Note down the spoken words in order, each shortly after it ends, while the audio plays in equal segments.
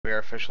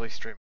officially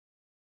streaming.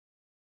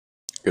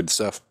 Good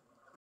stuff.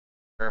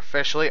 We're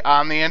officially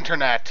on the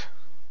internet.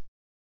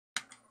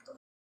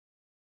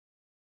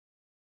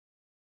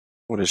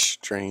 What a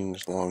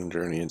strange, long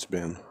journey it's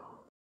been.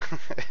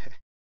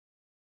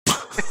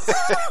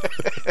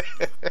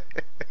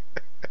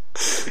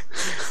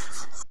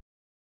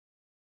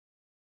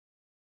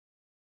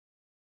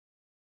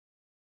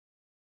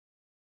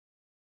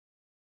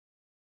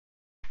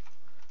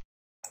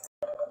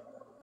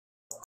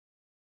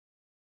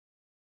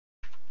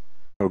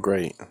 Oh,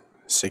 great.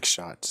 6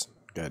 shots.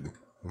 Good.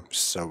 I'm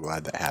so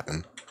glad that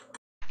happened.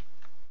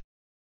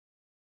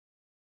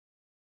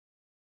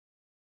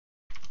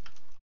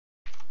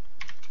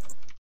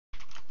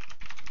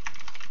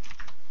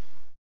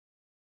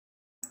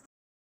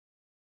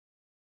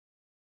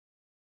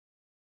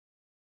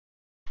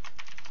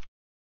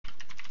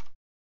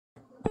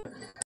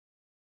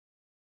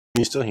 Can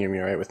you still hear me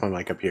alright with my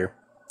mic up here?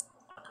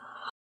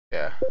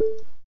 Yeah.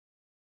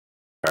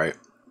 Alright.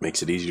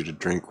 Makes it easier to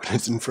drink when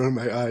it's in front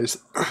of my eyes.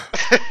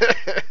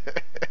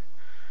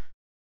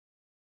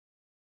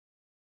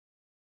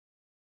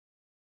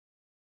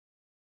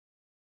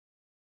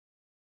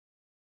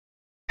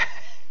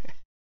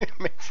 It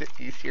makes it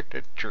easier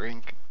to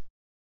drink.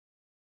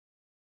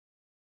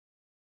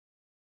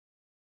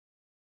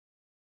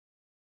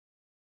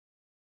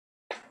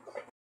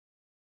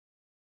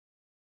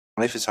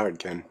 Life is hard,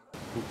 Ken.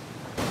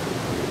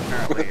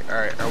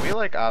 Alright, are we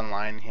like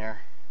online here?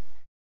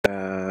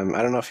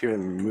 I don't know if you're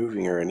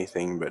moving or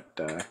anything, but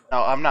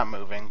No, I'm not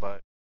moving, but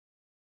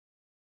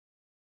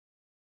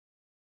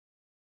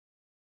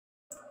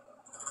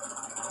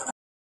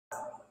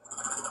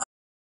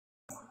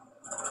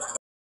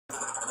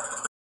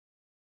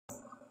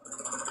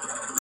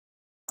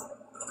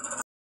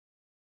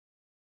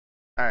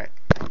alright.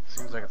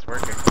 Seems like it's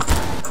working. Stop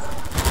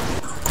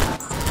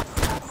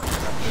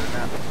doing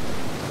that.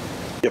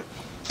 Yep.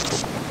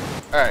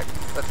 Alright,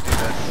 let's do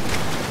this.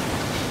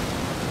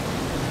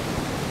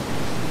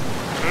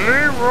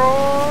 Leroy!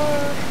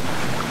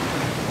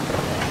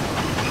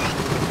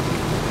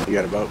 You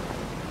got a boat?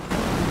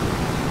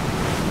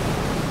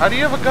 How do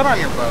you have a gun on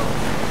your boat?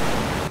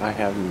 I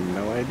have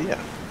no idea.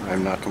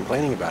 I'm not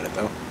complaining about it,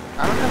 though.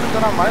 I don't have a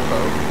gun on my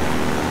boat.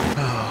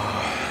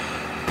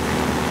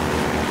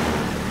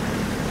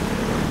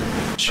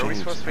 Where are we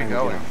supposed to be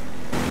going?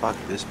 Fuck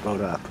this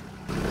boat up.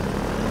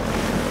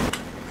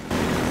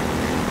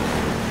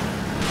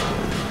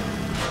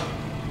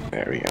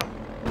 There we go.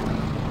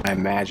 I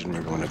imagine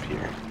we're going up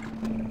here.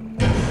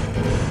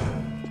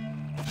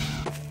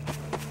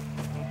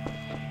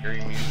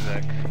 Eerie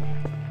music.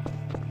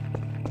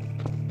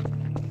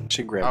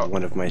 Should grab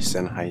one of my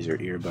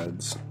Sennheiser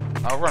earbuds.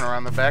 I'll run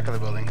around the back of the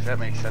building because that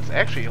makes sense.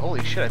 Actually,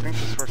 holy shit, I think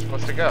this is where we're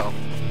supposed to go.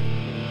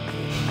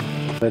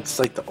 That's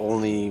like the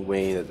only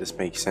way that this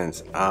makes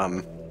sense.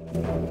 I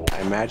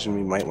imagine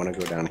we might want to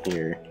go down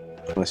here.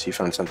 Unless you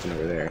found something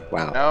over there.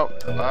 Wow. Nope.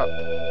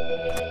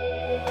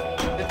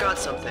 We've got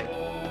something.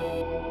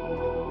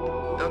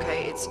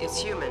 Okay,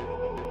 it's human.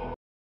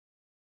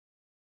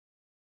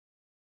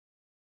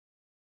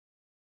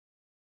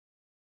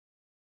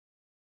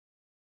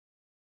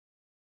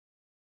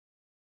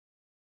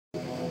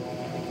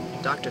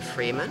 Dr.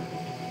 Freeman?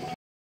 What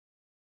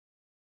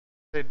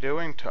are they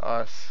doing to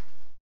us?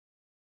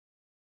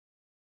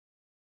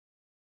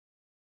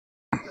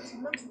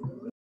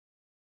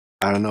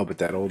 I don't know, but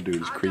that old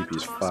dude is creepy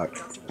as fuck.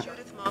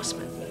 Judith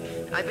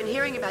Mossman. I've been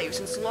hearing about you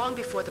since long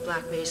before the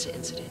Black Mesa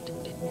incident.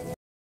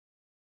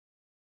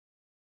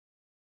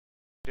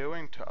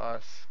 Doing to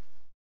us?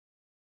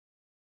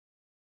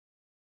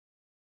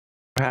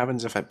 What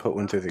happens if I put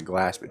one through the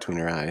glass between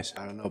her eyes?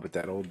 I don't know, but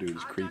that old dude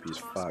is creepy as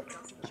fuck.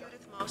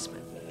 Judith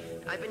Mossman.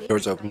 I've been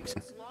Door's hearing open. about you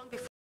since long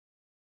before.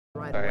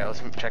 Sorry, I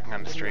was checking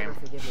on the stream.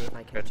 Forgive me if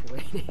I kept you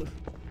waiting.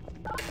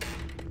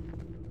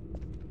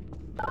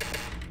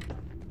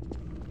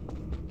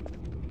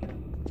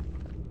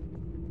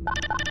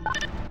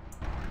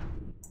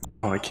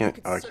 Oh, I can't.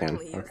 Oh, I can.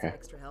 Certainly use Okay.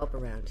 extra help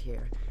around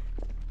here.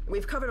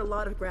 We've covered a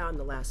lot of ground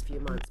the last few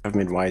months. I've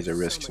made wiser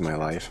risks in So my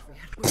much life.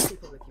 with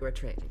people with your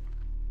training.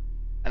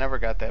 I never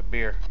got that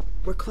beer.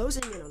 We're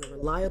closing in on a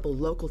reliable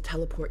local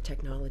teleport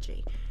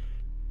technology.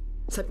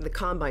 Something the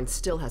Combine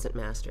still hasn't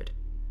mastered.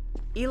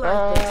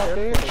 Eli thinks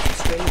their port is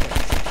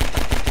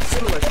string-based,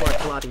 similar to our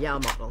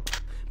Calabial model,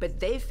 but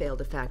they've failed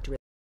to factor in.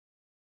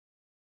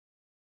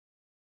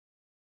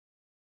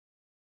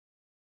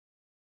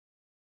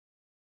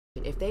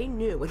 If they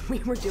knew what we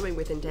were doing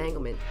with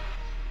entanglement.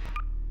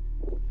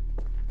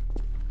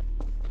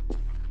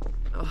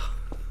 Oh.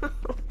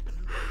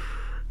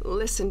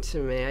 Listen to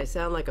me. I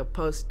sound like a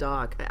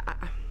postdoc.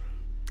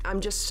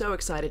 I'm just so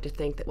excited to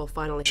think that we'll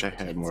finally. Wish I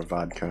had more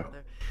vodka.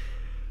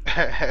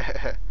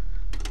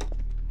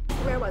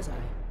 Where was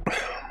I?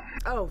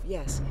 Oh,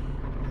 yes.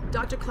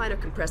 Dr. Kleiner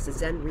compressed the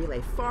Zen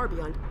relay far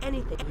beyond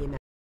anything he imagined.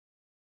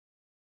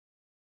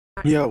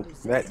 Yo,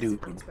 that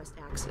dude. Expressed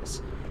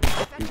axis.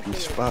 Creepy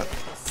as fuck.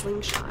 A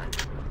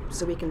slingshot,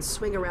 so we can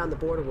swing around the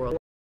border world.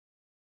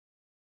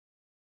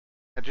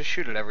 I just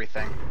shoot at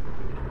everything.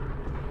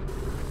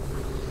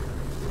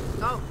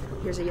 Oh,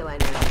 here's Eli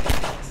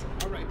now.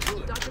 All right,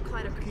 good. Dr.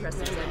 Kleiner compressed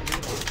his energy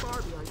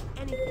far beyond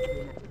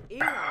anything.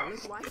 Eli,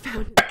 look what I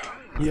found in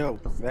the Yo,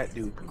 that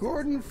dude.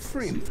 Gordon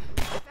Freeman.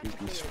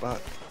 Creepy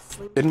spot.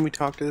 Didn't we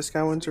talk to this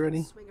guy once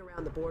already? Swing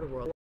around the border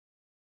world.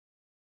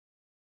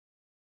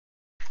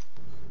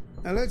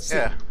 Now let's see.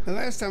 Yeah. The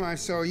last time I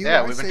saw you, Yeah,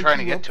 I we've been sent trying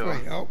to you get up to for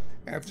him. help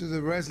after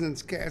the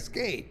resonance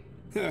cascade.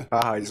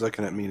 Haha, he's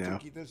looking at me now.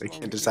 I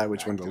can't decide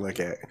which one to look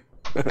at.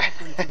 To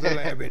the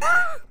lab.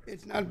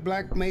 It's not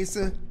Black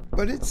Mesa,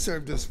 but it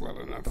served us well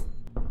enough.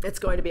 It's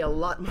going to be a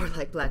lot more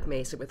like Black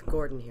Mesa with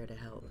Gordon here to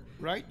help.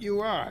 Right you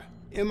are.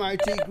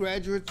 MIT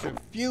graduates are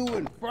few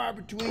and far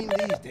between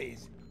these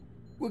days.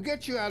 We'll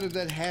get you out of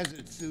that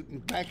hazard suit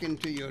and back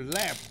into your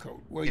lab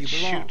coat where you It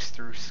belong. shoots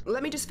through.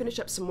 Let me just finish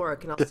up some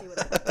work and I'll see what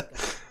I can think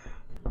of.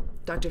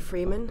 Dr.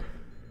 Freeman,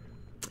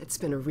 it's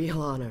been a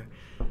real honor.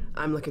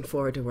 I'm looking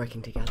forward to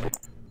working together.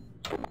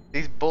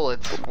 These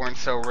bullets weren't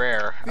so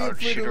rare. I Feel would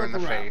free to shoot her in the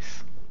look around.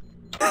 face.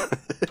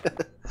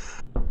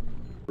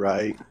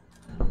 Right.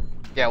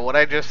 Yeah, what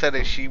I just said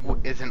is she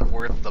isn't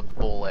worth the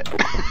bullet.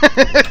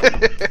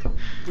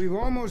 We've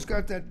almost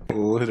got that.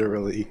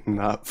 Literally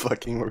not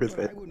fucking worth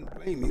I it. wouldn't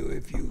blame you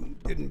if you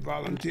didn't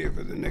volunteer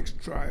for the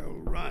next trial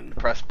run.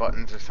 Press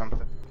buttons or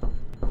something.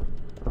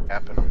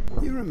 Happen.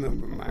 You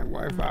remember my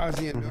wife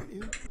Ozzy, don't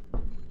you?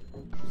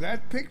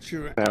 That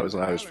picture. That was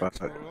what I was Alex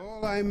fucking. were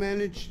all I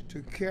managed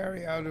to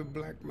carry out of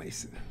Black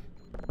Mesa.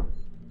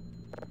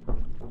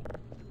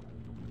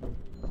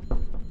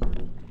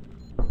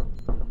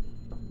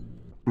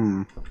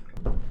 I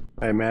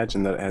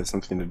imagine that it has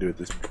something to do with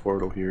this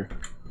portal here.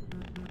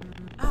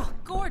 Oh,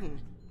 Gordon.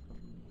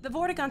 The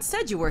Vortigaunt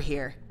said you were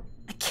here.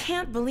 I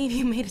can't believe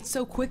you made it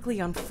so quickly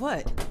on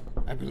foot.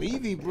 I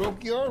believe he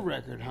broke your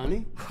record,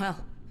 honey. Well,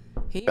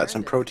 he Got some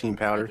earned it. protein I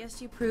powder.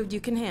 guess you proved you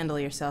can handle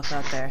yourself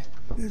out there.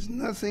 There's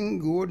nothing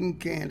Gordon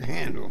can't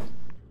handle,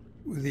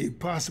 with the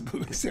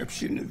possible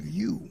exception of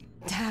you.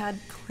 Dad,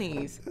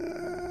 please.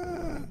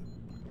 Look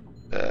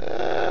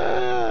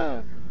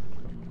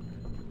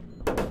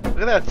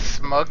at that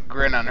smug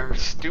grin on her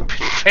stupid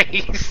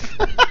face.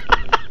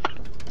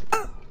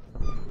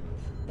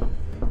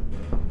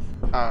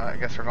 I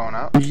guess we're going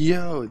up.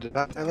 Yo, did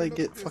I like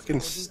get fucking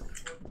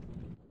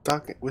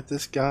stuck with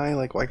this guy?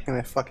 Like, why can't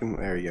I fucking...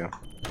 There you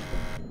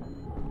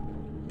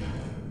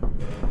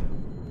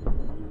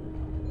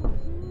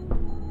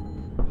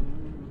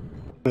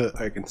go.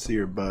 I can see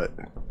your butt.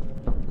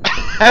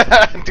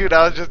 Dude,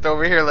 I was just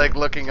over here like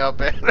looking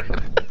up at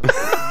it.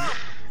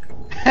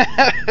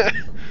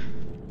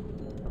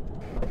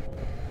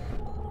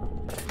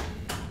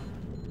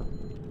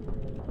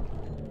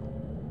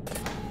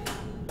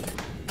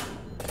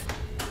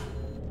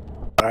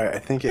 Alright, I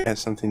think it has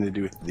something to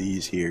do with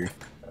these here.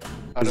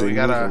 Oh, do They we move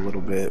gotta... a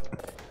little bit.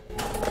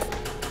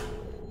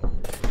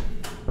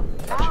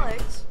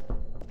 Alex,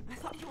 I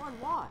thought you were on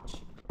watch.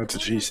 That's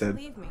what she said.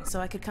 Leave me so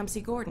I could come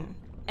see Gordon.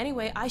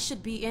 Anyway, I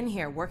should be in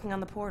here working on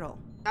the portal.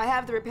 I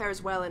have the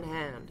repairs well in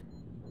hand.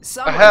 I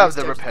Someone have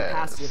the misjudged repairs.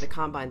 capacity of the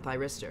Combine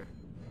thyristor.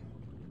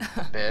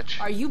 Bitch.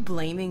 Are you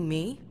blaming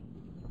me?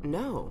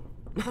 No,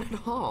 not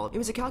at all. It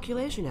was a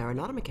calculation error,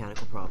 not a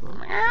mechanical problem.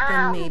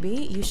 Then maybe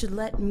you should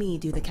let me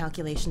do the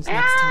calculations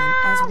next time,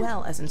 as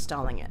well as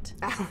installing it.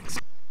 Alex,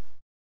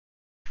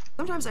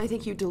 sometimes I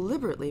think you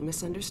deliberately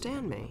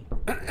misunderstand me.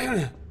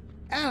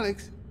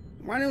 Alex,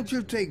 why don't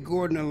you take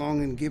Gordon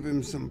along and give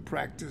him some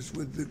practice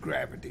with the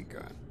gravity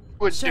gun?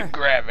 With Sure. the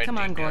gravity Come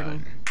on, Gordon.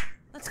 gun.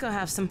 Let's go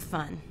have some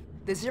fun.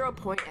 The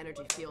zero-point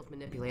energy field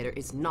manipulator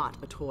is not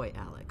a toy,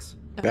 Alex.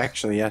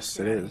 Actually, yes,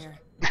 it Get out of is. here.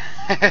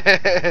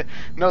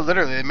 No,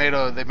 literally, they made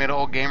a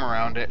whole game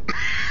around it.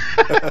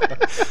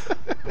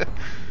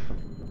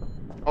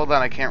 Hold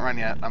on, I can't run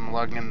yet. I'm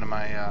logging into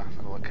my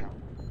little account.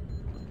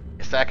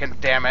 A second,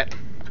 damn it.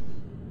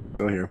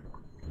 Still here.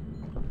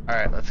 All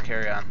right, let's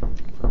carry on.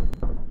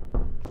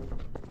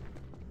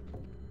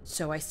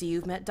 So I see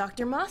you've met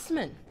Dr.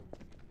 Mossman.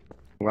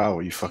 Wow,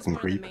 you fucking one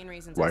of the creep. main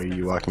reasons Why I are spent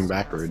you so walking much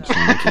time backwards outside.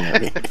 and looking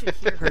at me? You should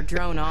hear her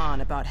drone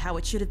on about how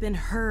it should have been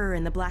her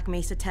in the Black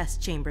Mesa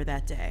test chamber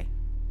that day.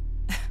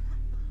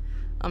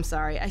 I'm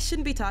sorry, I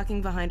shouldn't be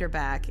talking behind her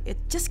back. It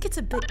just gets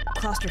a bit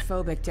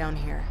claustrophobic down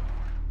here.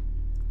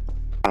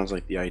 Sounds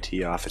like the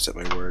IT office at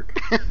my work.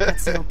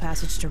 That's the old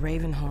passage to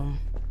Ravenholm.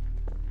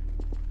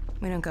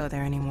 We don't go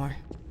there anymore.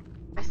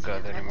 Don't go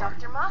there anymore.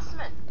 Dr.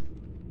 Mossman.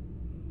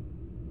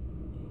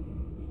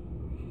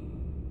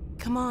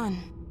 Come on.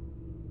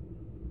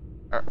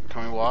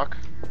 Can we walk?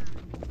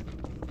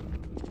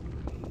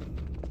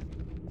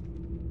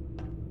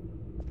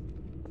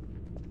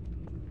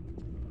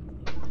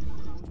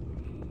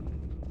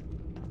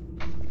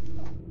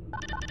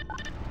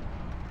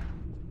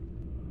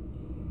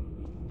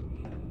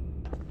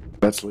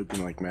 That's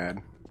looping like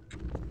mad.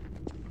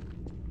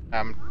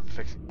 I'm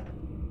fixing.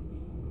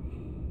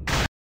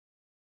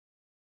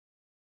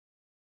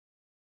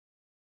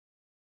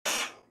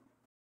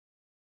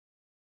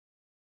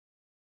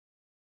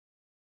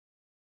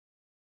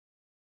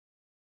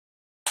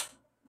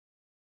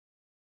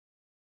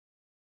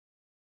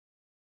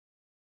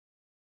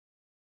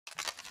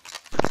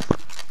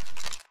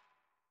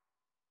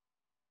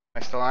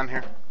 still on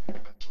here?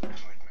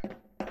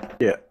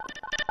 Yeah.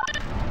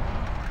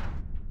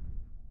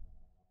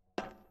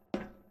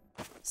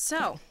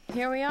 So,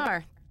 here we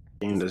are.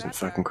 Game doesn't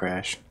fucking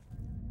crash.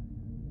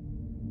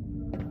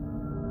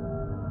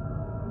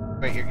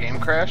 Wait, your game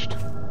crashed?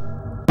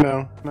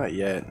 No, not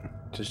yet.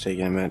 Just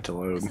taking a minute to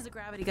load. This is a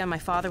gravity gun my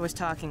father was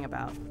talking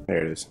about.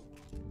 There it is.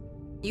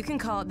 You can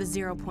call it the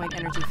zero-point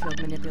energy field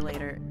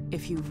manipulator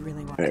if you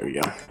really want. There we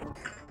go.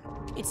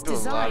 It's Do a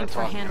lot of designed for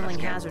talking in handling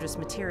this game. hazardous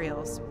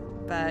materials,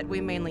 but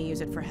we mainly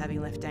use it for heavy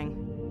lifting.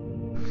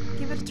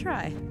 Give it a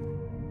try.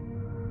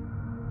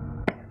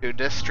 Dude,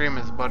 this stream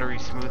is buttery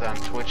smooth on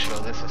Twitch, though.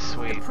 This is The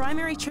sweet.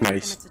 primary trigger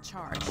Nice. emits a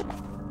charge.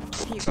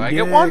 You Do I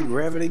Yeah, get one?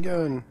 gravity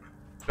gun.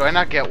 Do I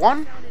not get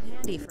one? found it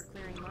handy for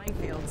clearing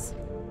minefields.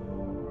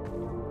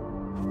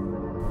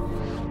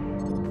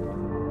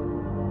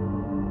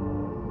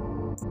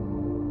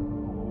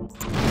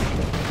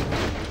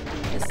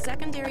 The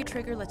secondary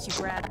trigger lets you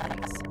grab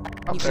things.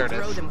 Oh, You there can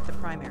it throw is. them with the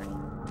primary.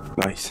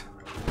 Nice.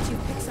 Once you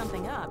pick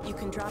something up, you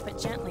can drop it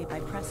gently by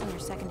pressing your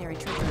secondary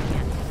trigger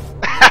again.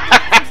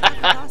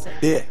 Toss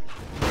it. Yeah.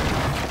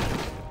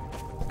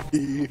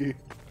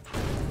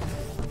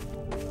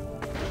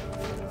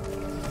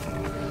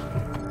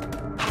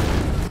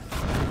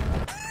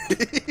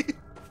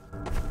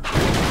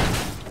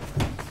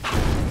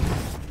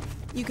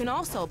 You can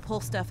also pull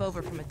stuff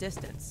over from a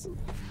distance.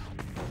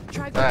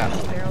 Try Ah. grabbing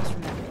these barrels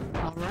from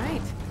that. All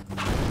right.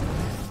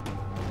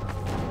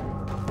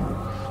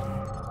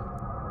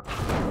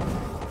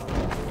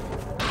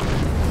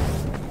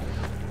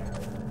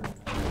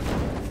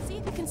 See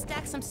if you can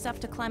stack some stuff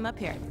to climb up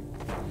here.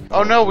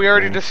 Oh no, we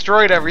already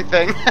destroyed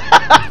everything.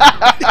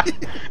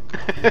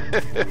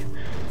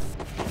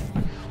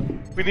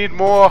 We need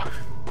more.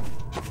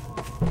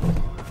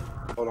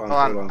 Hold on, Hold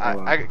on. hold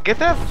on. I get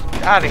that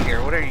out of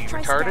here. What are you,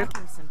 Try retarded?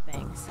 stacking some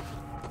things.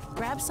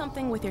 Grab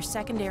something with your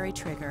secondary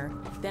trigger,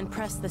 then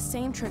press the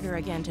same trigger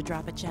again to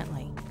drop it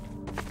gently.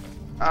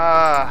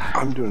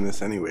 I'm doing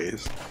this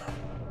anyways.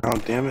 Oh,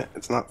 damn it.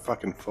 It's not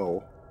fucking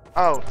full.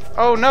 Oh.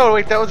 Oh no,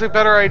 wait, that was a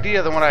better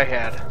idea than what I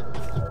had.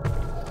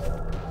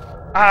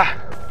 Ah.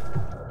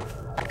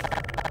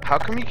 How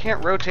come you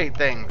can't rotate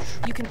things?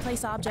 You can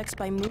place objects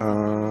by moving them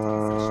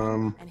into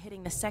position and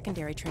hitting the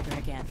secondary trigger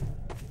again.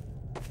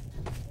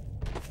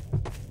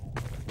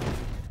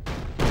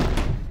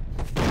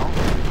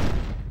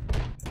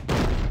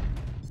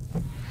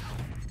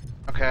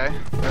 Okay,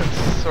 that's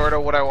sort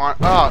of what I want.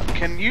 Oh,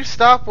 can you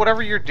stop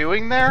whatever you're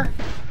doing there?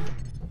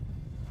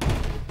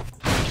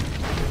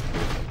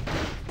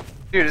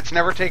 Dude, it's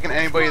never taken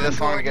anybody Come on, this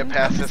long to get Gordon.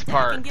 past this Stack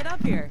part. and get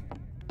up here.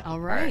 All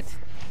right.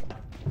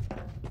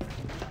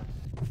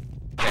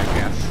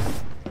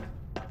 Jackass.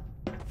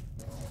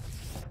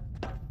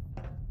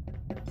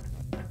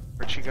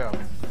 Where'd she go?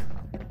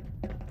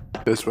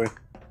 This way.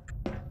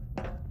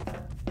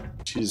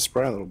 She's a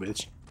spry little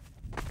bitch.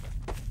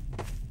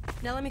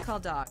 Now let me call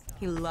Dog.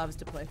 He loves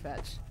to play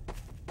fetch.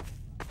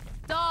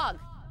 Dog!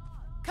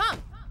 Come!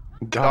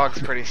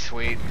 Dog's pretty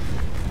sweet.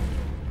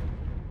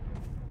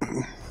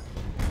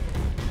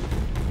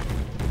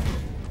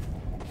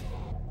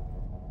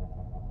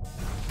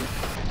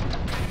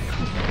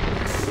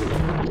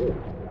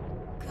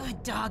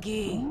 Good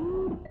doggy.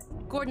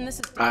 Gordon, this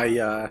is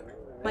I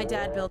my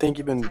dad built. think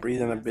you've been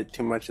breathing a bit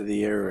too much of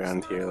the air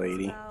around here,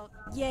 lady. About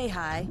yay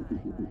high.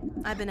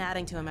 I've been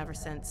adding to him ever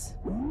since.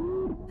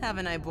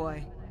 Haven't I,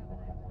 boy?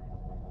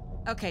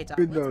 Okay, Dog.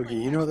 Good doggy,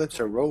 you know that's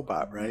a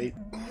robot, right?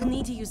 You'll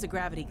need to use the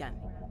gravity gun.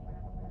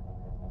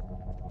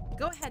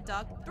 Go ahead,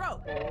 Dog.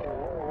 Throw.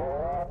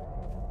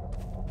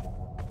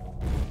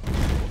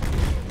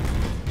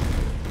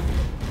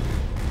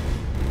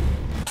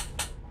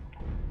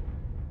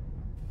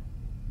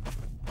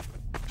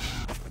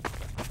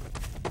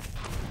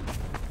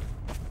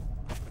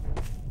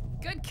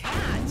 Good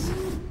catch.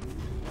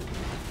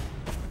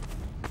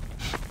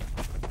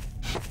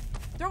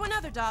 Throw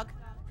another, Dog.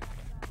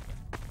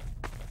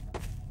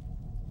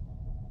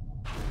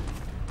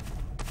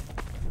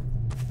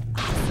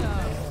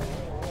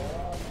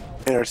 Awesome.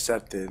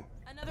 Intercepted.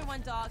 Another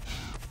one, Dog.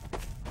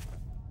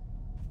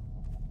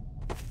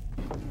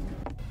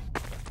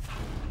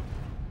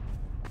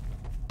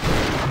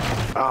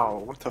 Oh,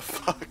 what the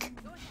fuck?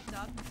 Go ahead,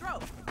 Dog. Throw.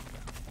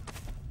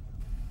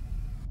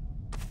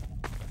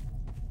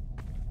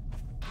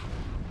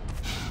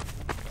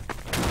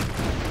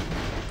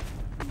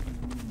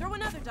 Throw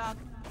another, Dog.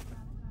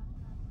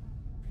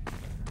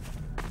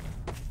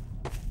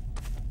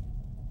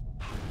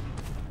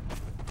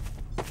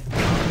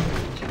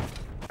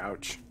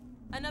 Ouch.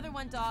 Another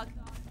one, Dog.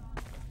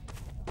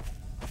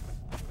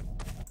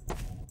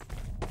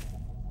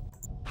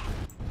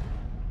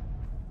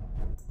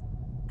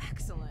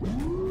 Excellent.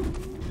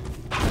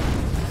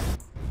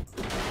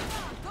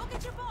 Go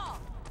get your ball.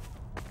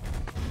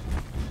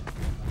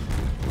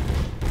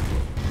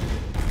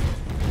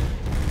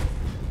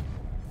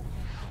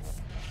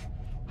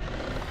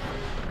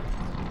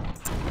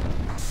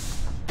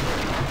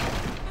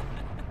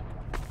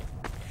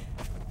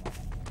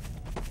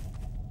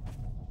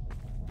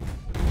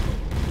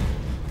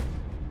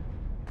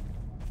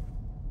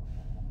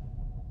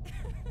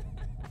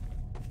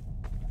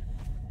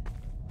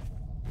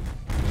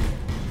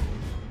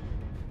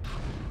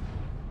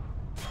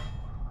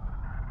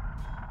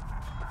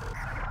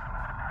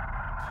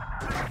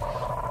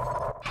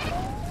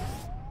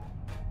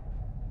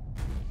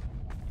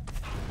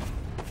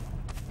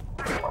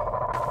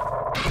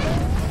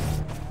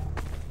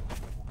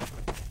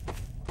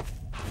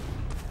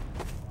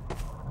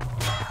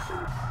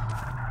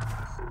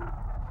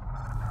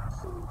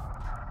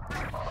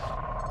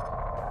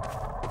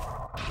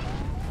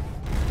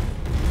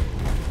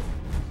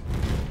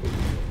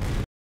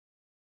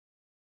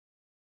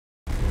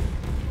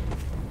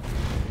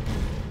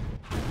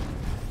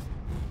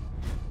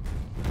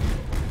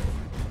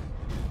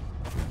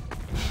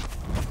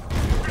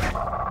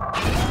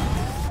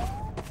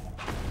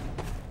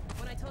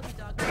 When I told you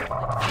dog was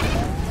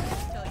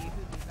I tell you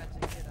who you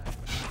fetching, did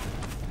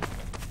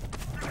I?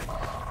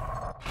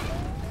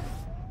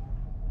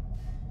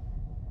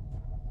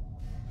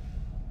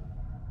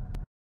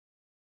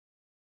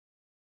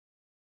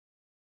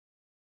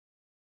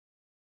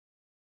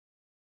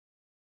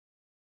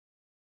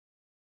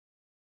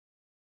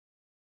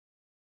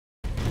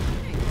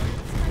 Hey,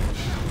 let's try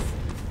something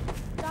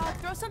else. Dog,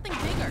 throw something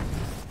bigger.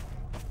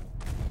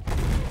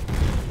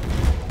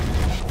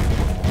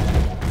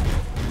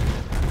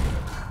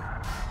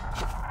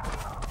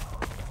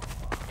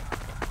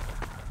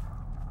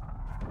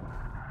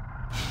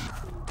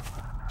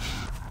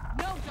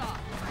 No, dog.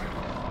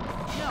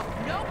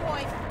 No,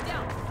 boy.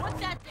 Down. Put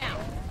that down.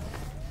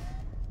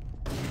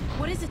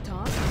 What is it,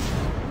 dog?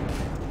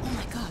 Oh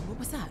my god, what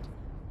was that?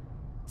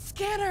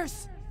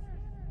 Scanners!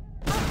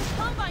 Oh,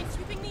 the Combine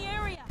sweeping the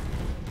area.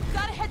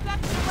 Gotta head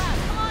back to the lab.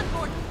 Come on,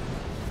 Gordon.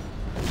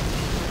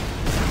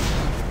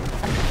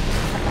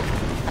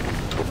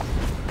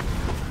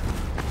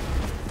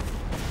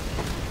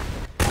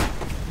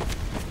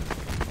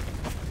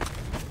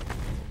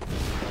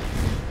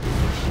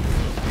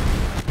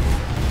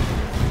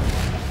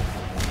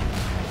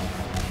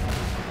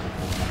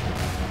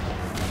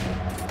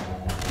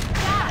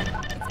 Dad,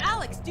 it's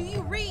Alex. Do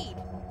you read?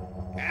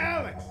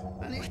 Alex!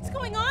 Honey, What's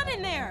going on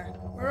in there?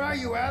 where are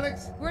you,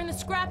 Alex? We're in the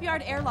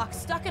scrapyard airlock,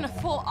 stuck in a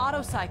full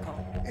auto cycle.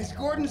 Is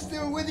Gordon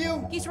still with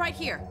you? He's right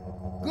here.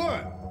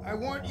 Good. I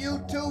want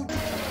you to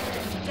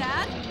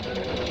Dad?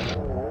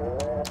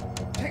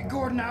 take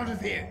Gordon out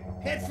of here.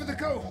 Head for the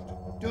coast.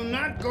 Do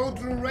not go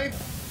through Raven.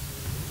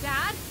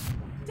 Dad?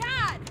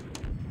 Dad!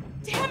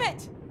 Damn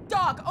it!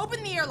 Dog,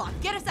 open the airlock.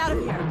 Get us out of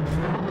here.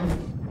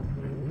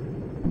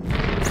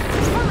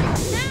 Hurry,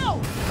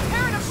 now!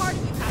 Tear it apart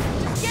if you have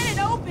to. Just get it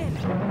open.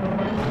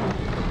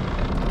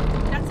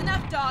 That's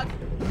enough, dog.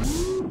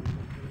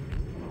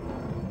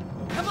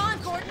 Come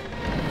on, Gordon.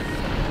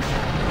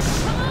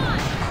 Come on!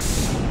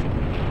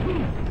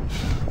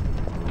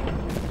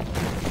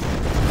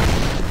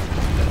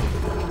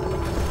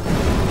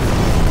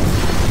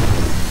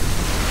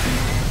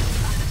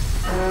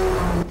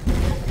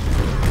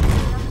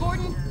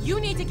 Gordon, you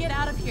need to get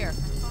out of here.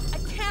 I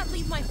can't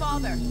leave my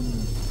father.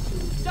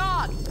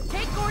 Dog,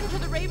 take Gordon to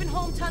the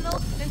Ravenholm tunnel,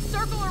 then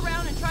circle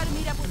around and try to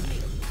meet up with me.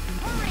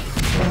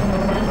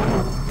 Hurry!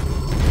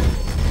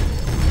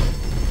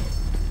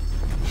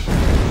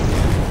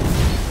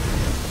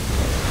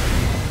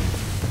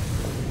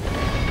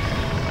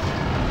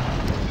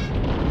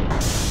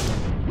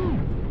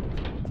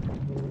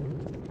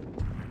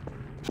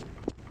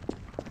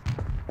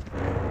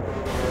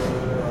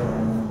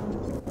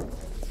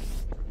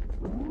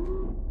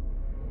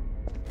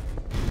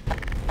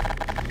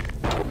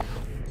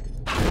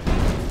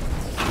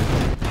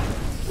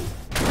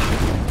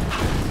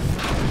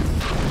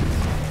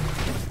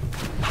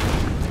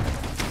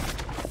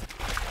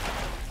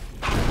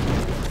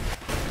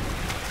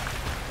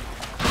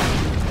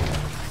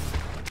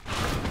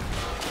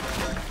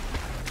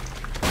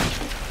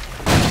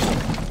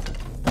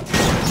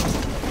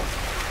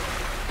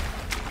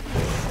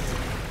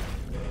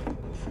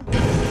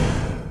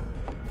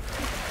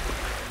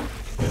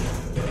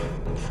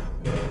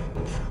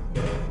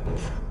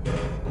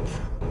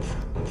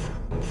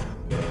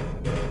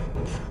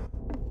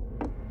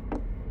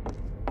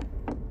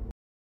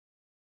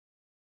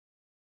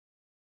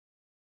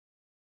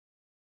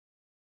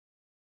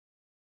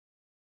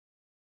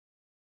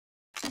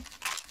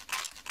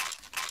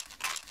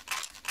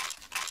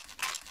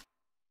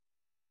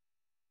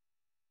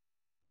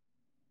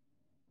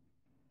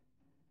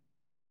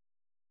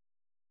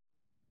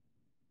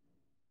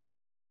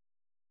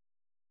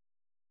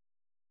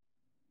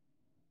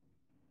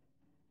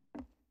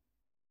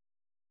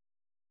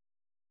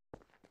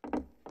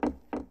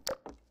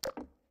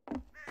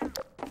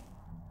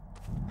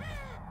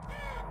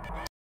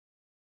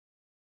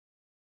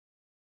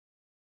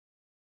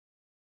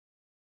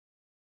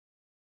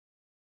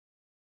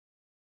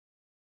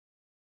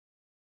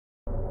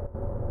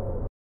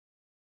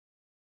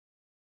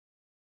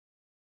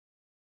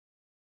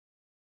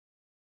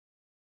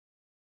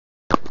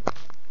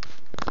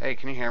 Hey,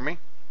 can you hear me?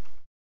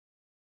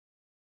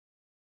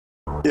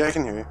 Yeah, I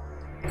can hear you.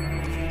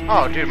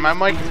 Oh, dude, my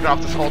mic has been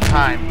off this whole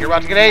time. You're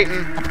about to get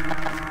eaten.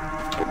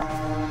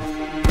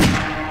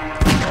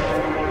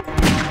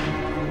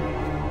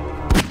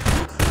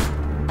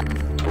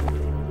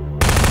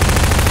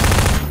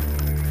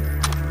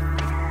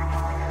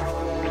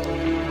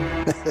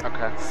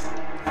 Okay.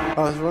 I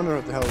was wondering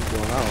what the hell was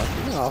going on. Like,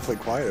 it's awfully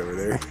quiet over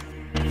there.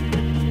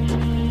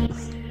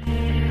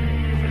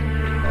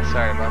 Yeah,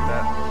 sorry about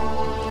that.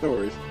 No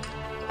worries.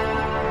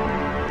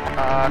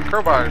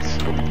 Crowbars.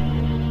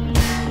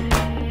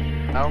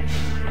 No?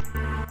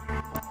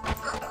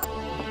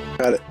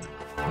 Got it.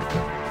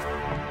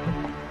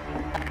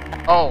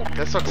 Oh,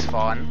 this looks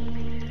fun.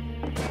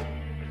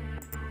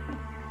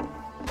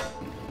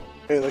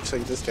 Hey, it looks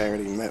like this guy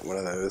already met one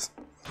of those.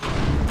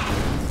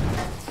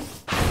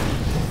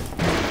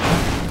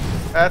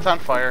 That's on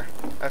fire.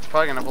 That's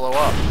probably gonna blow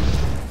up.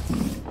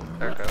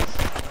 There it goes.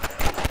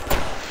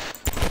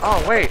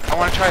 Oh, wait, I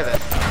wanna try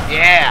this.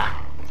 Yeah!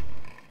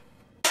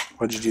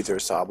 What'd you do, throw a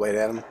saw blade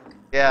at him?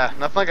 Yeah,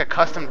 nothing like a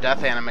custom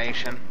death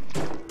animation.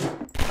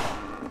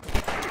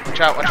 Watch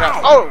out, watch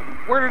out. Oh!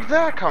 Where did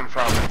that come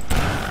from?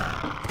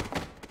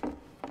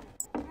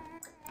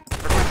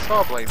 Where'd my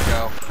saw blade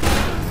go?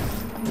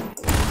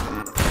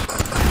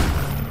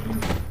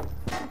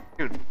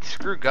 Dude,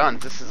 screw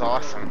guns, this is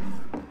awesome.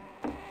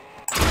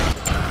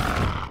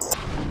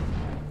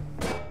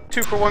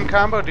 2-for-1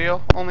 combo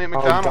deal, only at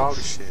McDonald's.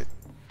 Oh, dog shit.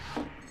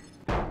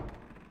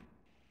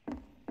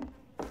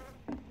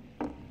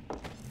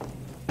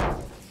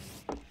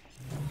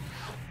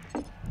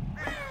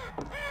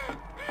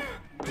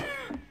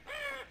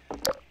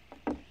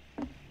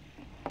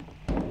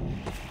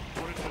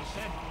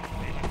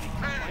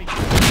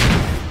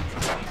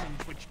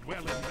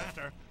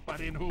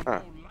 Huh.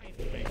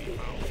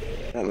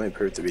 That might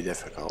prove to be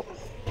difficult.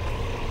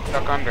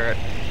 Duck under it.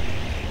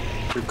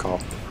 Good call.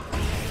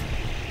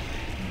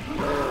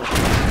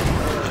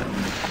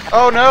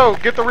 Oh no,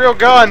 get the real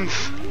guns!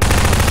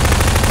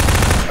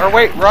 Or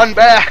wait, run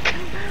back!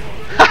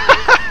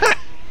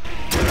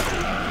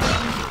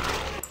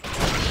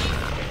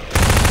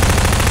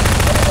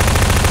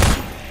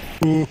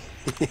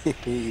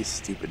 You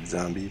stupid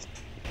zombies.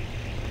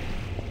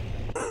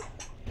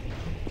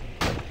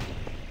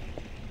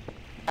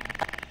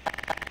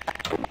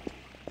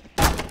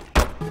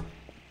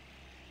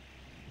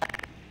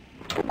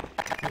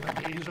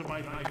 Of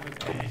my life with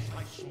days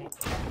like smoke,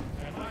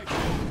 and I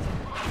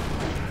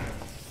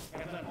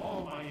and let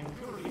all my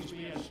impurities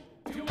be as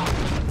fuel as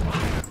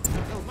fire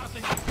until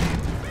nothing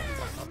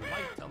but the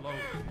light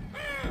alone.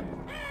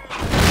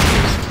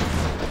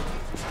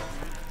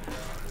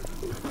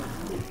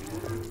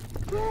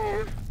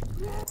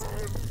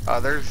 Oh,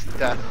 there's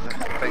death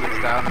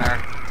things down there.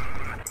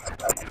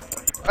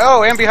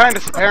 Oh, and behind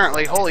us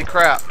apparently. Holy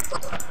crap.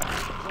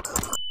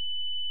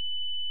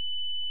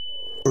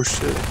 Oh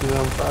shit, he's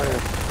on fire.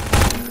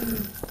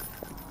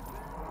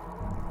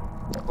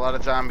 A lot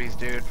of zombies,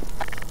 dude.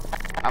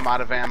 I'm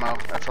out of ammo.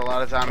 That's a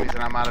lot of zombies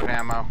and I'm out of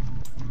ammo.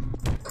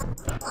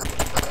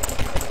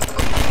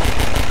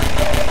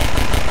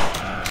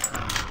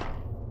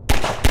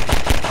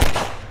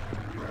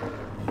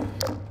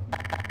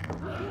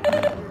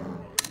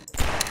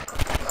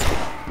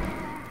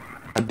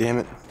 God damn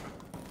it.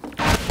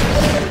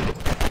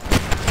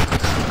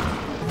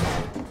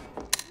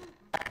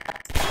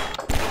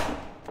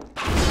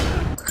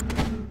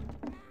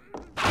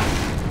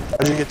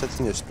 How'd you get that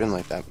thing to spin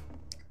like that?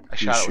 I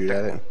shot shoot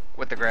at it?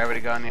 With the gravity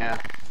gun, yeah.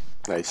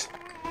 Nice.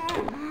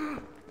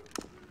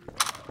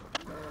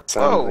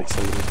 Sounded like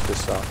somebody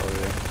pissed off over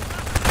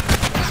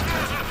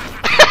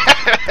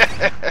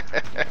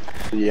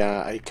there.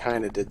 Yeah, I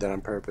kinda did that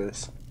on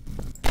purpose.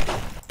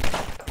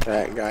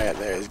 That guy out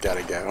there has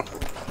gotta go.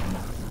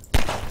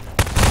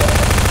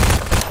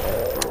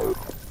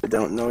 I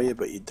don't know you,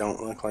 but you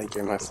don't look like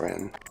you're my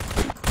friend.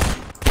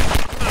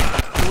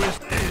 Who is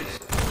this?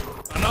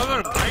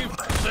 Another life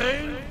to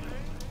save?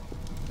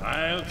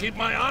 I'll keep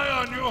my eye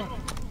on you.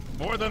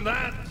 More than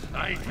that,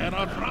 I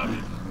cannot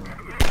promise.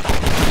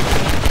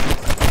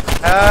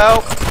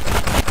 Help!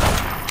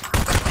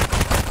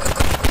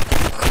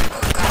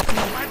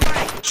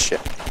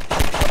 Shit.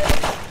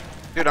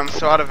 Dude, I'm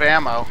so out of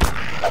ammo.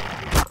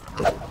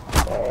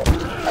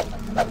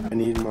 I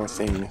need more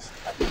things.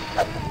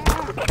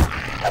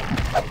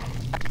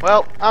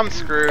 Well, I'm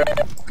screwed.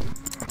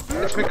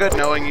 It's been good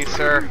knowing you,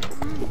 sir.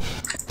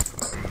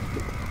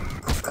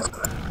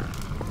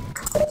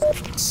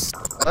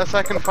 Unless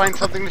I can find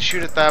something to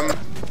shoot at them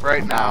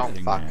right now.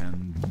 Fuck.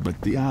 Man, but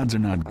the odds are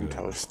not I'm good.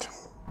 toast.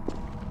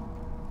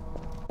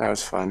 That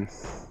was fun.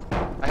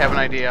 I have an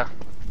idea.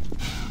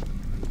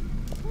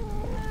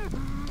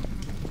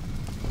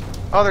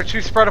 Oh, they're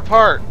too spread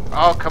apart.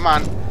 Oh, come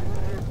on.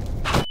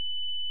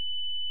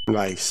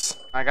 Nice.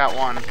 I got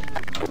one.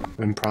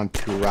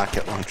 Impromptu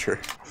rocket launcher.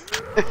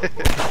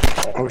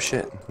 Oh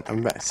shit.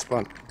 I'm back.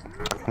 Spawn.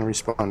 I'm gonna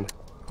respawn.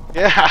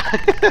 Yeah.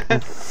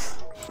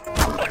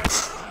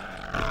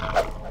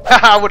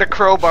 With a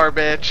crowbar,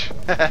 bitch.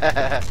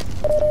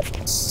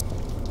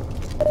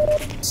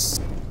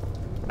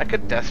 I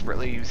could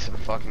desperately use some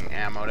fucking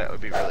ammo. That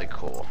would be really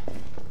cool.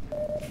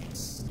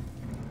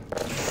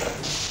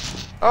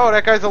 Oh,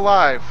 that guy's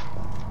alive.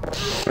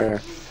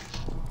 Where?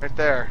 Right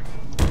there.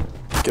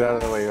 Get out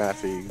of the way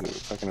after you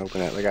fucking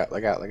open it. Look out,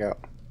 look out, look out.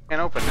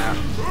 Can't open that.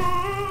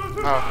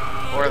 Oh,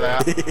 or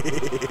that.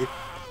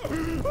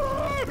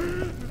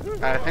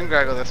 I think we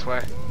gotta go this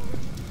way.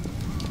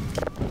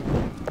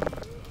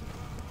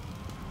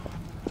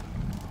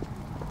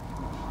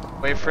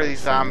 Wait for these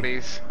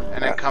zombies,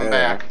 and then come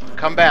back.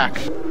 Come back!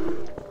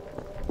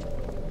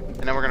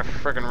 And then we're gonna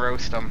friggin'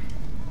 roast them.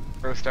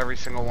 Roast every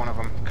single one of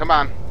them. Come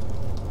on.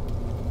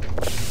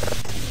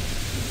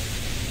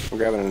 I'm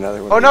grabbing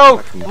another one. Oh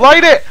no!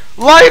 Light it!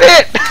 Light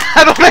it!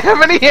 I don't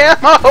have any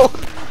ammo!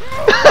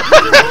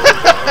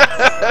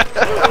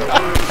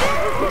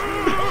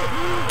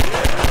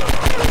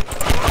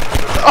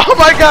 Oh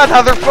my god,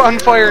 how they're on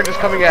fire and just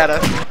coming at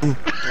us.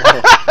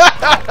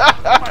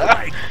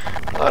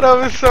 Oh, that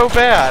was so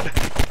bad.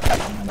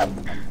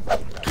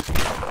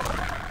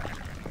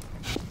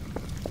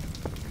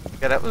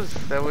 Yeah, that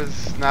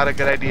was not a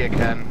good idea,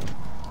 Ken.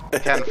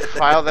 Ken,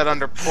 file that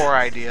under poor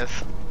ideas.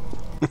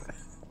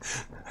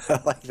 I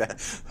like that.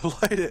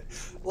 Light it!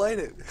 Light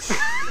it!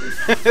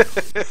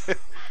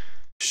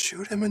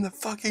 Shoot him in the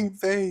fucking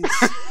face!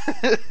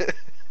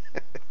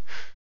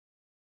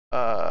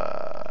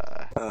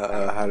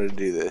 How to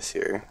do this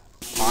here?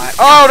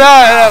 Oh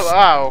no!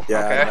 Oh,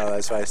 yeah, okay. no,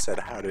 that's why I said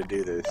how to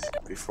do this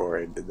before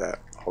I did that.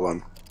 Hold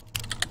on.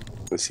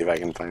 Let's see if I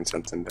can find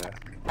something to...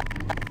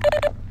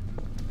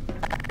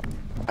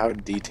 How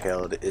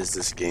detailed is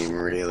this game,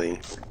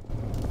 really?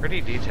 Pretty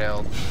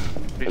detailed.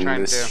 What are you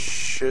trying to do? This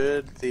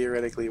should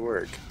theoretically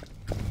work.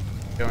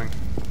 Doing.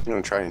 I'm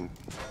gonna try and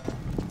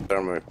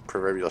throw my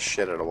proverbial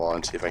shit at a wall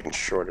and see if I can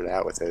short it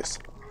out with this.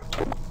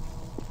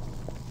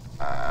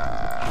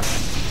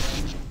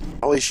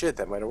 Holy shit,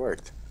 that might have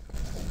worked.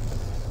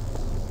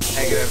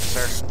 Negative,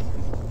 sir.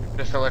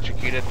 Just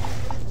electrocuted.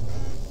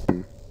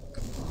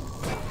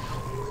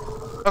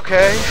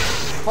 Okay.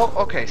 Oh,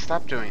 okay.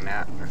 Stop doing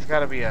that. There's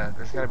gotta be a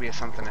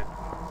something in.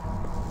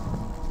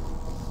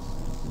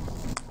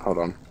 Hold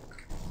on.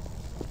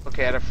 Look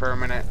at it for a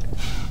minute.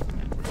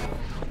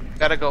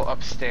 Gotta go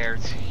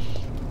upstairs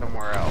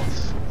somewhere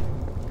else.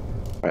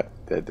 What?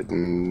 That did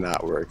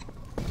not work.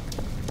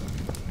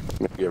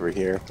 Maybe over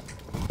here.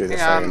 Through the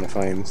Hang fire on. and the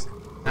flames.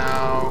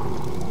 No.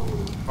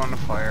 On the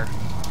fire.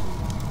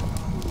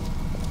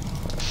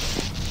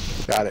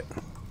 Got it.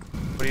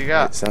 What do you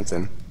got? It's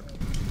something.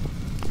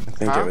 I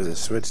think Huh? it was a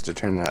switch to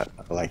turn that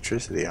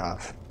electricity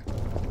off.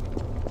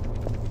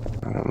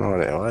 I don't know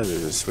what it was.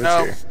 There's a switch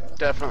No, here.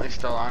 definitely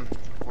still on.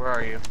 Where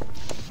are you?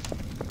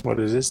 What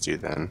does this do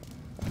then?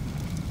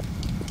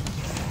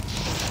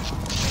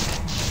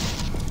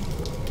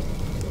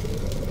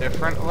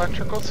 Different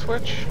electrical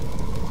switch?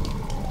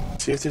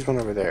 See if there's one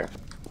over there.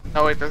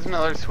 Oh wait, there's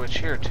another switch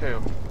here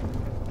too.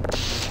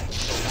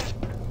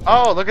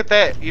 Oh, look at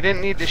that! You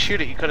didn't need to shoot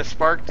it. You could have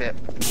sparked it.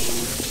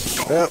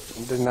 Oh,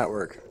 it did not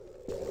work.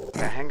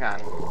 Okay, hang on.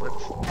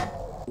 Let's.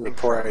 A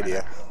poor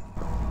idea.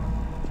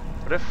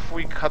 What if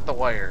we cut the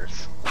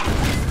wires?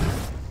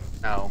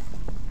 No.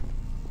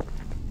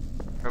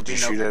 There'll Did you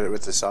be no. shoot at it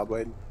with the saw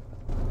blade?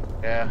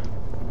 Yeah.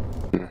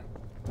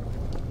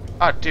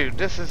 Oh, dude,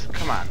 this is.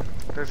 Come on.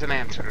 There's an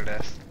answer to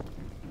this.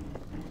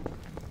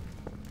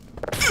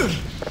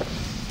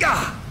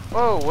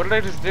 Whoa, what did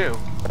I just do?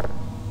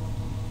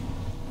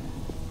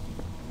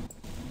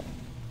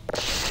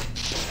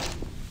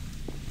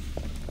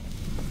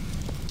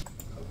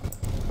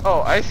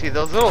 Oh, I see.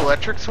 Those little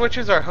electric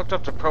switches are hooked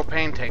up to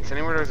propane tanks.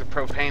 Anywhere there's a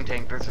propane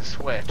tank, there's a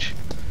switch.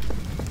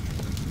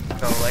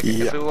 So, like,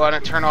 if we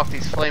want to turn off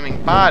these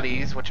flaming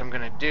bodies, which I'm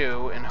going to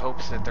do in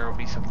hopes that there will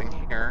be something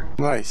here.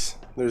 Nice.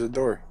 There's a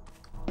door.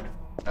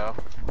 Oh.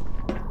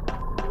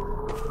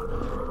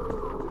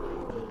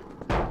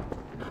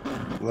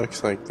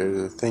 Looks like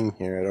there's a thing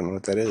here. I don't know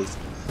what that is.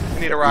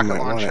 We need a rocket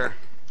launcher.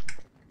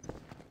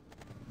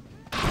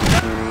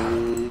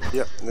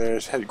 Yep,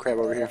 there's head crab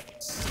over here.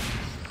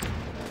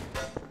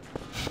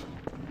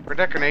 Where'd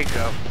that grenade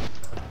go?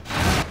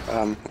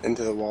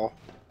 Into the wall.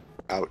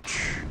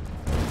 Ouch.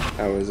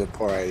 That was a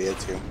poor idea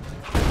too.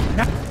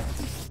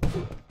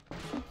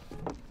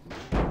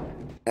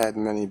 I had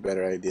many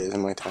better ideas in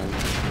my time.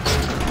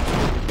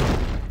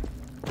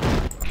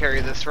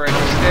 Carry this right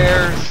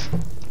upstairs.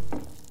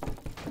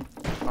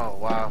 Oh,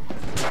 wow.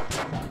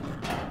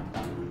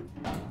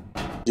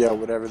 Yeah,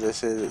 whatever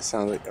this is, it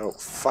sounds like... Oh,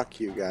 fuck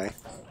you, guy.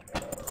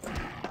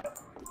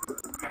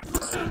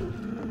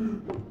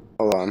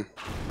 Hold on.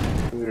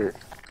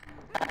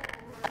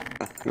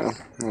 No,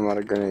 I'm out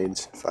of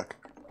grenades. Fuck.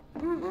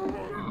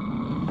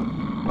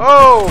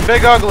 Oh,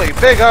 big ugly,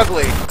 big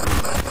ugly.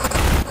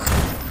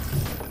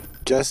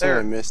 Guessing There.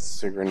 I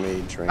missed the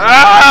grenade train.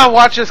 Ah,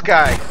 watch this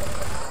guy.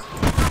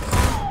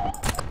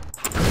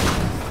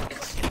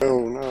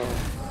 Oh no.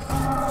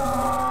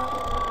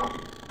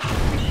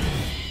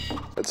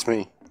 That's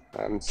me.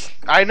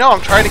 I know,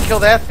 I'm trying to kill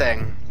that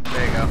thing.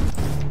 There you go.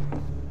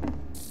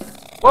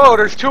 Whoa,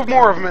 there's two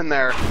more of them in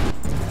there.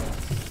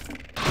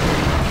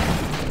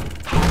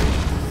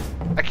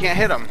 I can't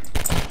hit them.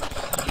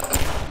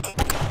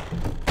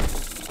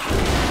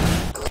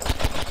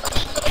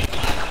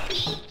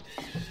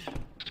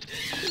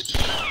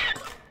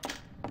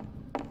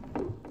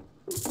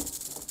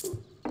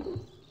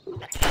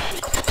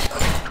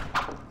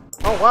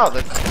 Oh wow,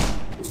 the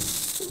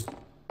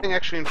thing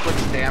actually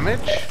inflicts damage.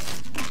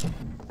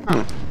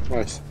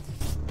 Nice.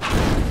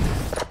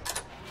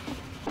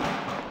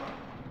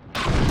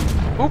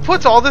 Who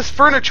puts all this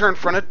furniture in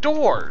front of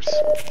doors?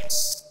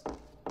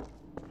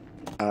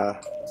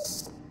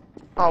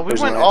 Oh, we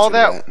there's went no all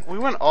answer to that. that. We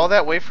went all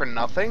that way for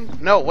nothing.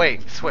 No,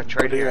 wait. Switch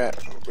right Where are you here.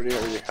 at? Where are you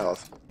at with your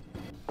health?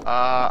 You're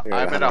I'm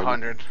at at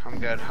 100. I'm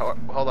good.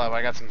 Hold up,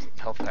 I got some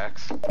health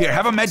packs. Here,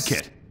 have a med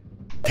kit.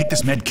 Take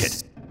this med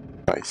kit.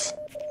 Nice.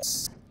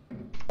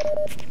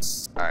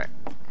 All right,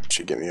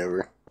 Should get me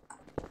over.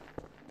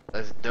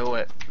 let's do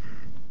it.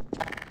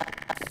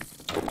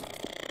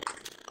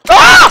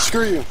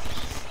 Screw you.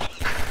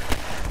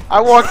 I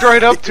walked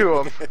right up to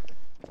him.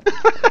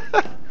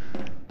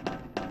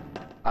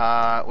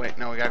 Wait,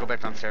 no, we gotta go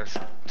back downstairs.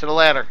 To the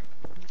ladder.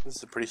 This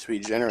is a pretty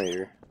sweet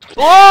generator.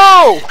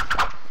 Whoa!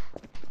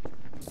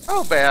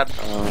 Oh, bad.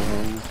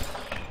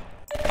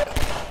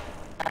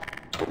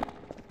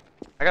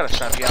 I gotta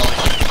stop yelling.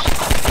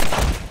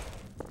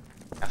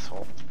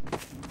 Asshole.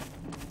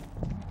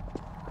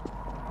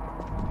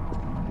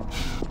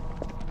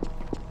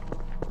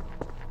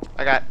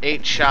 I got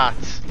 8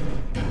 shots.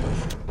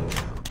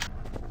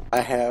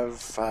 I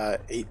have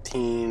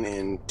 18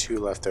 and 2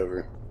 left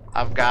over.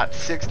 I've got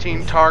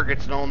 16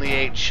 targets and only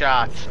 8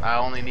 shots. I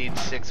only need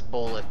 6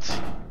 bullets.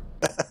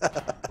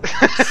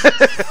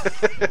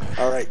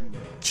 Alright,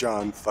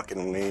 John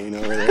fucking Wayne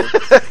over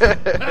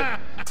there.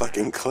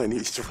 Fucking Clint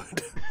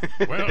Eastwood.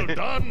 Well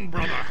done,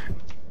 brother.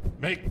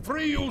 Make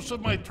free use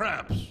of my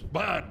traps,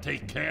 but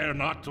take care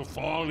not to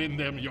fall in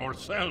them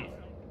yourself.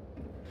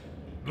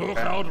 Look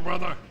out,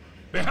 brother.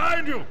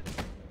 Behind you!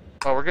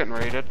 Oh, we're getting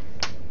raided.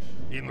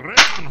 In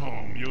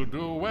Ravenholm, you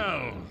do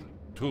well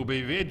to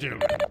be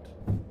vigilant.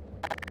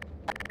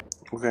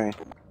 Okay.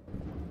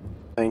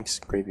 Thanks,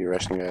 creepy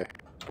Russian guy.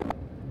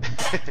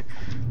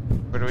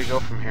 Where do we go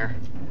from here?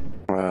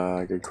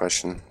 Good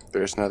question.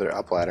 There's another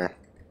up ladder.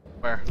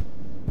 Where?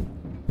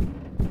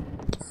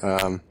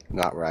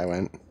 Not where I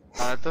went.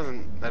 Oh, that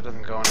doesn't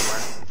go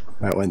anywhere.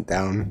 That went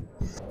down.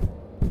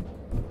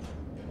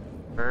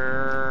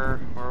 Where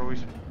are we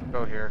supposed to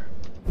go here?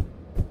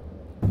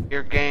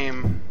 Your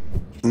game.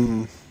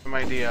 Some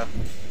idea.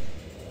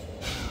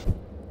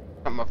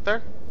 Something up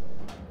there?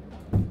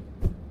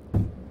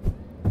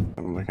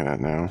 I'm looking at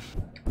it now.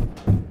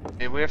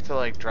 Maybe we have to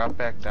like drop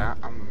back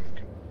down.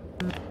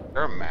 Is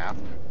there a map?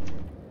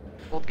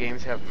 Old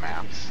games have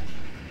maps.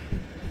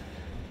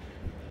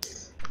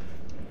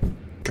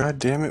 God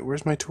damn it,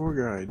 where's my tour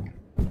guide?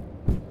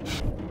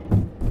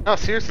 No,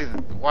 seriously,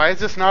 why is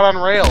this not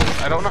on rails?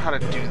 I don't know how to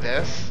do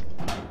this.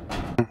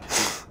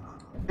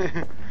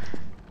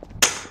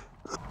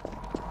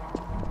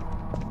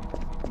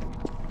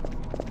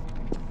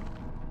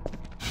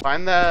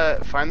 Find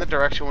the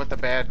direction with the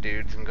bad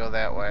dudes and go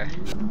that way.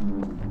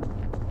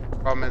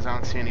 Problem is I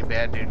don't see any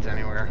bad dudes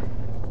anywhere.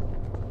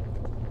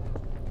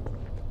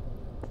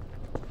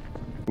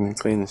 You can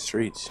clean the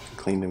streets. You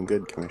cleaned them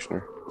good,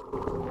 Commissioner.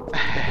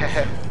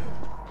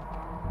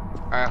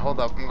 Alright, hold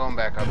up. I'm going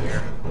back up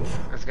here.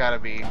 There's gotta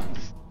be...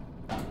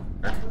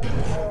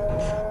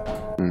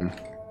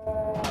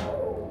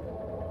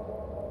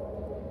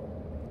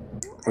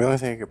 The only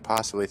thing I could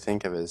possibly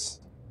think of is...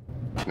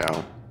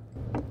 No.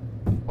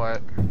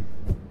 What?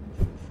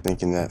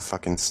 Thinking that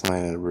fucking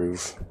slanted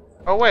roof.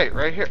 Oh wait,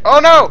 right here. Oh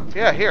no!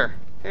 Yeah, here.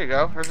 Here you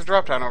go. There's a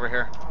drop down over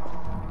here.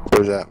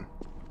 Where's that?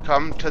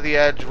 Come to the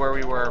edge where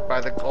we were,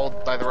 by the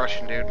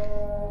Russian dude.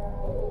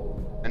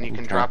 And you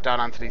can drop down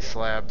onto these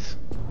slabs.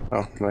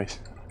 Oh, nice.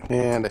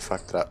 And I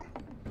fucked it up.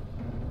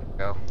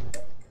 Go.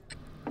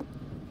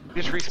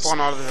 You just respawn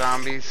all of the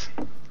zombies.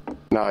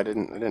 No, I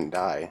didn't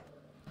die.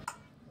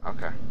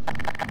 Okay.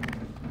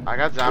 I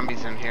got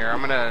zombies in here.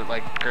 I'm gonna,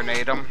 like,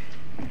 grenade them.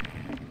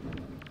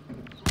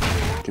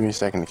 Give me a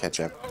second to catch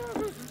up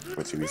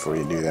with you before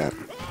you do that.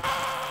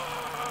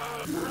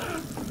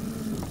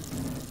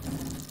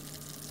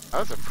 That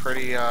was a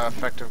pretty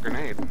effective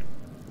grenade.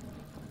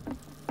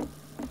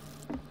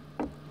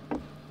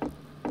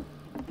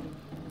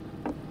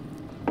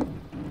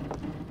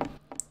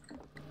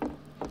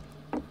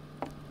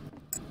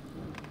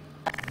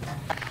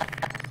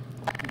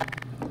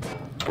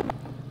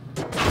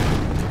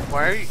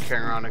 Why are you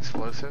carrying around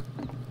explosive?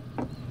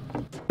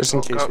 Just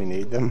in case we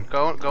need them.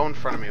 Go in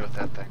front of me with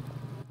that thing.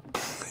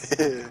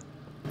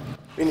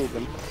 We need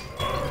them.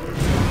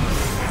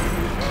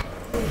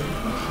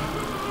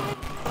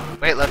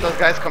 Wait, let those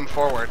guys come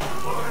forward.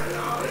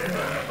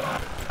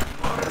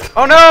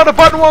 Oh no, the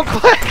button won't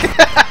click!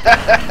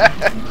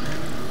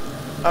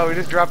 Oh, we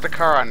just dropped a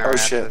car on their Oh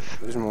asses. shit,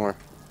 there's more.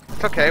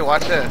 It's okay,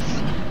 watch this.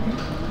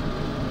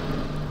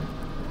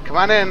 Come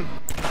on in.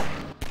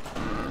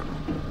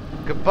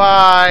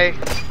 Goodbye.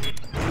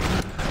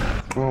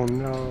 Oh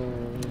no.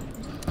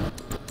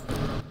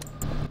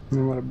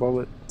 I'm out of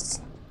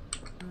bullets.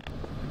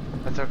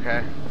 That's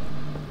okay.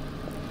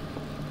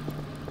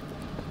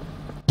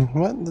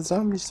 What? The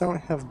zombies don't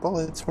have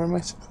bullets. Where am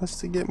I supposed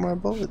to get more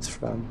bullets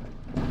from?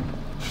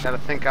 Gotta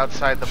think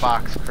outside the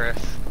box, Chris.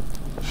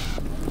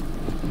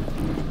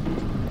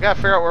 We gotta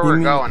figure out where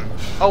we're going.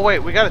 Oh wait,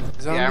 we gotta...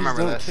 Zombies Yeah, I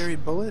remember don't this. carry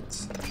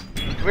bullets?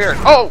 Come here.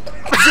 Oh!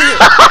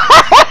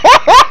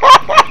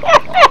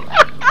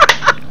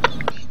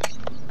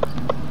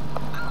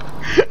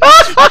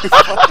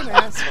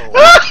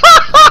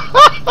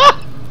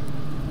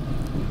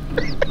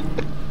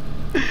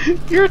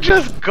 You're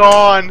just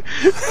gone.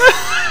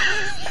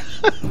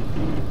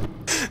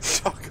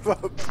 Talk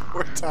about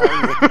poor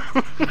timing.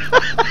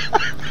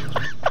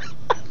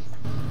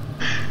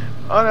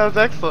 Oh, that was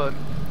excellent.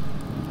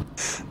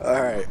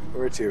 Alright,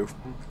 where to? You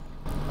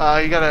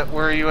gotta.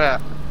 Where are you at?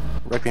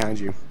 Right behind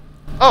you.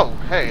 Oh,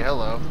 hey,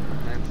 hello.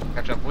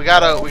 Catch up. We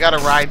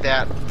gotta ride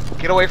that.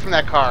 Get away from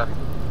that car.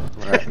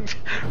 Alright.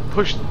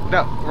 Push.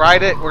 No,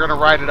 ride it. We're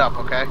gonna ride it up,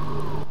 okay?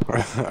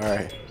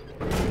 Alright.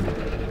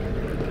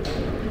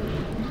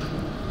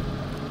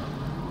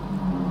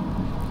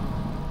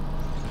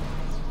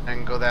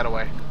 And go that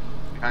way.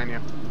 Behind you.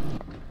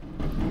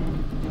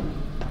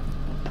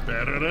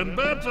 Better and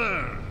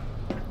better.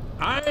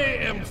 I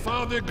am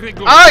Father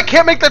Grigor. Ah, I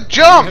can't make the I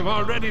jump! have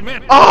already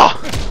met Oh!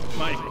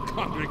 my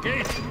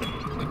congregation.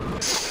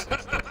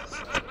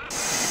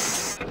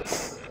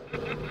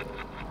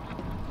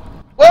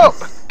 Whoa!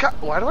 God,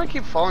 why do I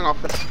keep falling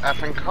off this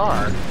effing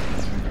car?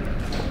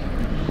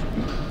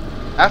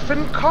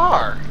 Effing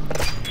car!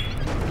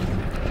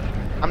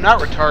 I'm not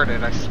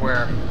retarded, I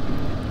swear.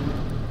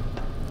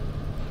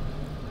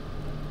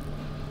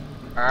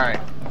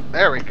 Alright,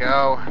 there we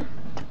go.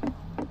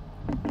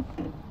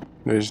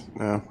 There's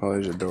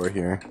there's a door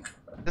here.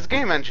 This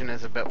game engine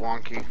is a bit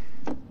wonky.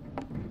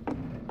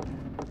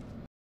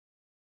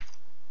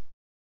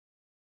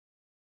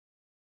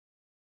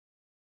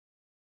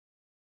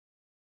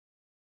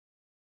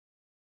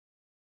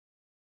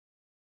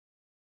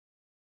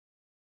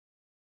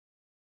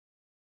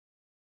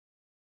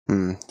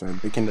 Do I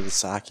break into the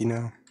sake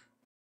now?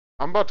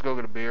 I'm about to go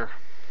get a beer.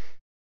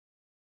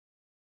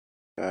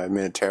 I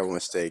made a terrible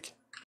mistake.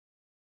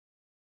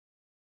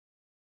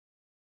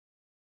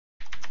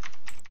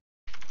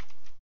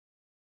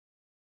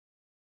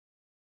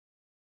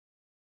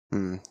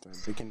 Do I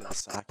break into the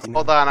sake now?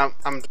 Hold on,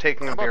 I'm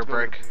taking a beer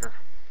break.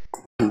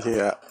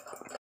 Yeah.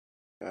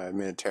 I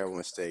made a terrible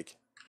mistake.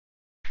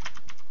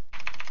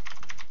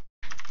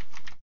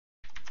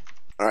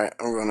 Alright,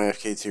 I'm going to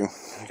AFK too.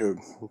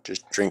 Go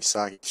just drink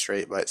sake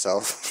straight by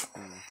itself.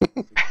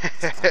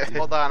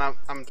 Hold on,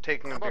 I'm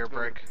taking a beer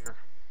break.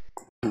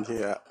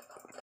 Yeah.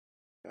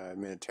 I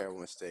made a terrible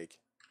mistake.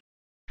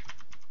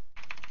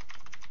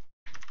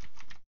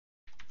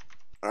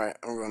 Alright,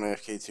 I'm going to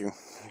AFK too.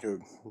 Go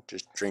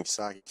just drink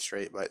sake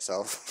straight by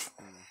itself.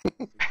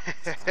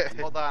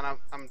 Hold on,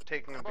 I'm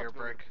taking a beer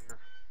break.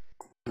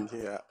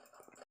 Yeah.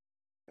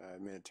 I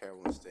made a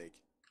terrible mistake.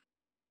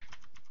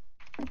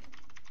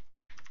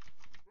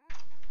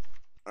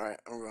 Alright,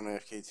 I'm going to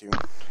AFK too.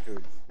 Go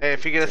Hey,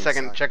 if you get a drink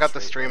second, sake check out the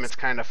straight stream, by it's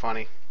kinda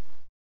funny.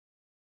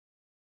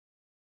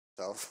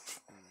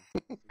 itself.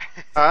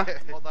 Huh?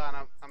 Hold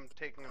on, I'm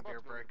taking a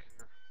beer break.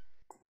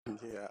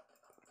 Yeah.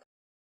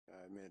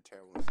 I made a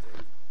terrible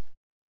mistake.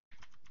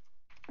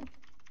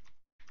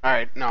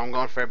 Alright, no, I'm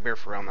going for a beer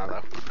for real now,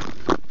 though.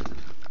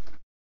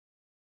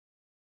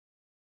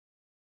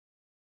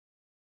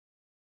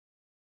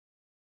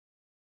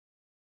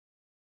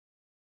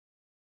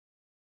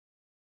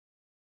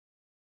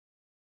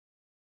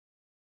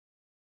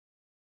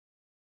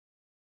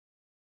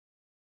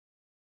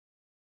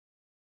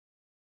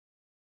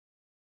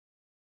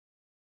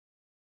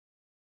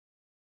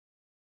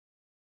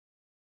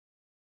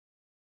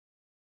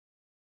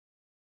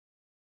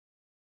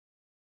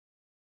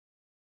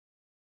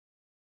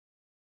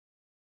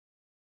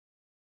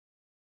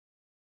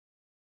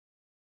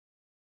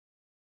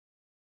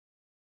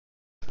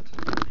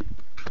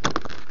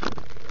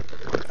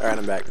 Alright,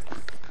 I'm back.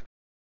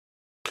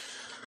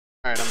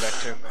 Alright, I'm back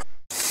too.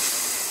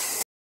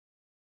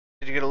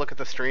 Did you get a look at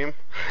the stream?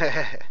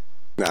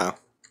 No.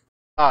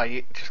 Oh,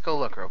 you just go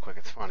look real quick,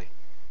 it's funny.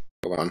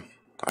 Hold on.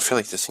 I feel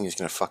like this thing is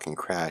gonna fucking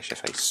crash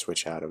if I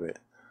switch out of it.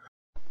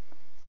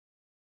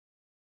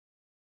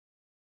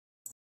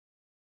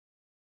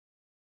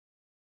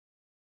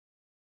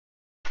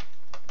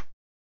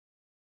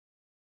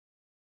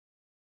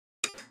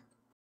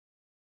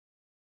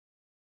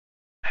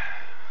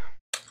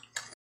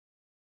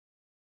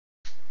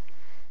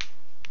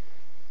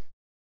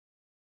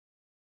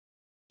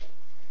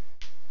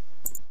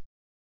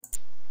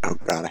 Oh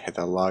god, I had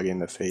to log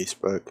into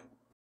Facebook.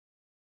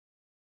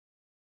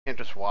 Can't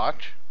just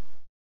watch?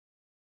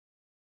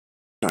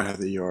 I have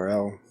the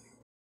URL.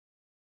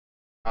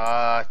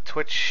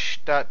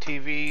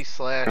 Twitch.tv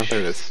Oh, there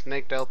it is. /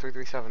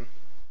 SnakeDel337.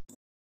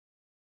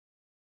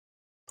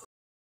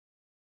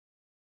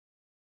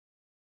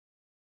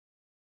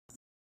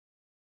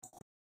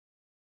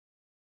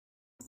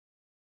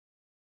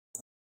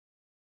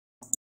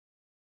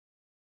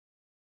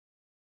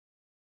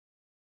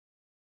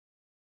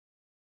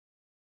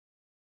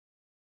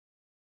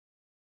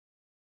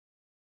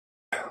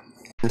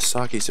 This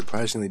sake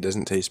surprisingly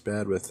doesn't taste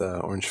bad with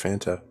orange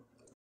Fanta.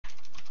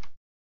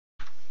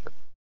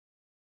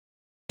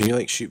 Can you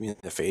like shoot me in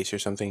the face or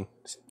something?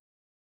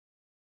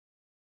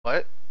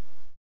 What?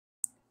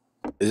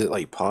 Is it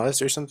like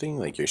paused or something?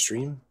 Like your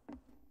stream?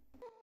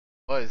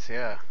 Was,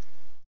 yeah.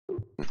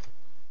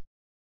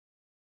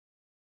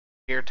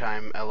 Beer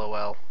time,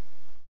 LOL.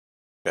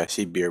 I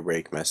see beer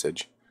break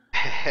message.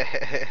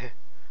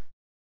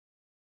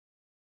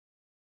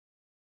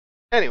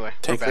 Anyway,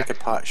 Take we're like back. a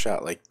pot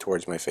shot, like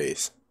towards my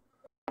face.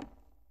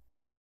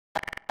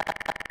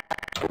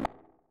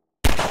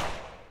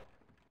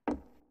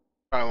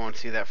 Probably won't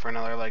see that for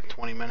another like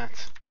 20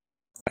 minutes.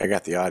 I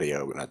got the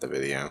audio, but not the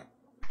video.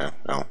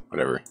 Oh,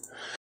 whatever.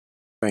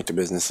 Back to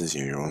business as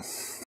usual.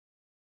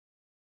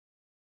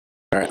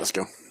 Alright, let's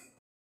go.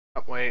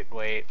 Oh, wait.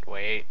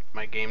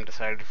 My game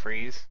decided to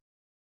freeze.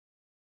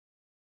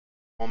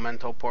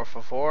 Momento por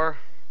favor.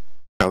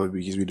 Probably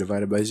because we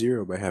divided by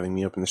 0 by having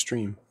me open the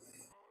stream.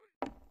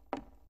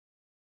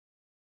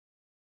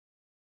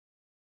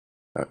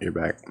 Oh, you're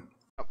back.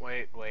 Oh,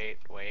 wait.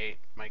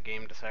 My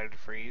game decided to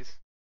freeze.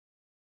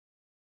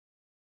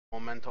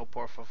 Momento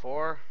por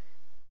favor.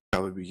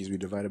 Probably because we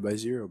divided by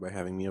 0 by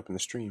having me open the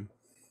stream.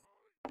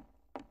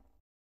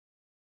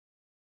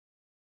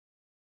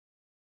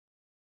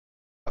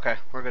 Okay,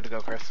 we're good to go,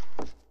 Chris.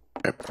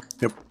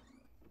 Yep.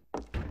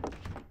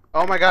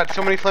 Oh my god,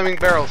 so many flaming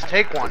barrels.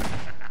 Take one.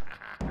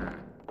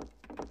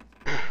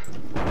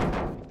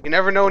 You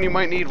never know when you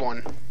might need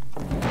one.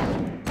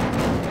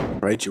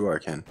 Right you are,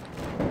 Ken.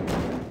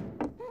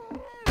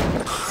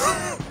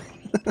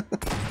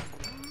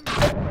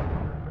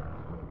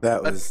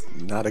 That was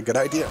not a good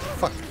idea.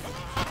 Fuck.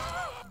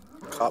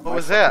 Caught What my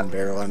was fucking that?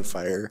 barrel on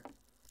fire.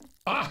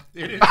 Ah,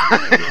 it is.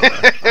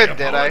 I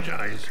Did I?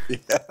 apologize. Yeah.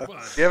 Do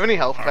you have any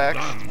health Are packs?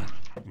 done.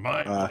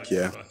 Mine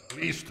Yeah. is the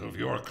least of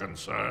your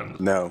concerns.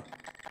 No.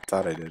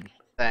 Thought I did.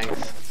 Thanks.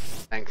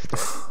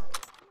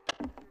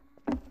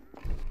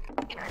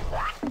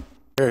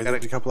 Here,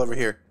 there's a couple over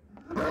here.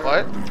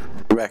 What?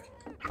 Go back.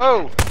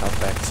 Oh! Health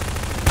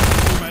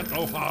packs. You meant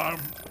no harm.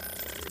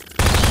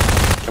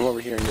 Come over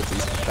here and get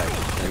these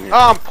packs. Right here.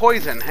 Oh, I'm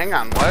poisoned. Hang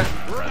on, what?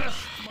 Rest.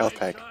 Health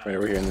pack. Right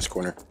over here in this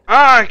corner.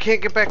 Ah, I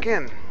can't get back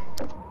in.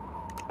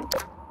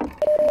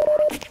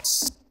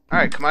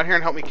 Alright, come out here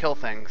and help me kill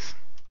things.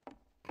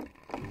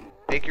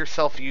 Make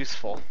yourself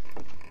useful.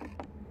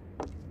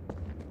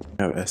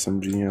 I have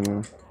SMG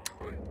ammo.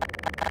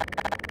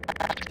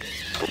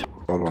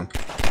 Hold on.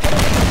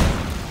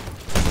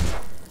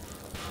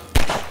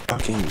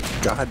 Fucking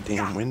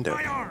goddamn window.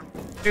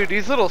 Dude,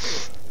 these little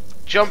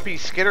jumpy,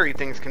 skittery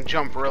things can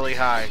jump really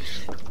high.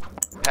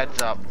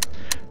 Heads up.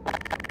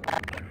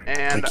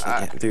 And I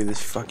can't get through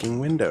this fucking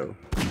window.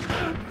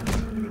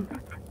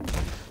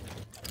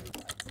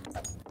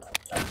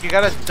 you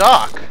gotta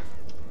duck.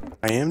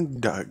 I am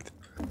ducked.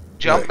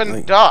 Jump and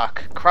Like-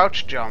 duck.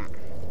 Crouch jump.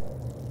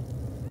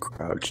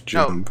 Crouch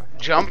jump. No,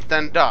 jump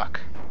then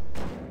duck.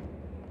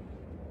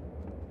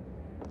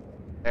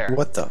 There.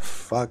 What the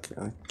fuck?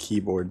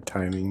 Keyboard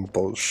timing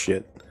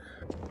bullshit.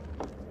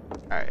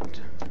 Alright.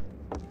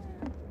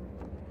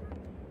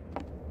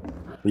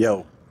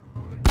 Yo.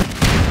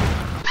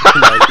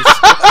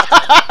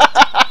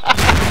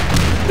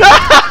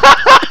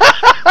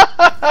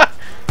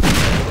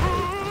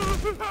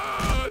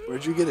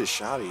 Where'd you get a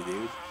shotty,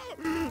 dude?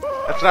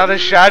 That's not a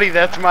shotty,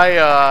 that's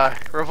my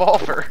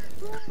revolver.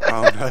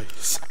 Oh,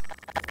 nice.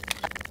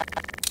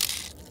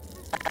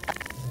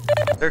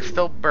 They're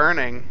still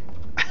burning.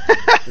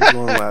 There's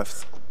one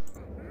left.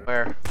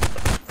 Where?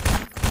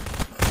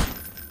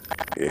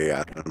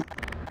 Yeah.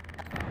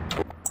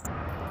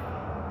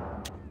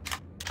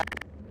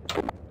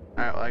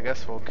 Alright, well I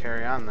guess we'll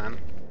carry on then.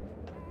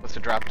 Supposed to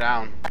drop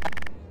down.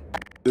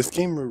 This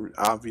game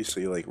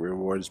obviously like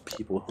rewards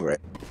people who are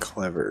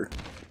clever.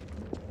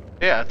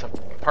 Yeah, it's a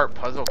part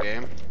puzzle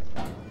game.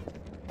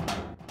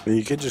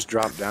 You could just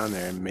drop down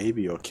there and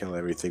maybe you'll kill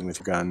everything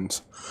with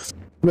guns.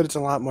 But it's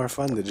a lot more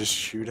fun to just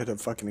shoot at a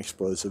fucking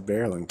explosive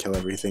barrel and kill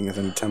everything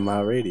within a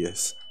 10-mile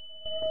radius.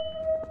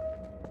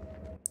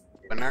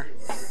 Winner?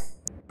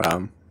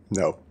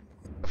 No.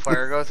 The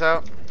flare goes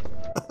out.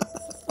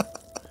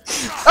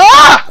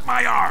 Ah!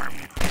 My arm!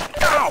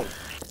 Ow!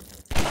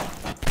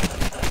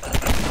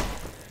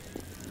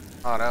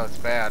 Oh, that was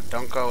bad.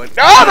 Don't go in.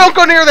 No, don't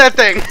go near that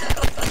thing!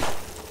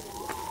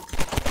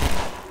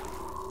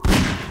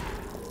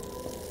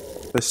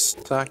 The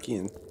Saki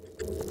and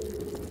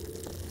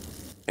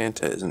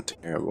Santa isn't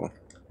terrible,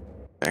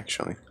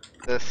 actually.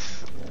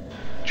 This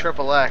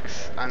Triple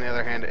X, on the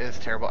other hand, is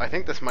terrible. I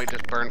think this might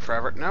just burn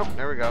forever. Nope,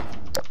 there we go.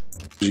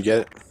 Did you get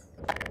it?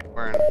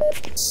 We're in.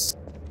 It's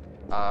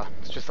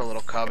just a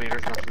little cubby.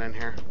 There's nothing in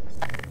here.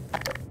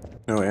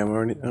 No ammo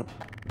or anything?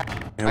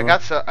 Oh. I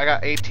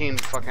got 18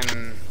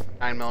 fucking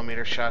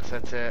 9mm shots.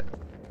 That's it.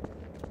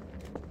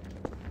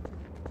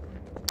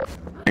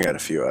 I got a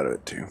few out of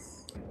it too.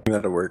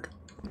 That'll work.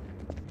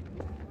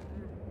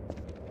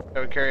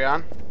 Shall we carry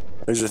on?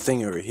 There's a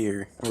thing over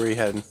here. Where are you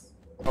heading?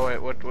 Oh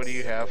wait, what do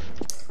you have?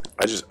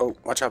 Oh,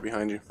 watch out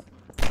behind you.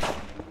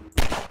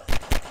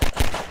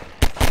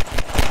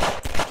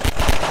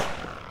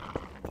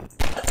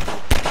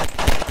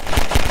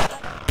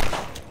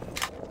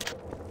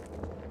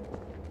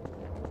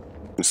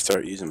 And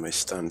start using my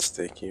stun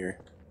stick here.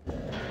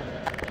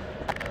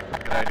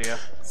 Good idea.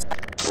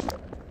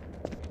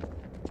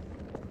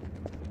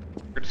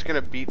 We're just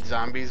gonna beat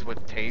zombies with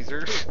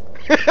tasers.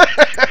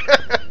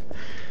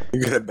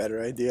 You got a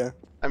better idea?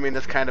 I mean,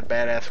 that's kind of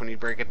badass when you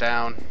break it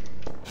down.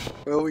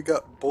 Well, we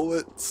got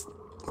bullets,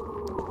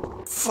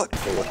 Fuck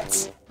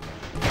bullets.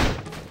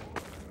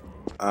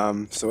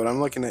 So what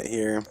I'm looking at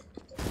here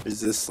is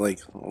this like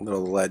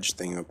little ledge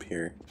thing up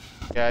here.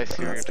 Yeah, I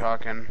see what you're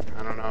talking.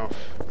 I don't know.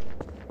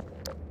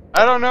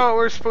 I don't know what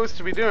we're supposed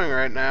to be doing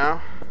right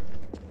now.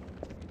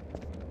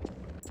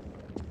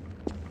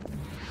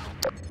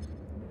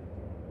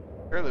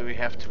 Surely we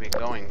have to be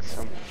going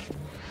somewhere.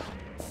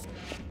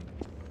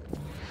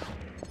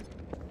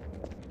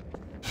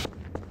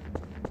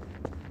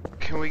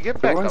 Can we get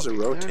back There up was a there?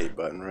 rotate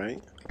button,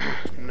 right?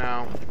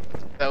 No.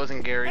 That was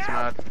in Gary's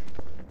mod.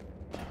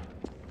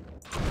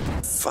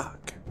 Fuck.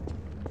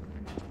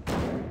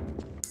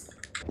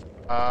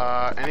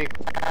 Any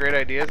great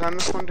ideas on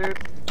this one, dude?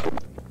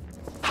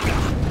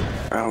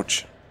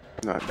 Ouch.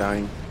 Not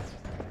dying.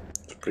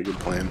 It's a pretty good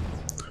plan.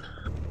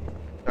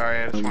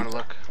 Sorry, I just want to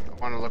look. I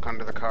want to look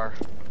under the car.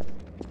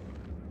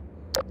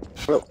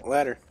 Oh,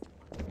 ladder.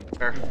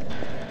 There.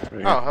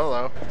 Right Oh,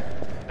 hello.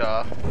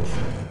 Duh.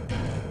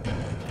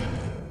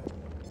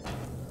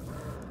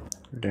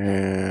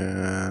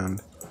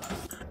 And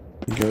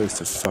he goes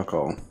to fuck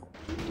all.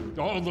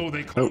 Although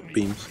they call Oh, me,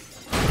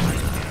 beams. I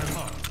care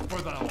not,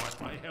 for thou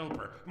art my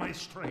helper, my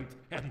strength,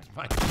 and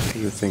my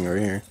There's a thing over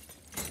here.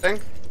 Thing?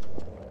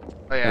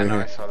 Oh yeah, Right no,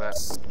 here. I saw that.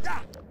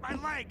 my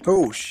leg.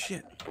 Oh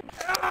shit.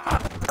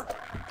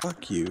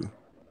 Fuck you.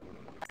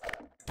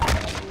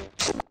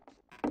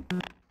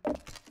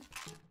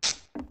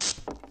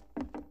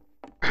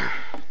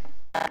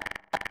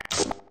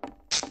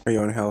 Are you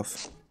on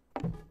health?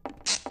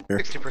 Here.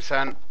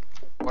 60%.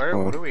 Where?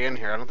 Oh. What are we in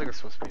here? I don't think it's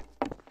supposed to be.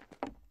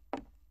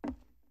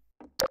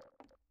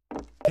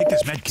 Take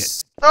this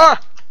medkit.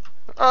 Ah!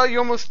 Oh, you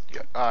almost.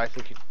 I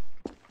think you.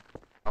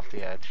 Off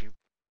the edge. You.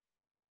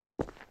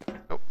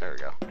 Oh, there we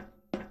go.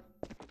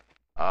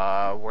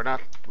 We're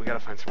not. We gotta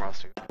find somewhere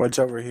else to go. What's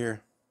over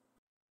here?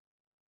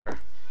 Where?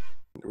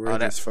 Where Oh,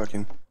 this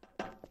fucking...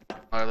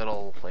 Our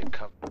little like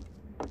cup.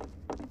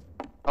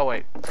 Oh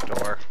wait,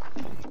 door.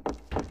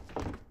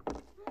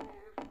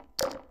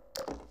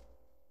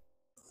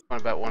 I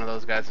bet one of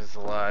those guys is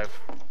alive.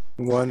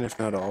 One, if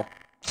not all.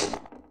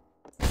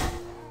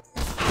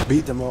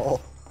 Beat them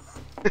all.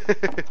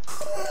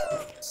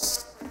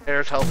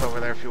 There's health over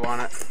there if you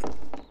want it.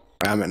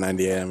 I'm at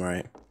 98, I'm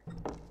right.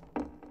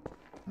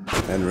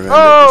 And remember,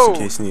 Oh! just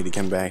in case you need to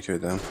come back to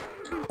it, though.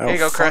 Oh, Here you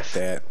go, fuck Chris.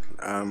 that.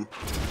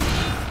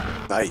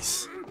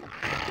 Nice.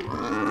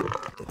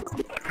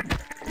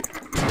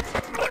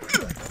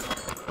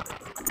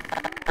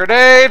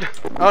 Grenade!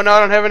 Oh no, I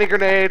don't have any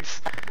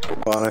grenades.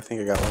 Well, I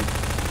think I got one.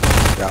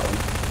 Got one.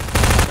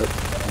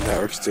 Oh, that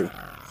works too.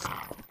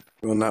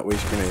 Will not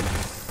waste grenade.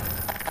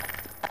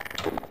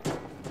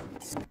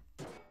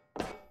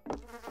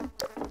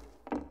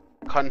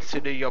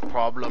 Consider your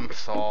problem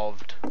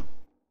solved.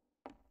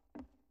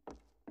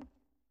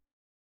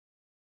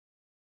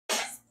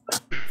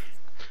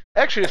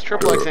 Actually, this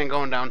triple X ain't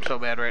going down so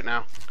bad right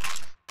now.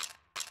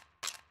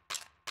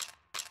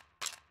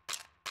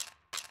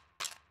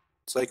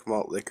 It's like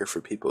malt liquor for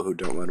people who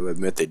don't want to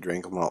admit they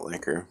drink malt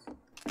liquor.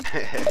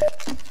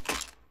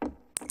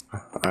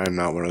 I'm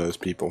not one of those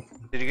people.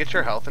 Did you get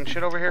your health and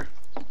shit over here?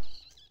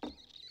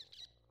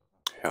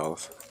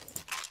 Health.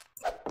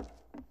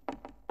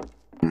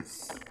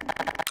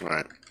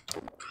 Alright.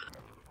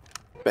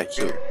 Back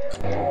here.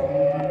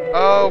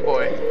 Oh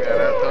boy, yeah,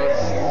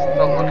 those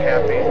don't look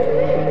happy.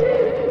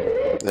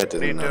 That does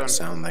What are you not doing?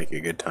 sound like a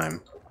good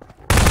time.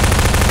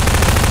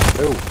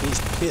 Oh, he's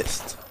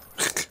pissed.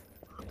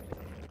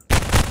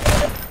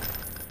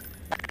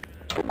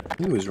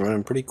 He was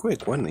running pretty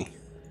quick, wasn't he?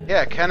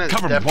 Yeah, Ken is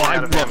Cover me, definitely boy,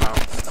 out of look.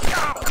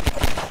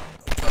 ammo.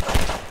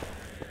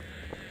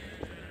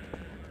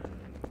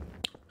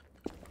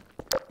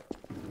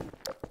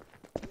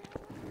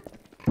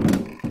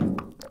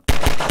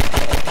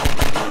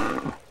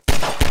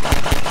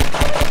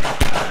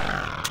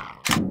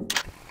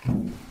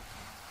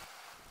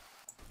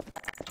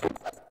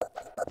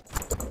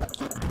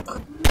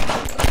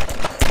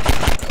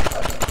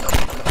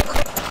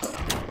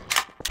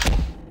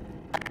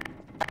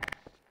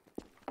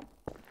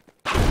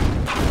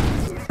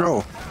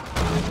 Oh,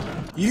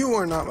 you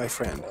are not my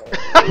friend.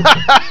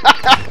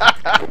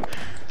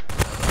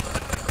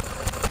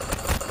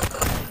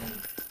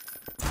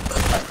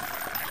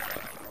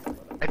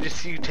 I just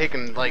see you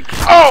taking like,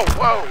 oh,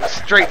 whoa,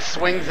 straight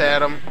swings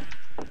at him.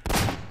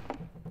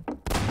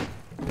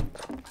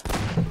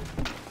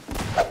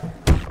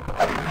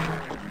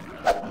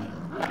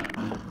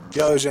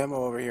 Yo, there's ammo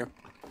over here.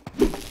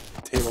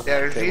 Table. Yeah,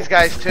 there's table. these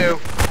guys too.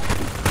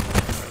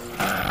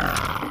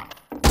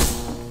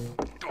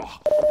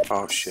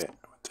 Oh shit!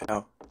 What the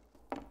hell?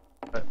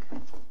 But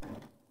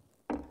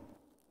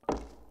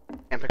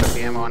can't pick up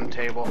the ammo on the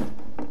table.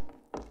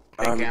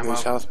 Take ammo.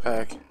 There's health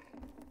pack.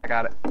 I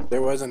got it.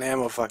 There was an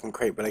ammo fucking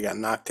crate, but I got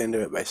knocked into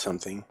it by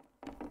something.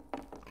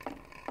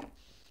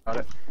 Got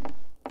it.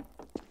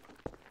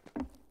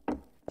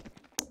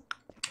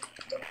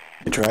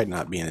 I tried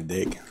not being a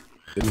dick.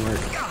 Didn't work.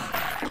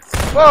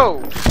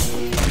 Whoa!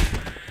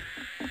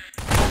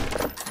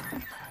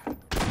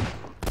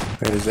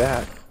 There's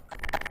that.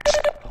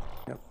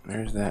 Yep,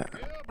 there's that.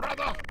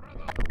 Brother,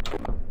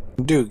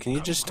 Dude, can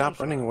you just stop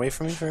running away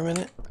from me for a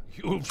minute?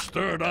 You've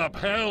stirred up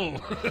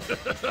hell.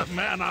 A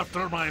man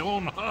after my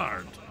own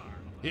heart.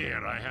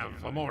 Here, I have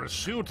a more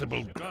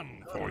suitable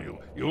gun for you.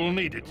 You'll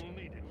need it.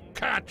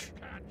 Catch!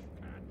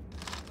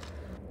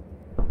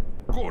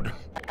 Good.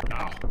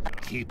 Now,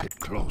 keep it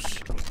close.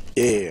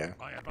 Yeah.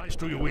 My advice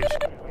to you is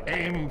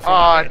aim for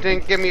Oh, the it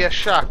didn't give me a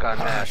shotgun.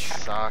 That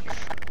sucks.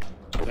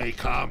 They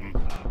come.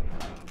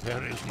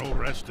 There is no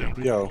rest in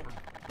Yo.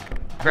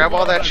 Grab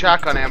all that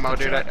shotgun ammo,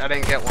 dude. I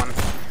didn't get one.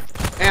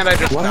 And I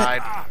just What?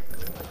 died.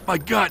 My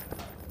gut!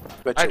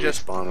 Bet I you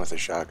just- respawn with a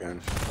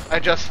shotgun. I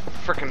just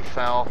frickin'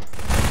 fell.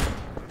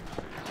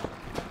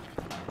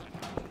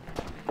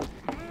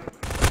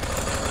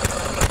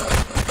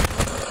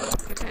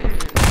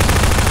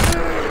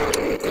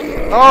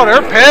 Oh,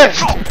 they're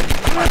pissed!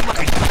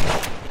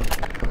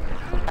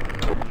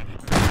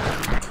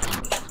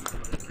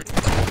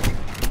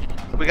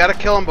 We gotta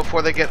kill them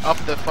before they get up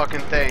the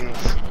fucking things.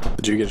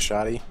 Did you get a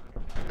shotty?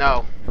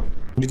 No.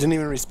 You didn't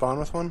even respawn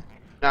with one?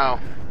 No.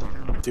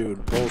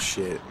 Dude,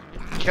 bullshit.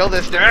 Kill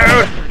this dude!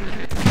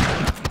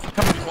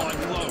 Cover me while I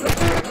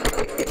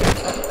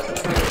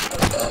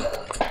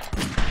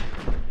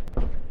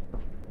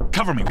reload.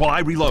 Cover me while I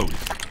reload.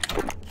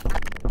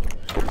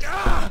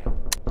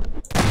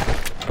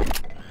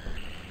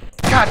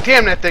 God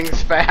damn, that thing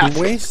is I'm fast.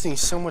 wasting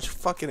so much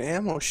fucking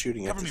ammo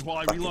shooting at Cover this me while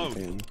I fucking reload.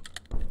 thing.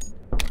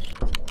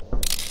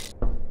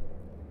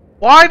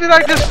 Why did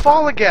I just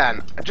fall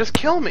again? Just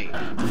kill me.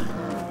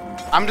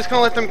 I'm just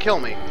gonna let them kill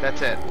me.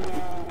 That's it.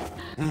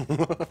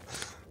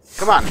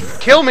 Come on.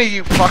 Kill me,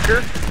 you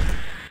fucker.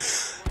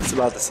 It's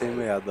about the same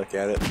way I'd look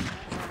at it.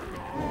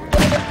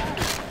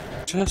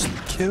 Just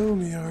kill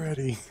me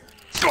already.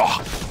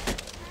 Ugh.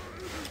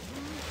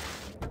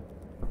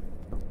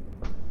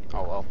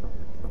 Oh well.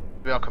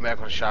 Maybe I'll come back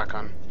with a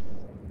shotgun.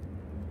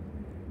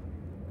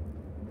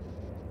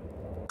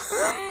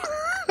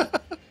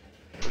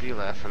 What are you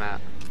laughing at?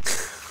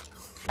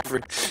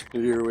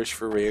 Your wish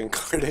for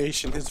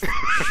reincarnation is for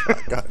a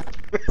shotgun.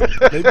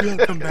 Maybe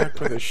I'll come back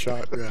with a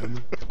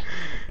shotgun.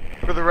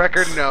 For the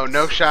record,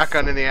 no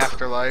shotgun in the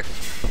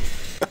afterlife.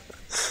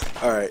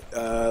 Alright,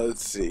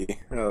 let's see.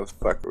 How the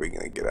fuck are we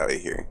gonna get out of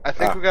here? I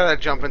think we gotta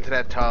jump into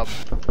that tub.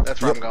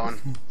 That's where I'm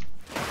going.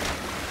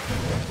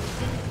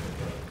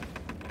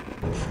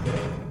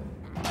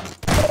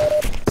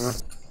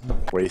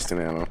 Wasting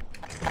ammo.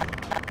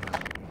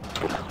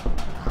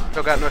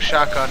 Still got no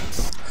shotgun.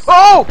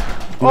 Oh!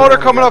 Oh, they're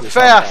coming up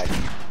fast.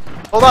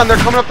 Hold on, they're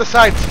coming up the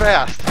sides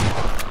fast.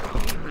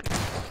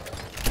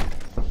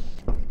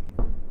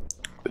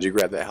 Did you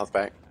grab that health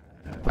back?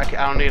 I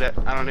don't need it.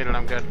 I don't need it.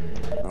 I'm good.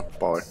 Oh,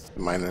 baller.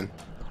 Mine then.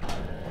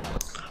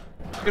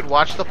 Dude,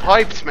 watch the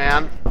pipes,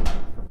 man.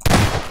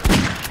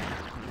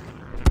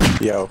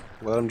 Yo,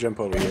 let him jump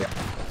over here.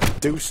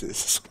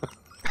 Deuces.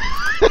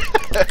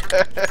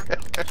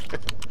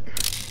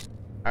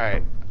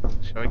 Alright.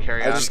 Shall we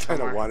carry I on? just kind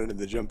of somewhere? wanted him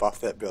to jump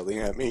off that building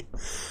at me.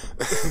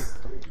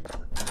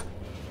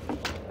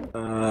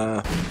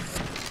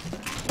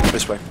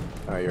 This way.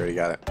 Oh, you already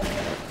got it.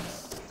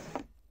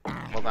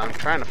 Hold on, I'm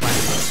trying to find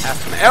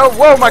half an. Oh,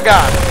 whoa, my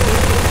god!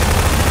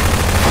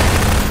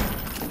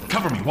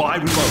 Cover me while I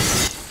reload.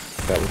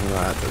 That was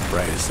not the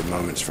brightest of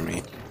moments for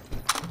me.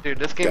 Dude,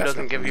 this game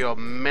doesn't give you a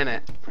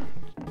minute.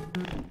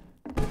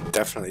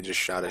 Definitely just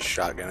shot a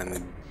shotgun in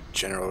the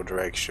general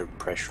direction of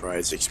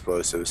pressurized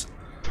explosives.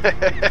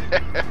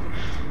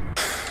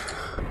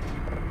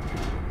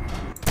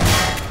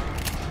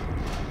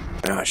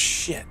 Oh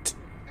shit.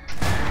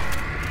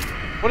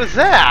 What is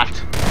that?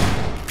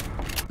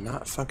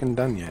 Not fucking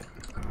done yet.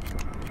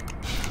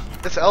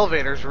 This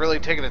elevator's really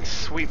taking its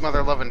sweet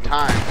mother loving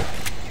time.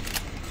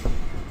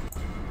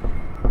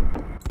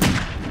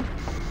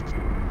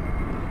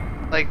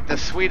 Like the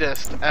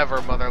sweetest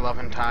ever mother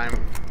loving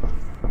time.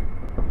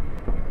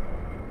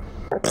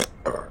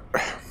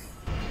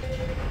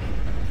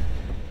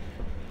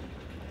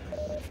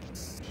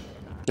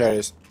 There it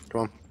is.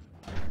 Come on.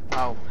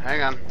 Oh,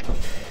 hang on.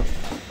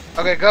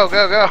 Okay, go,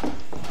 go, go.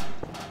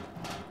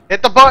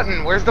 Hit the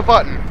button. Where's the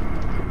button?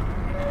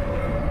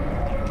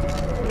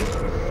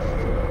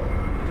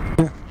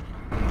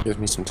 Gives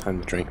me some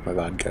time to drink my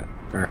vodka.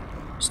 Or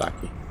sake.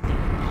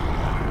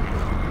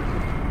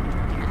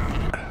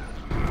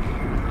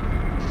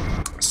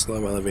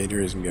 Slow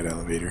elevator isn't good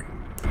elevator.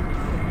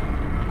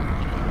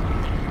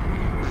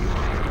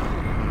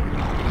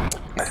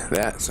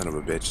 That son of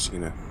a bitch is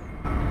gonna...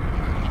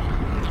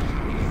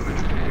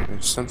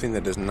 There's something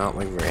that does not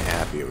look very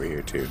happy over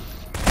here too.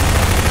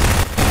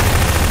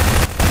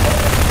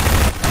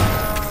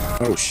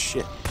 Oh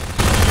shit.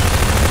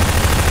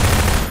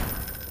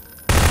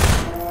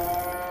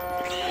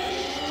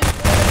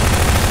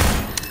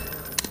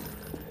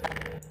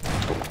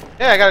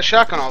 Yeah, I got a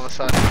shotgun all of a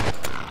sudden.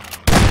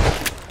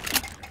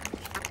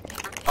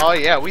 Oh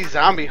yeah, we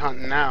zombie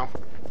hunting now.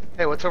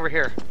 Hey, what's over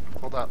here?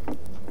 Hold up.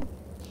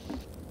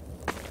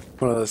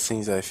 One of those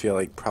things I feel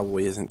like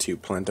probably isn't too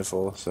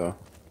plentiful, so...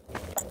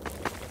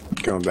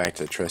 Going back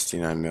to the trusty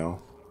 9mm.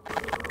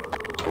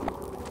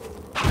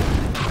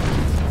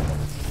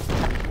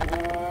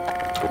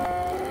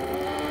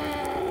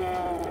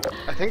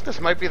 think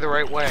this might be the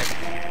right way.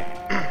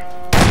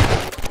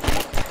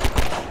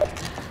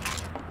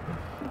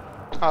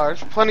 Oh,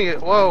 there's plenty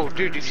of... Whoa,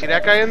 dude, you see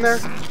that guy in there?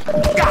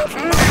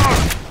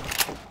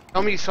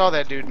 Tell me you saw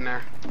that dude in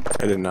there.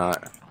 I did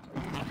not.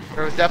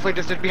 There was definitely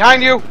just it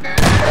behind you!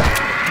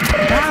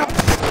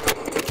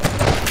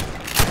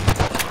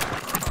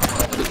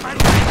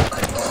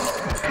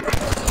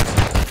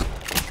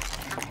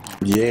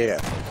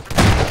 Yeah.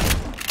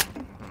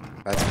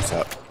 That's what's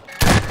up.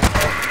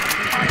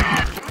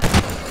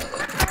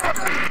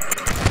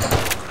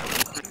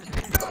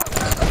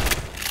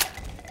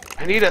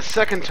 I need a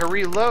second to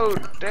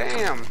reload.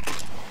 Damn.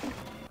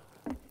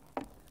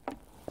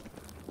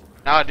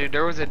 Nah, dude,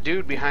 there was a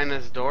dude behind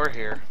this door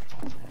here.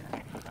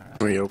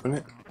 Can we open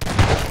it?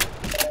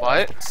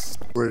 What?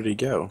 Where did he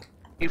go?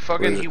 He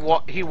fucking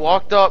he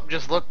walked up,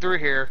 just looked through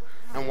here,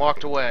 and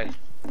walked away.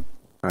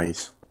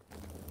 Nice.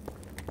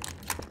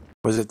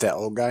 Was it that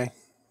old guy?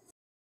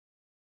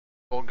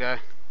 Old guy.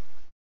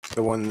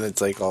 The one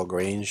that's like all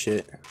gray and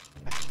shit?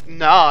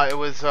 Nah, it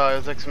was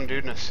like some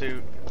dude in a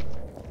suit.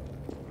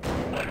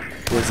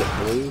 Was it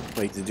blue?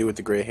 Like the dude with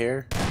the gray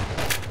hair?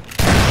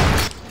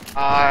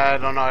 I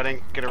don't know, I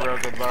didn't get a real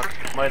good look.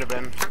 Might have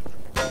been.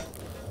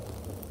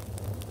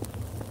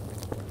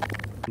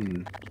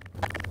 Hmm.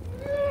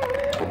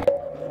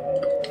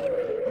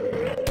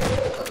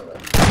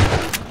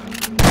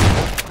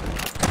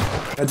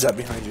 Heads up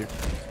behind you.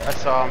 I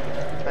saw him.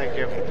 Thank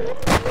you.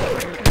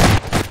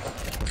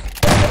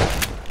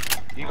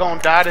 You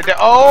gonna die today?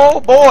 Oh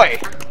boy!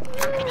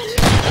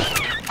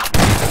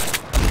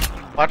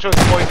 Watch those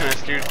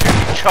poisonous, dude. Dude,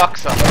 he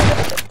chucks them.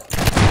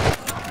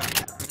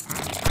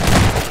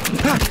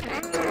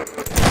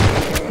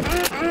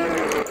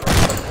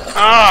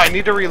 Ah, I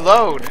need to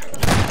reload.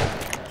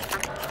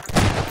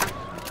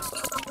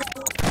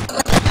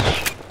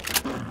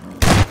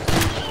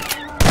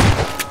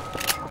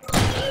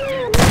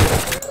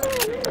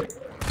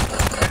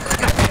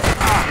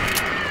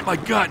 My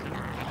gut!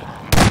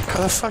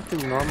 How the fuck do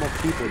normal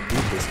people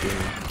beat this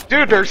game?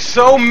 Dude, there's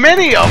so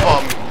many of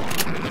them!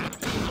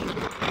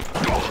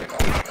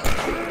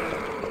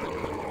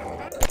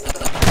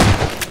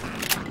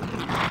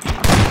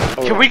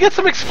 Can we get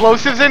some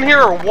explosives in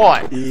here or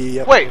what?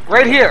 Yep. Wait,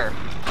 right here.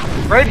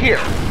 Right here.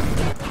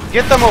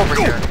 Get them over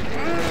here.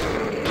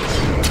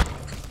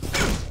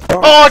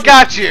 Oh, I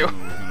got you!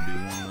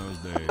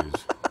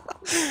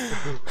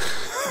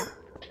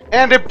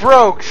 And it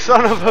broke,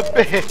 son of a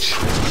bitch.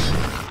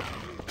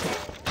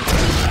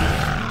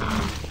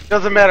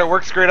 Doesn't matter,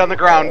 works great on the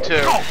ground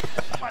too.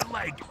 My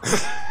leg!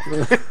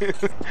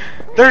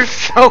 There's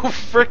so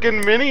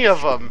freaking many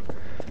of them.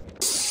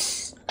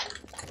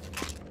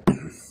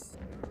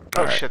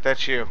 Oh shit,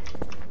 that's you.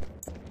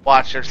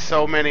 Watch, there's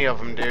so many of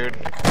them, dude.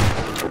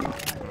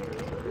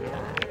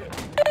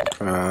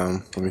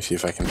 Let me see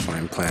if I can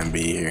find plan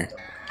B here.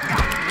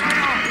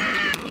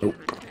 Oh.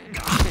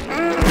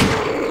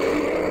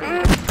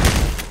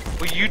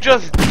 Will you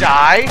just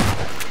die?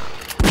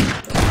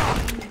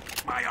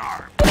 My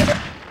arm!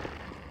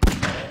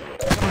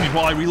 Cover me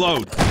while I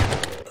reload.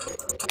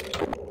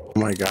 Oh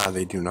my god,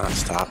 they do not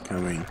stop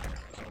coming.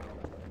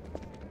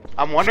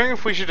 I'm wondering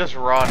if we should just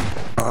run.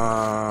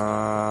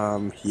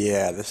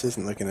 Yeah, this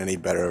isn't looking any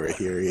better over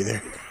here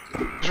either.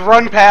 Just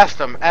run past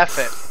them, F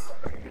it.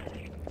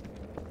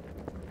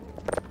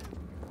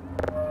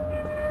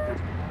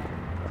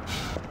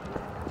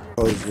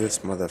 Close this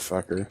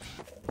motherfucker.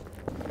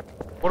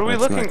 What are we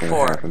That's not looking gonna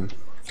for? happen.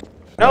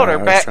 No, I they're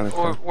was back. trying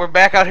to We're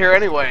back out here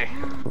anyway.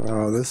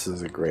 Oh, this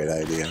is a great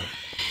idea.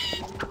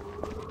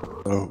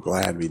 So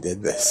glad we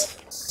did this.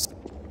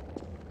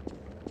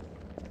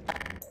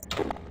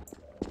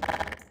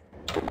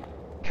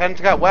 Ken's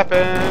got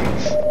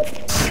weapons.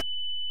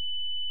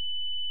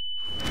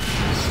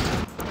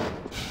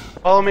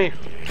 Follow me.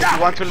 If you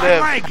want to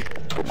live. My leg!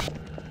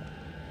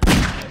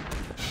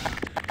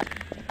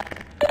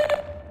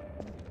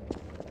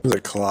 This is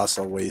a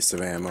colossal waste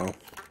of ammo.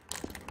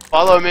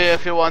 Follow me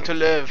if you want to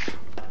live.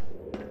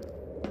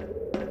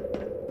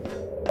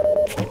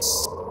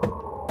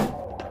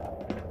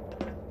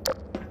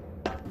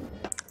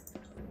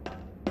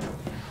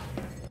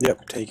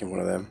 Yep, taking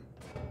one of them.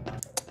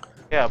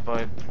 Yeah,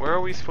 but where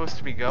are we supposed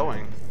to be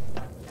going?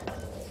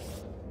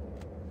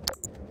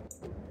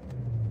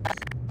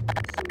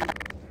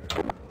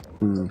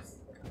 Hmm.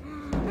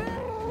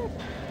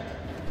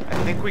 I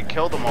think we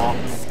killed them all.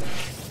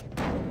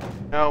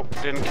 Nope,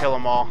 didn't kill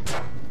them all.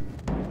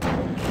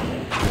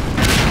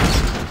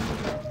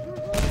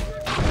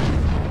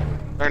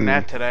 Learned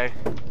that today.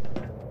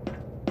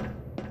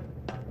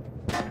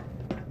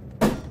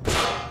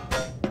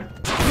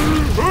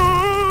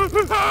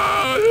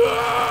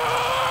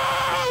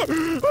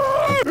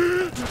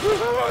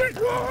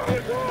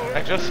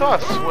 I just saw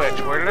a switch.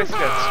 Where did I see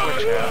that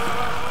switch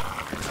at?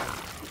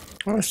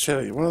 I want to show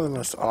you, one of the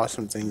most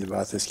awesome things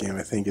about this game,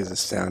 I think, is the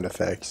sound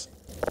effects.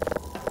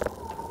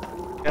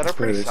 Yeah, they're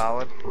pretty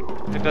solid.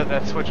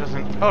 That switch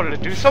doesn't... Oh, did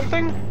it do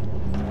something?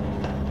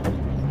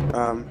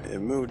 It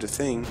moved a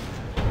thing.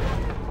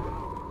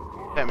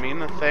 That mean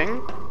the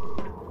thing?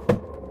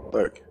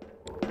 Look.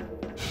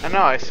 I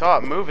know, I saw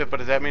it move it, but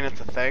does that mean it's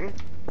a thing?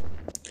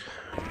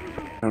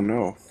 I don't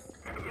know.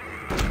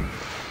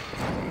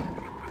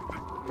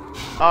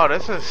 Oh,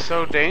 this is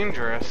so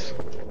dangerous.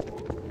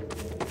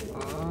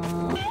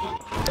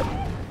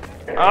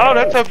 Oh,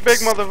 that's a big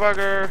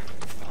motherfucker.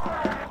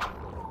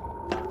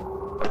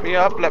 Let me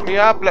up, let me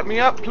up, let me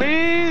up,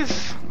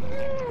 please!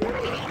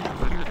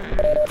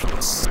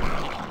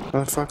 How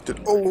the fuck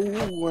did...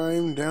 Oh,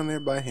 I'm down there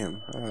by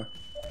him.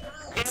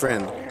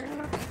 Friend.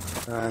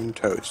 I'm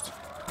toast.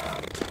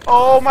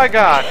 Oh my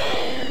god!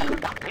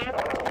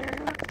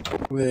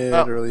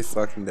 Literally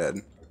fucking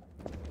dead.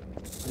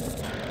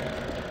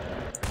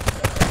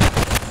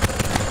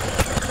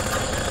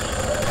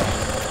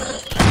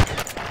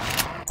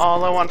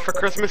 All I want for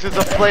Christmas is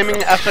a flaming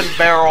effing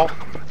barrel.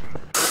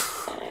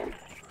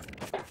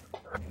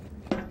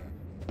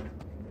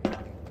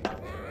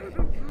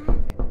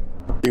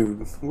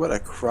 Dude, what a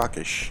crock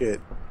of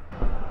shit.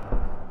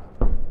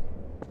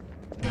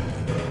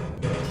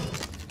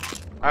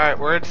 Alright,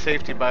 we're at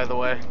safety, by the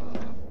way.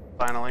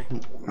 Finally.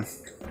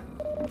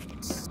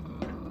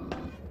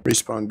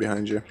 Respawn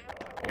behind you.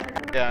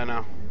 Yeah, I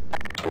know.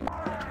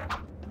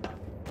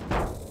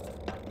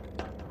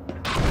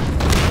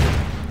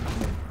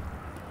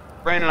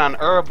 Raining on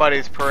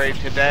everybody's parade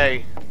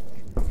today.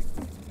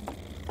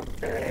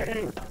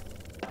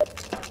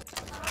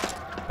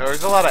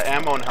 There's a lot of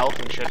ammo and health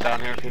and shit down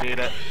here if you need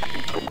it.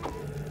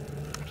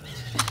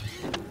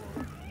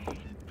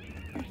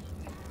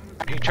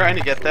 Are you trying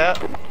to get that?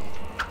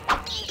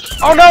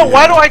 Oh no!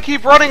 Why do I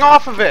keep running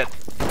off of it?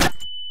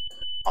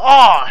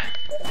 Oh!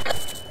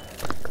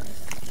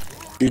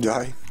 You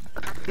die?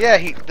 Yeah,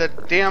 the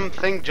damn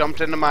thing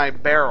jumped into my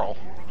barrel.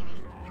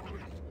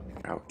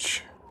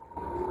 Ouch.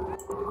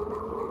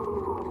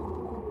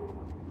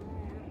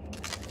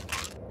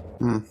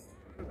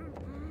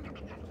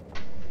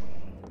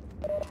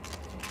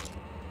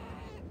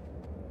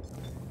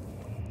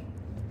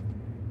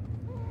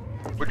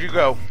 Where'd you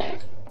go?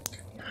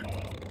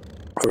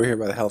 Over here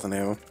by the health and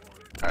ammo.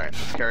 Alright,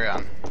 let's carry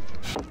on.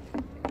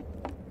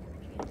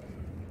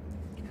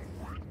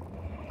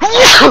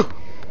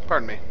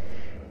 Pardon me.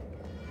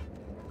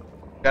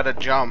 Gotta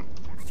jump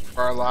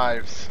for our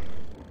lives.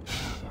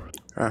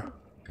 Huh.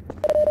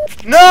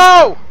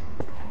 No!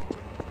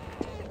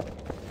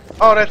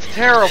 Oh, that's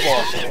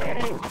terrible.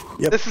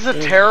 Yep. This is a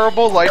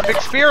terrible life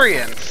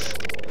experience.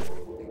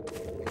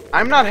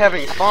 I'm not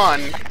having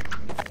fun.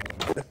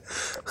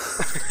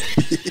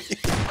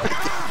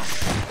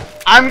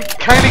 I'm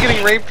kind of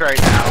getting raped right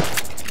now.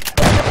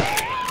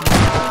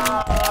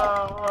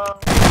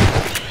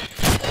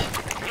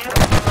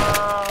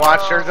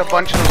 Watch, there's a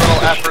bunch of little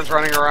effers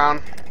running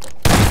around.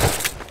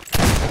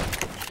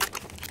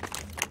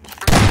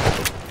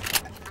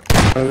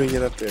 How do we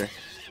get up there?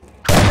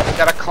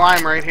 Gotta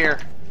climb right here.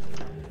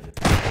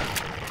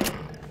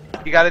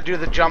 You gotta do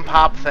the jump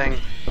hop thing.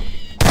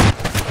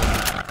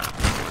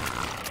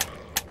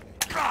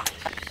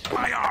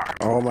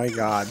 Oh my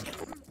god.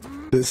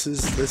 This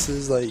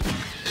is like...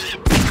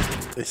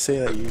 They say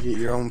that you get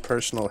your own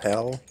personal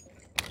hell.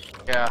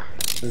 Yeah.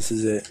 This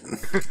is it.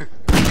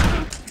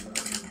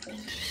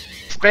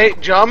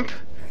 Jump,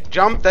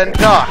 jump, then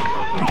duck.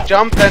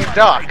 Jump, then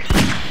duck.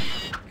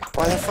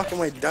 Why the fuck am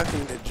I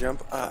ducking to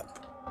jump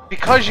up?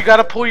 Because you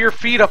gotta pull your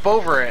feet up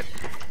over it.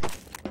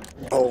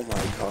 Oh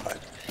my god.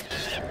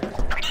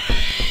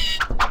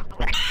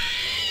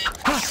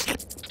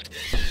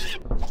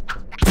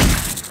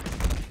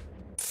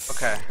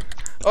 Okay.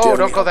 Oh,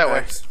 don't go that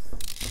way.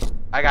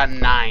 I got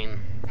 9.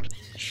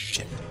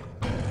 Shit.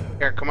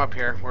 Here, come up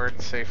here. We're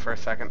safe for a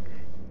second.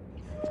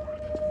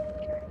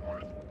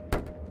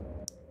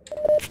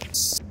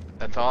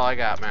 That's all I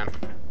got, man.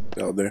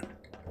 That'll do.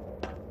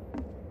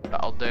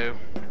 That'll do.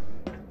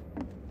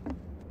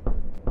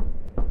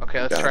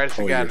 Okay, let's try this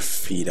pull again. your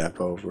feet up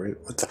over it.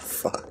 What the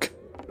fuck?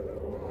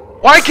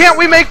 Why can't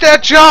we make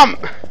that jump?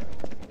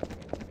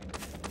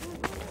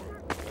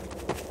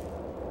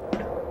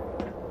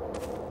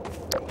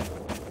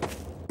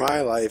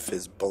 My life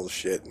is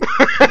bullshit.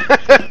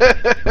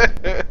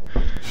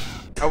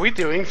 Are we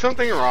doing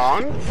something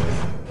wrong?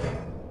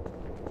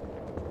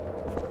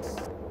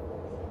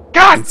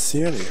 God! I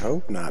sincerely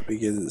hope not,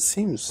 because it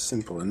seems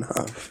simple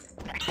enough.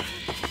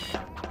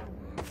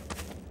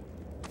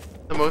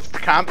 The most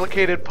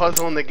complicated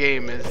puzzle in the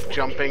game is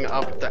jumping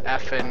up the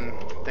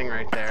effing thing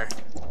right there.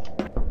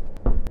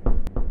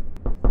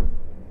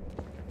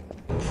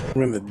 I'm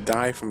gonna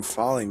die from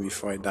falling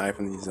before I die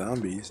from these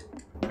zombies.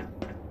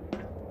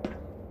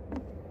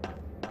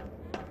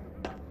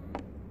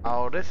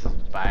 Oh, this is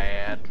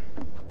bad.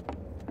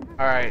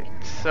 Alright,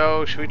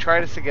 so should we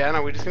try this again?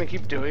 Are we just gonna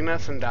keep doing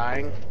this and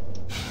dying?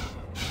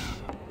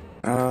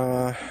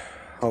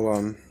 Hold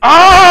on.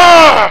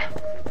 Ah!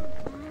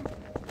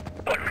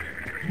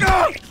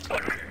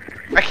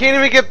 I can't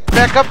even get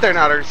back up there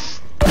now. There's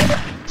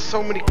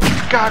so many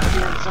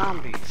goddamn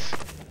zombies.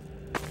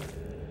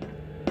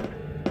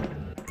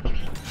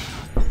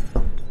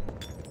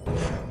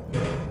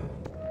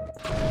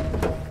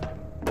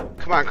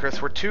 Come on,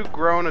 Chris. We're 2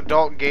 grown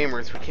adult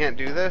gamers. We can't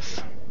do this.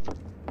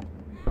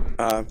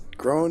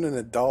 grown and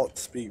adult,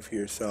 speak for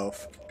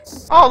yourself.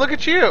 Oh, look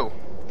at you.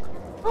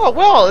 Oh,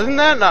 well, isn't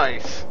that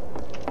nice?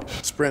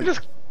 Sprint. I'm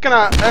just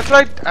gonna... That's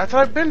what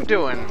I've been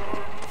doing.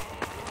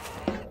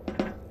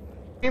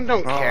 Team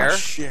don't care. Oh,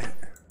 shit.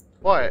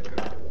 What?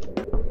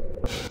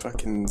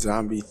 Fucking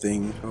zombie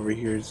thing over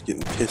here is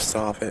getting pissed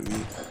off at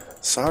me.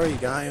 Sorry,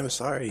 guy, I'm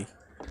sorry.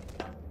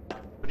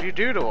 What'd you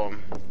do to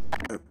him?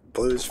 I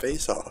blew his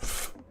face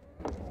off.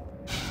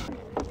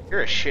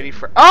 You're a shitty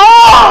friend.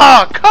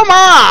 Oh, come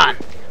on!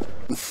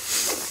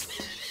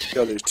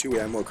 Yo, there's 2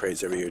 ammo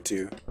crates over here,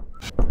 too.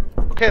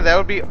 Okay, that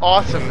would be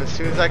awesome as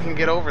soon as I can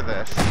get over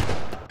this.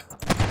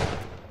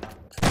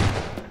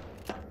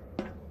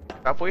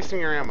 Stop wasting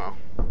your ammo.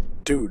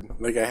 Dude,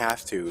 like I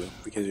have to,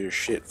 because your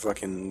shit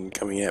fucking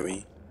coming at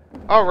me.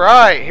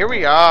 Alright, here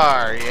we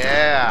are,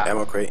 yeah.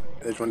 Ammo crate.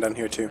 There's one down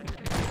here, too.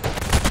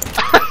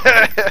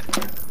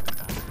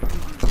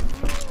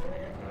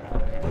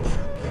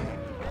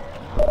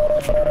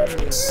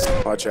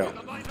 Watch out.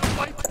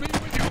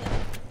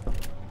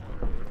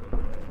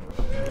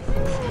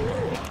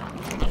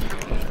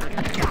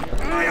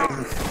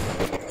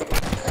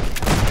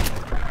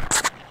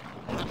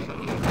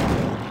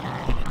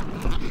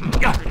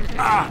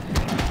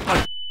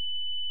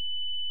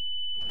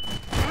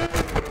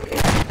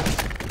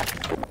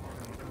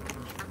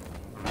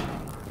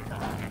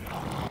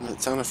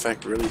 That sound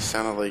effect really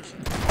sounded like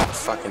a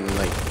fucking,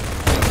 like,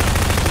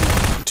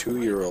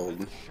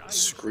 2-year-old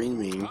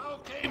screaming,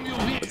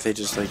 but they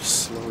just, like,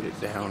 slowed it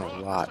down a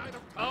lot.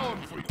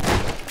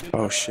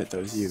 Oh shit, that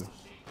was you.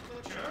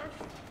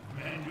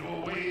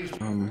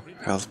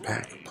 Health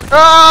pack.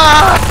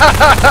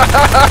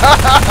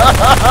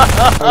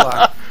 Hold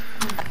on.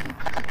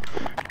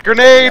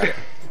 Grenade!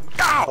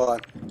 Hold on.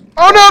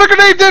 Oh no, the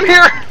grenade's in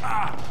here!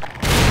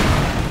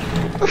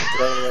 Get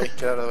out of the way,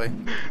 get out of the way.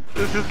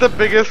 This is the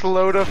biggest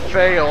load of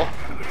fail.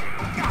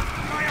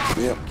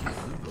 Yep.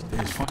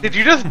 Did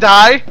you just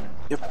die?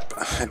 Yep,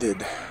 I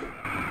did.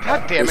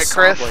 God damn it, There's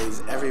Chris. saw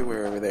blades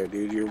everywhere over there,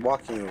 dude. You're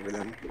walking over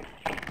them.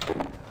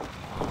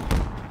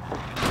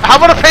 How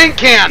about a paint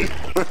can?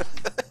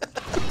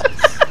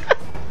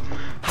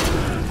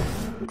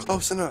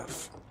 Close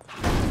enough.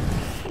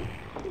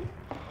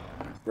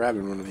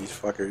 Grabbing one of these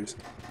fuckers,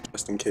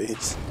 just in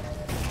case.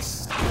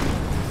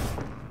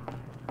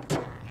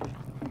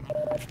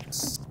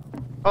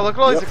 Oh, look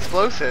at all these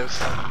explosives.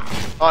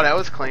 Oh, that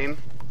was clean.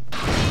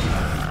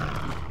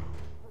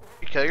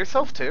 You kill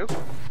yourself too?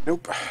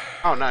 Nope.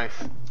 Oh, nice.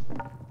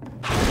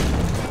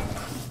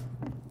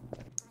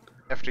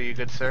 After you,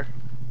 good sir.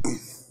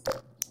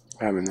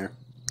 I'm in there.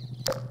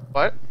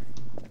 What?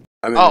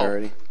 I'm in there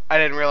already. I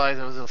didn't realize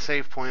it was a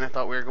save point. I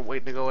thought we were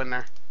waiting to go in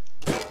there.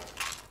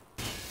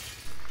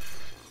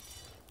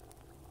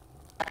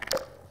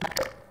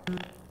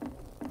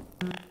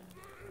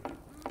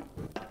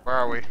 Where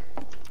are we?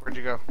 Where'd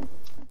you go?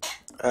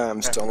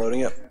 I'm still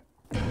loading up.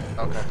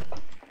 Okay.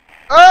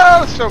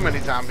 Oh, so many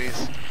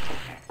zombies.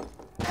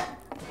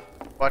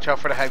 Watch out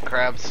for the head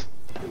crabs.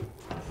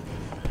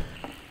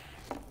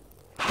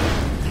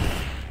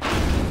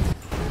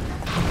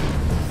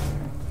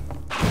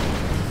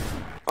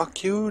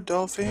 Fuck you,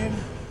 dolphin.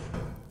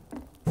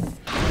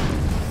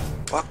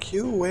 Fuck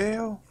you,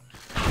 whale.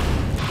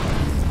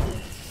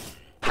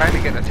 Trying to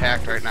get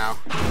attacked right now.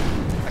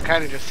 I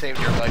kind of just saved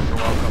your life. You're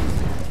welcome.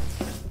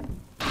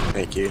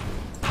 Thank you.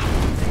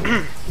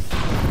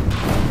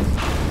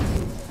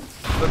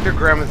 Look through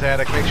Grandma's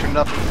attic. Make sure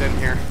nothing's in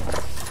here.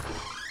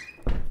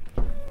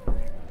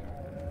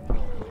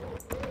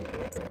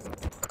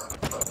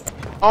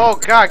 Oh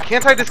god,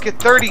 can't I just get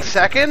 30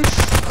 seconds?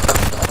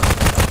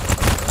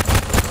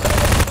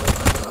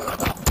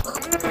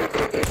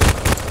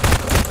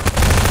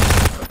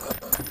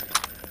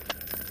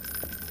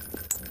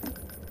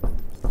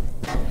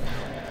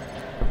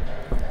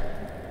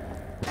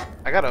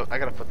 I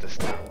gotta put this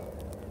down.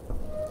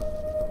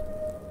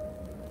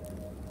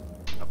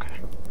 Okay.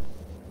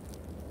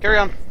 Carry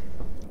on.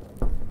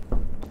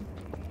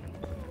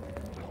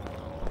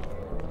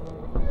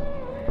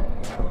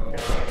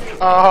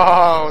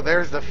 Oh,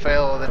 there's the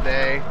fail of the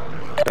day.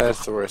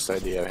 That's the worst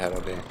idea I've had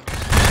all day.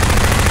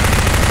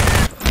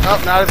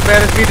 Oh, not as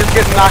bad as me just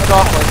getting knocked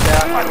off like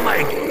that. My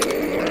leg!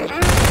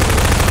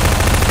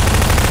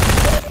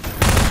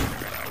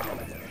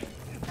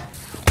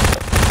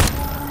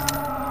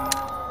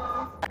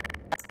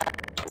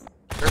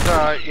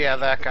 There's yeah,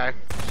 that guy.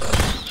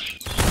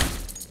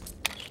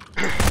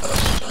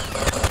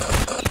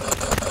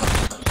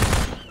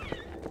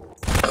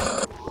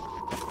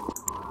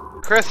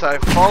 Chris,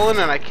 I've fallen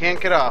and I can't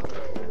get up.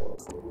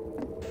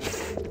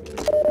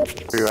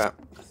 Where you at?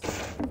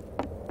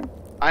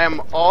 I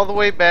am all the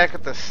way back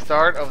at the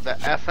start of the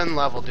effing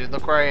level, dude.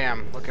 Look where I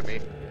am. Look at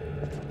me.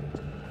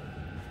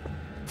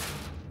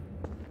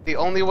 The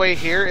only way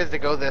here is to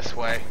go this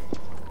way.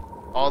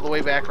 All the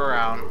way back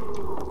around.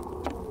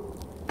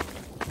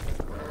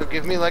 So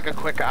give me like a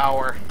quick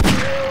hour.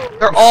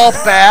 They're all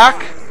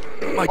back?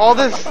 All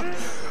this...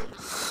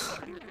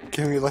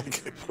 Give me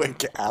like a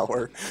quick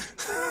hour.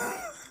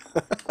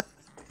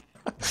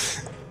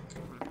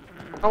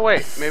 Oh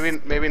wait,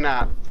 maybe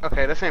not.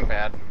 Okay, this ain't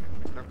bad.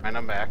 Never mind,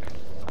 I'm back.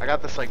 I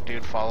got this like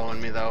dude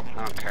following me though.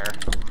 I don't care.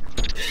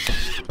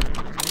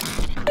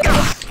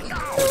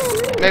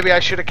 Maybe I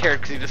should have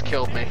cared because he just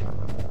killed me.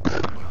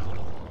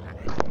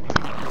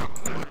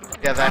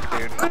 Yeah, that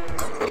dude.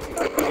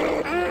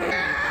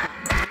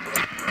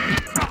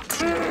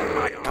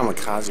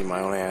 Kamikaze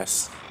my own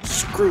ass.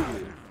 Screw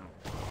you.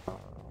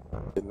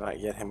 Did not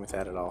get him with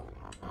that at all.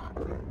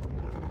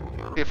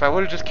 If I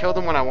would have just killed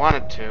him when I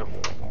wanted to.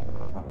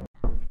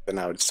 Then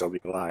I would still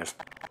be alive.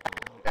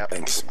 Yeah.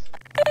 Thanks.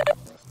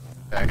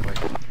 Exactly.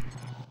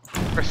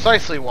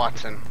 Precisely,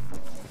 Watson.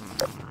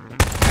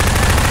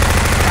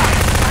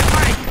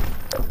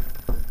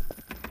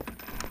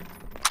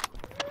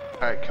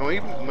 Alright, can we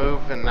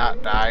move and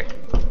not die?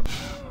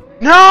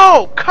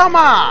 No! Come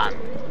on!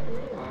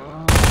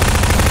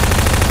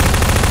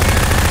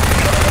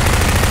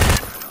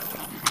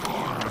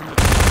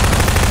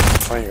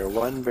 Fire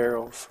one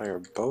barrel, fire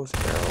both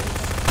barrels.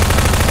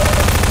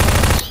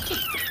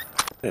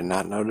 I did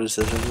not notice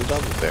this is a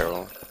double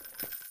barrel.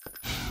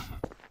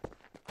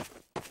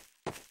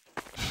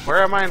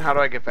 Where am I and how do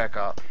I get back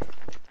up?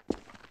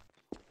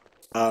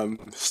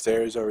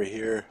 Stairs over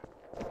here.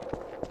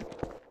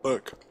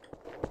 Look.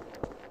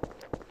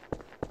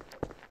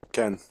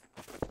 Ken,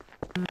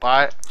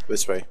 What?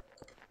 this way.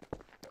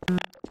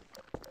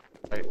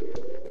 Wait.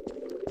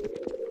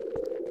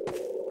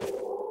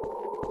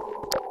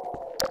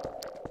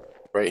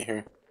 Right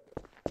here.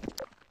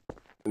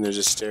 And there's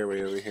a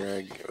stairway over here.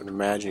 I would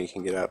imagine you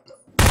can get up.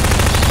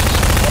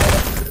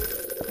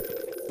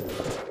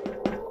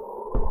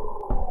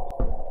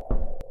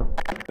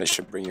 That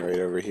should bring you right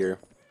over here.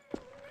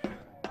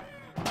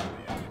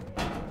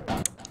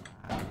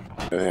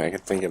 The only thing I can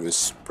think of is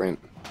sprint.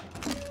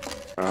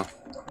 Well,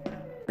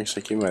 looks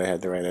like you might have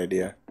had the right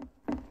idea.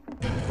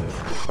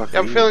 Yeah,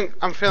 I'm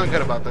feeling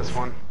good about this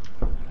one.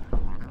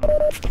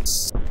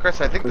 Chris,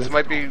 I think this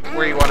might be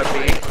where you want to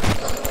be.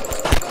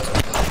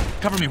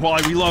 Cover me while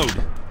I reload.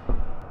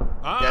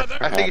 Yes,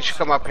 I think you should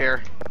come up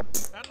here.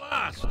 At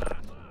last!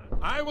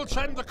 I will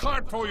send the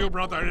cart for you,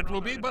 brother. It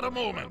will be but a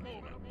moment.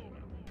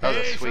 That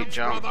was a sweet Patience,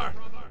 jump. brother.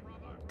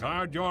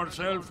 Guard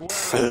yourself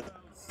well.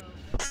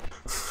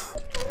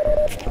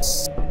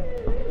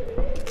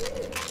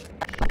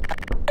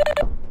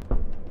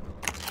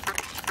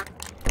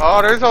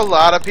 Oh, there's a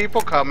lot of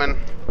people coming.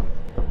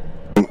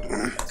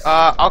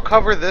 I'll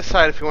cover this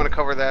side if you want to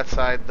cover that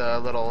side, the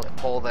little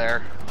hole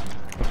there.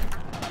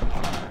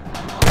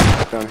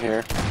 Down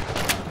here.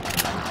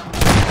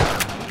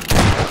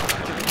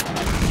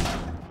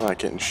 I'm not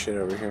getting shit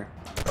over here.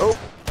 Oh!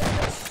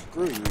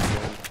 Screw you,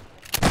 man.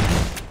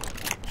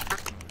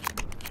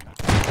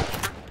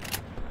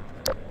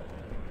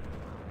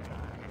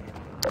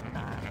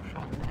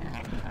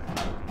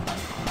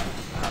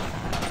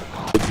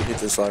 Did you hit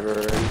this lever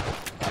already?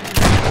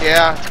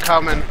 Yeah, it's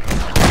coming.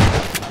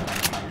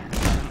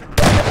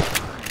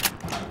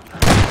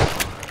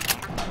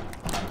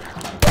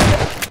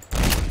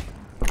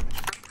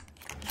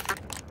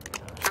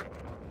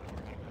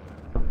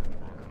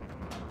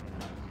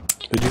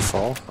 Did you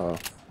fall? Oh.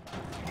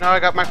 No, I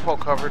got my pole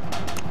covered.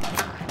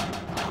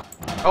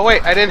 Oh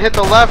wait, I didn't hit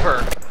the lever.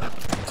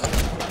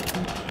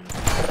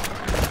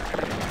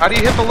 How do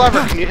you hit the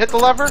lever? Can you hit the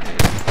lever?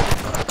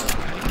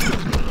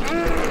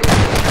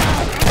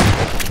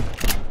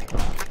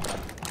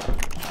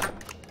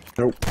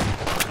 Nope.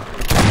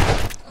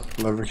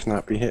 Lever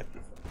cannot be hit.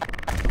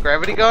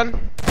 Gravity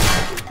gun?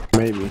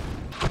 Maybe.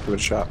 Give it a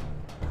shot.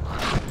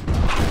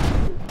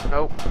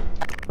 Nope.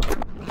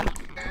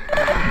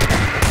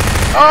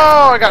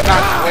 Oh, I got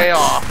knocked way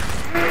off.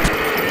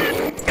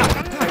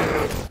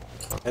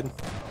 Head.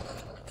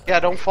 Yeah,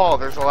 don't fall.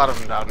 There's a lot of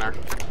them down there.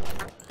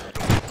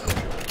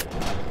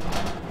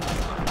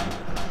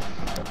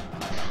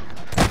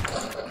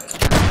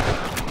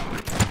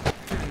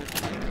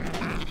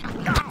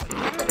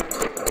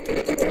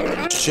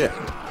 Shit.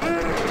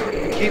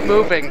 Keep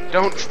moving.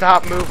 Don't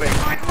stop moving.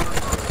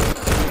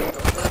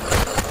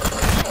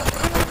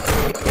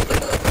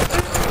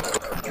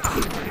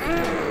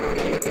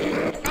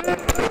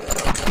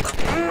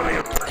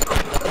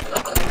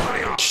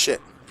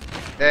 Shit.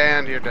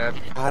 And you're dead.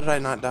 How did I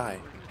not die?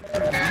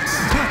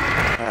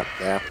 Ah,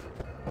 yeah.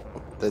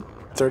 The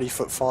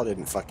 30-foot fall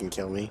didn't fucking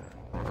kill me.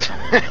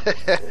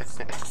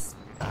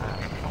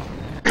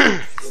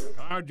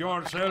 Guard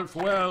yourself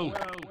well.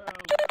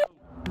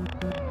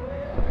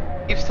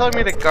 Keeps telling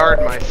me to guard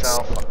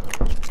myself.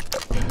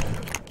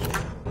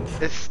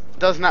 This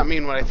does not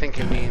mean what I think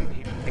it means.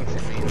 He thinks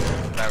it means.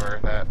 Whatever,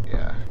 that,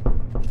 yeah.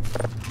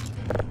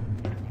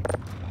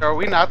 So are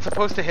we not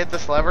supposed to hit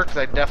this lever? Because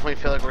I definitely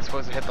feel like we're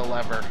supposed to hit the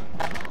lever.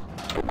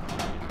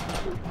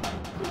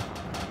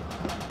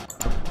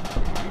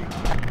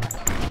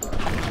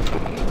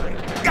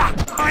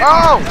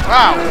 Oh!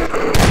 Wow!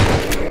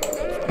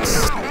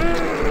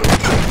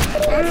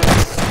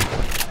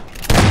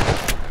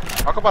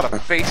 Talk about a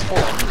face full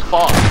of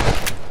fog.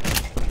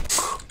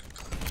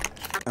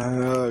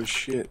 Oh,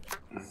 shit.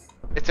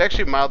 It's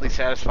actually mildly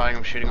satisfying.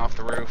 I'm shooting off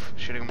the roof.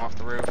 Shooting him off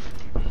the roof.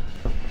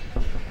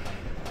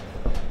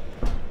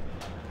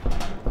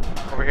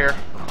 over here.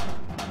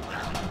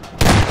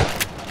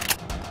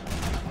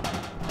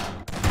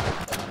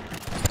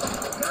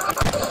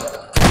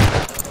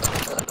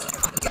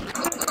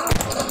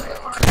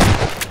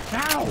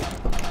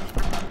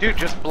 Ow! Dude,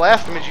 just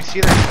blast them as you see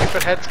their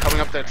stupid heads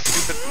coming up that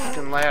stupid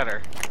fucking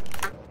ladder.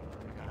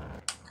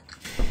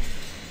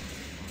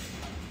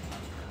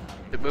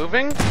 Is it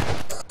moving?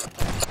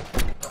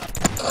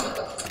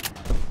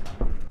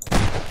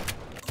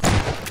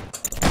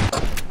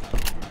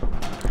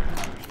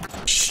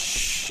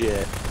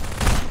 Shit.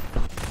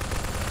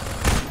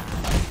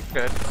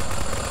 Good.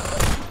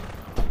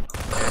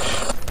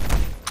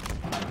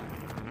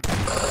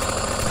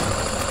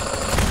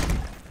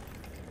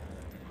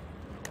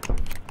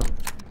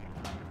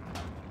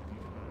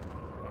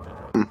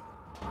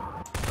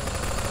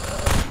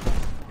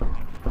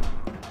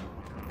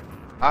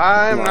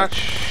 I'm not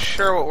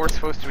sure what we're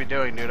supposed to be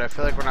doing, dude. I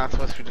feel like we're not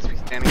supposed to just be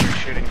standing here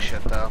shooting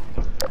shit, though.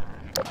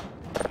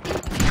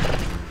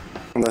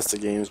 Unless the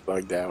game's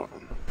bugged out.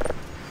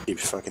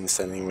 Keeps fucking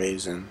sending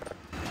waves in.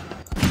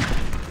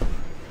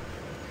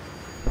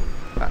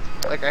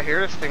 Like, I hear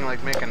this thing,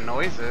 like, making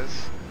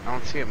noises. I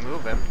don't see it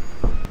moving.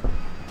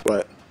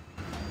 What?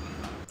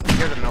 You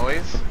hear the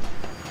noise?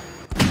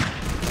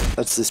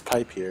 That's this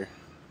pipe here.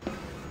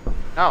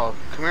 No,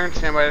 come here and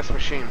stand by this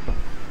machine.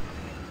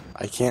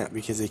 I can't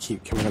because they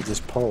keep coming up this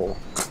pole.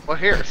 Well,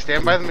 here,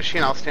 stand by the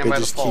machine, I'll stand by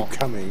the pole. They just keep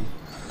coming.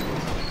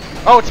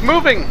 Oh, it's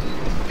moving!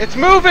 It's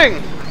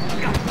moving!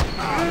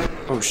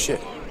 Oh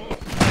shit.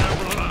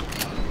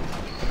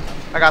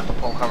 I got the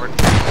pole covered.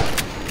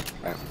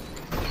 Right.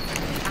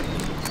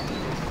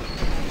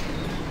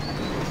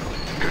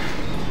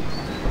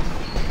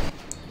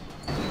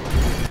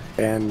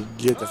 And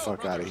get the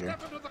fuck out of here.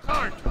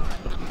 Come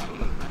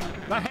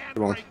on.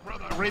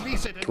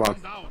 Come on.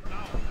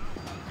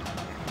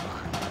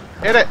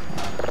 Hit it!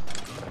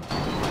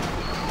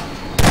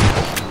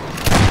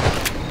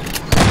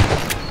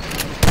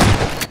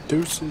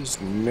 Deuces,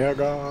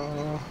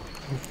 nigga.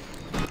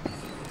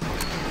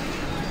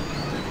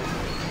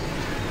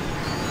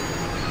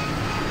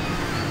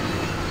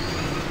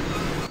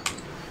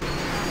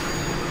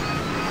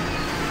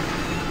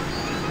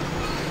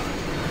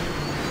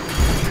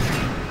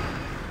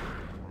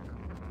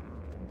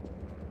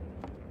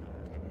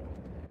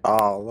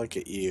 Oh, look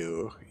at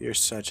you. You're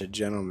such a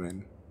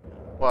gentleman.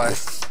 What?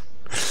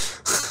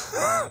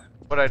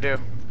 What'd I do?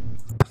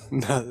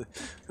 No,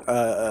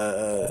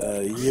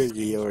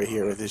 Yugi over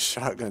here with his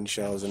shotgun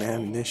shells and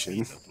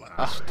ammunition.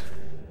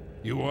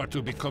 You are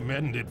to be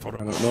commended for. I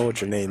don't know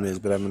what your name is,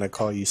 but I'm gonna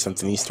call you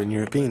something Eastern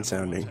European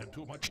sounding. I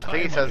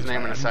think he says his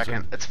name in a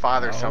second. It's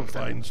Father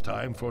something. Finds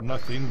time for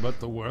nothing but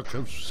the work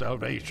of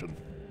salvation.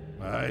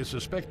 I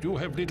suspect you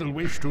have little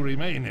wish to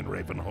remain in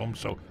Ravenholm,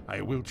 so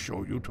I will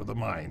show you to the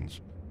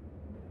mines.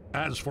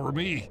 As for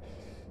me,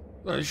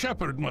 a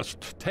shepherd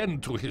must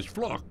tend to his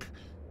flock,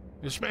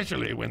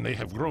 especially when they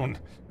have grown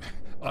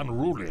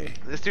unruly.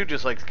 This dude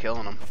just likes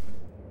killing them.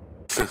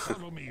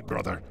 Follow me,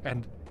 brother,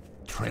 and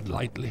tread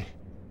lightly,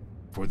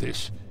 for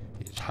this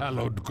is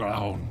hallowed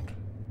ground.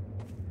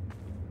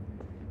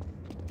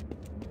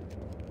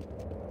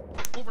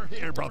 Over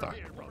here, brother.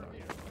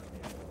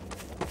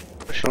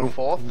 Pushing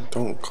forth.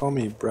 Don't call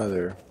me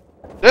brother.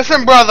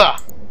 Listen, brother!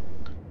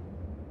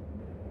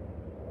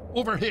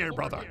 Over here,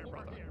 brother.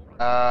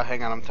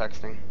 Hang on, I'm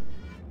texting.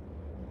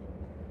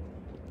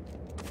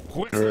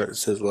 Quick. Or it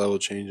says level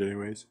change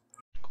anyways.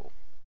 Cool.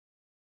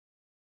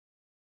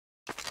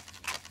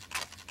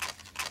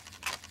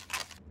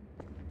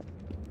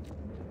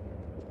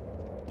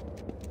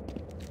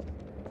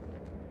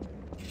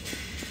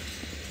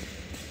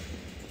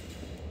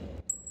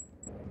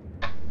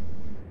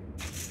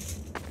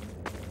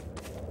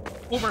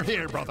 Over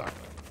here, brother.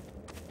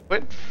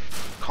 Quit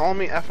calling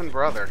me effing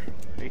brother.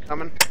 Are you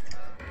coming?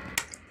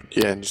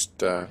 Yeah, just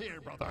Here,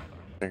 brother.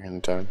 taking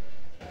the time.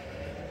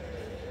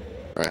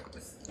 Alright,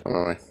 on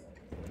my way.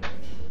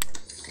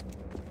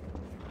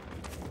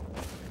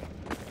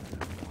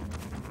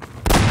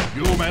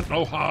 You meant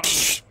no harm.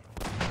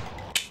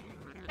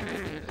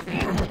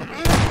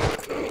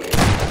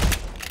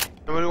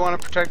 Nobody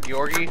want to protect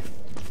Yorgi?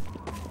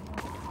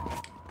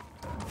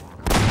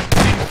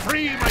 Be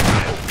free, my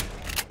child.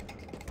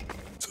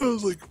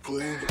 Sounds like a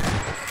plan.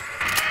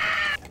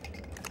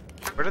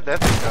 Where did that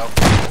thing go?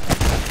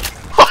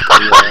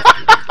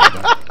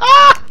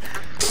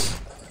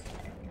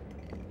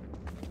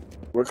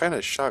 What kind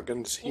of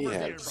shotgun does he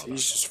have? 'Cause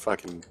he's just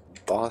fucking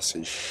boss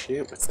as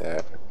shit with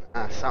that.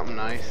 Ah, something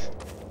nice.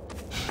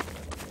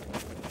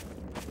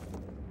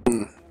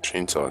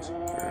 Chainsaws.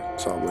 Or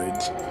saw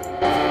blades.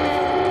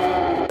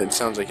 It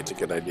sounds like it's a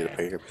good idea to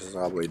pick up a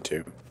saw blade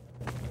too.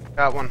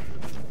 Got one.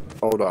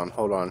 Hold on,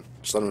 hold on.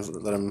 Just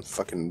let him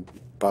fucking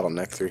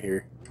bottleneck through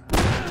here.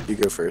 You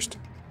go first.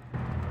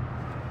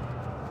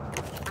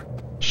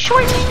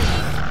 Swing!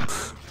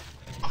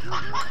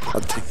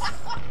 I'll take.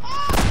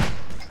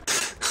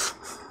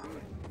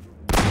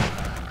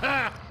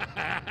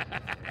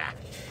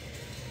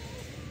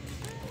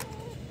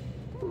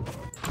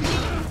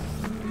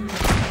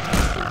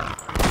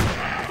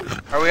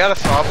 Are we out of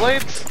saw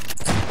blades?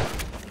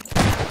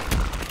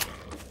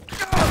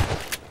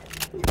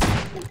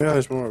 Yeah,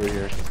 there's more over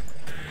here.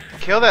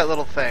 Kill that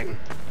little thing.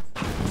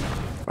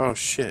 Oh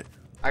shit.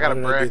 I got Why a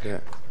did brick. I do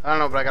that? I don't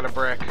know, but I got a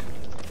brick.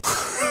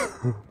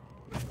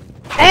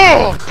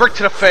 Oh! Brick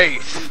to the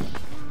face!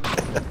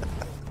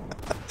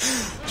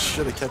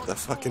 Should have kept the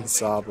fucking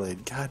saw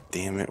blade. God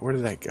damn it. Where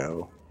did that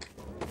go?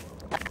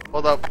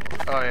 Hold up.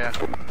 Oh, yeah.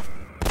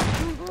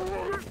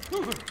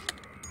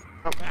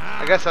 Oh,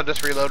 I guess I'll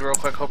just reload real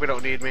quick. Hope you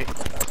don't need me.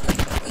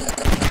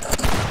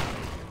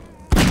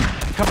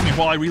 Cover me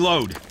while I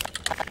reload.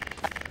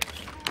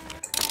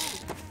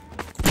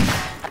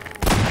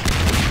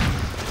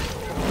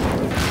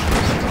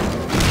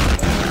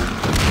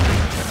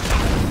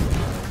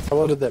 How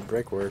well did that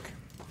brick work?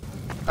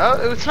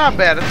 Oh, it's not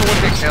bad. It's a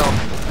one-hit kill.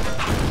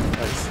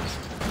 Nice.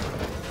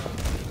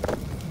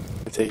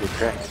 I take a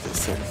crack at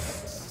this thing.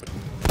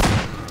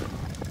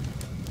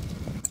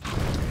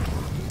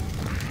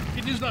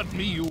 It is not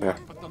me you Yeah.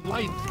 want, but the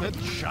light that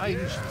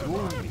shines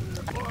through me.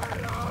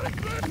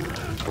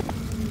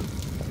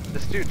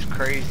 This dude's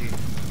crazy.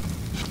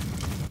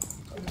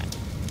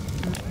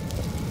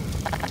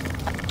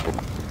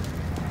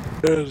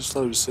 Yeah, just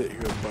let them sit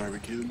here and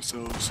barbecue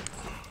themselves.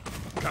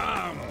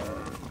 Come.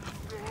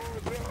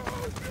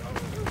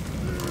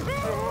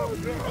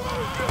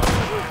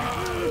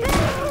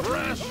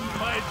 Rest,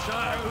 my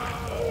child.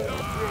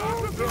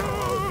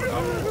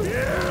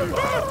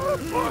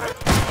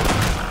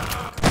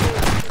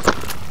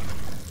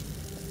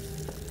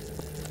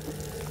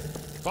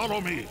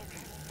 Follow me.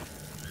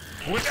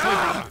 Quickly,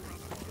 brother.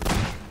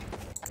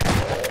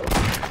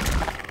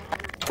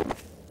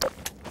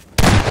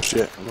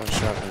 Shit, I'm on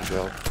shotgun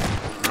shell.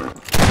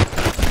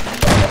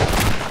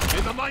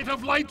 May the light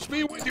of lights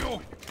be with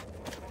you.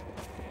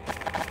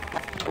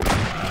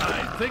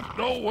 I think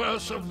no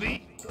worse of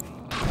thee.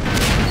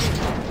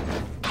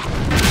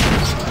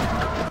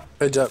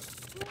 Heads up.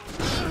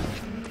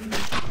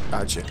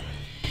 Gotcha.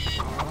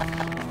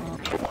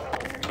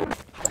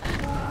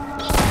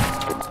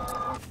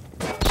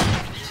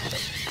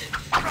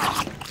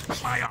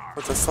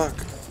 What the fuck?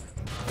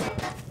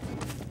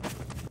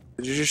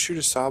 Did you just shoot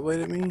a saw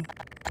blade at me?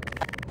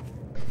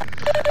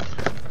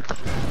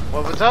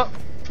 What was up?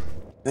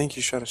 I think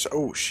you shot a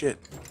oh shit.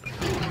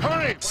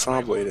 Hurry!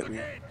 Saw blade at me.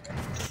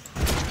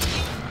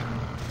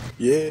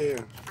 Yeah.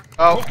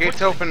 Oh,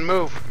 gate's open.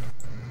 Move.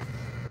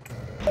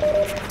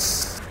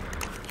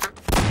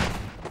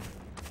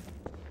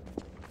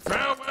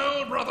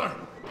 Farewell, brother.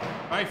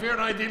 I fear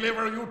I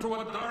deliver you to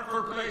a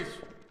darker place.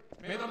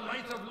 May the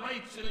light of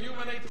lights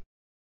illuminate.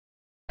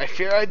 I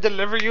fear I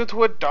deliver you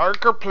to a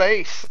darker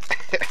place.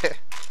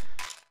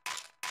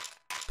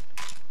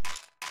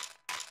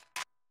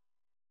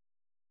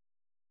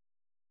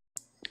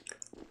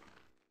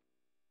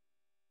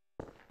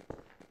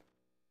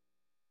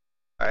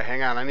 Alright,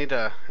 hang on. I need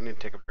to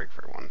take a break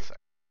for 1 sec.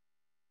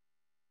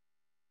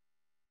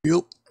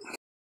 Yep.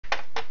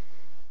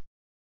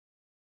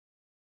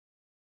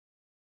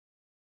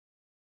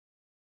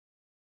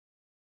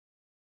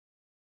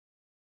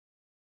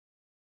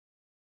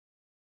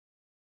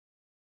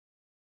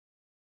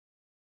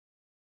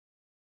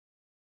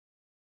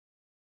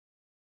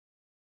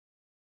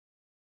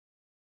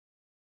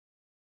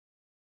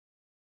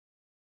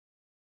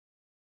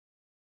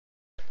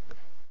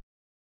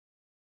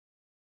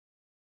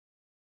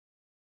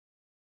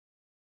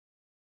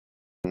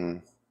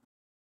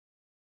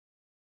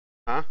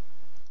 Huh?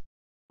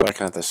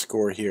 Looking at the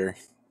score here.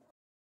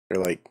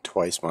 They're like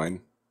twice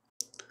mine.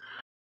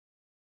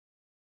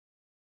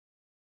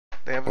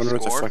 They have a Wonder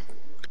what the score? fuck.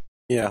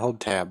 Yeah, hold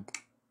tab.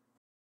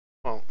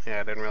 Oh,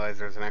 yeah, I didn't realize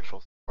there was an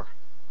actual score.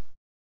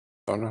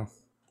 Oh no.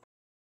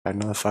 I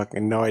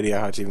had no idea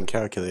how it's even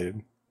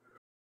calculated.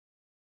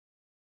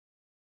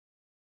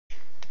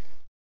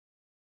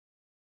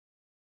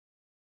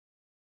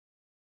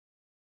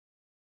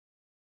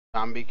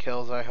 Zombie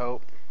kills, I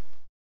hope.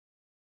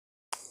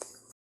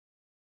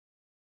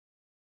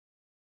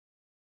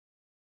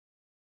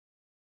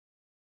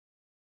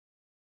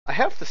 I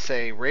have to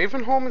say,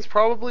 Ravenholm is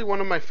probably one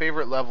of my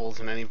favorite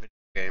levels in any video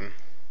game.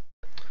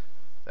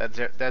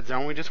 That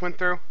zone we just went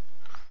through?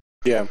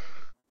 Yeah.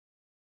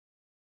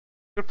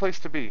 Good place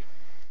to be.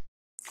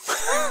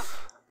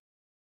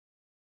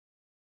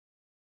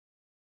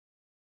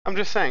 I'm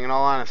just saying, in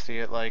all honesty,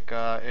 it's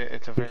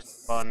a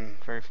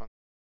very fun.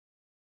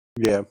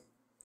 Yeah.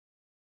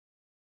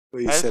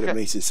 Well, you I said just it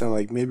makes it sound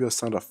like maybe I'll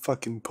sound a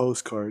fucking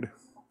postcard.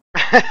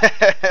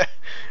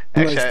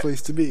 Actually, Nice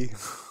place to be.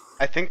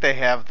 I think they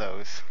have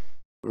those.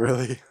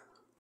 Really?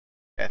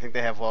 I think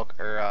they have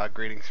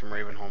greetings from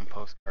Ravenholm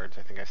postcards.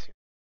 I think I've seen.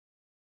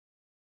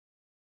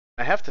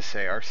 I have to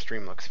say, our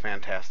stream looks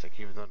fantastic,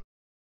 even though.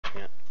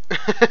 Yeah.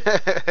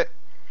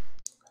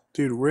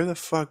 Dude, where the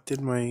fuck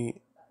did my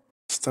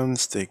stun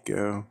stick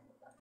go?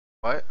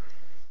 What?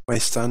 My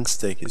stun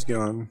stick is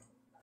gone.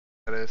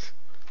 That is.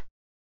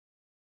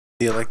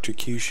 The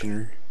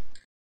electrocutioner.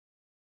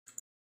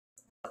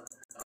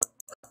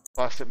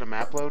 Lost it in a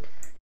map load?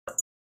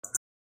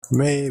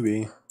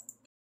 Maybe.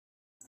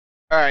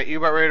 Alright, you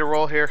about ready to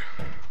roll here?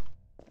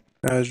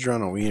 I was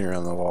drawing a wiener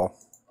on the wall.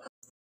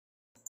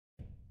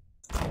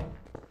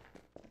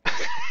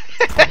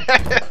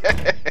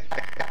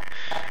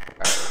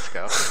 let's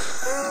go.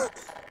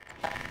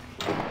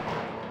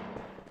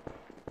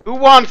 Who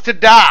wants to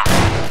die?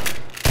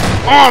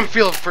 Oh, I'm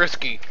feeling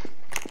frisky.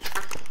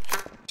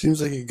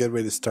 Seems like a good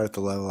way to start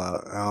the level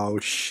out. Oh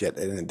shit,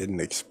 and it didn't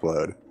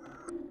explode.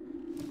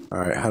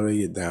 Alright, how do we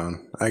get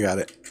down? I got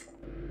it.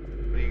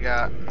 What do you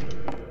got?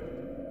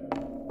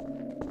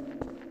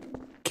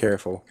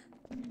 Careful.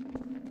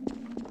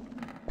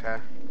 Okay.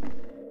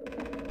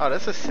 Oh,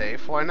 this is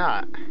safe. Why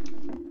not?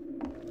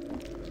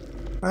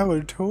 I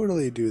would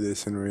totally do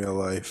this in real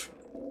life.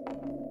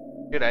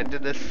 Dude, I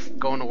did this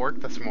going to work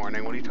this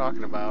morning. What are you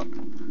talking about?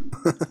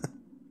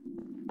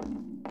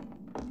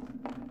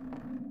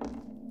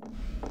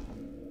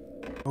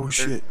 Oh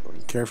shit,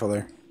 careful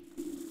there.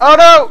 Oh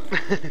no!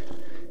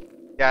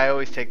 Yeah, I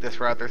always take this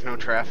route. There's no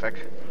traffic.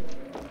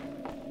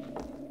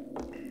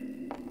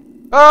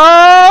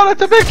 Oh,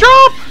 that's a big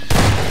drop!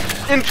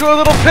 Into a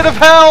little pit of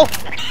hell!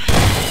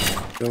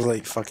 Feels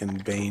like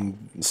fucking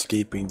Bane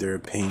escaping their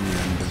pain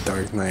in The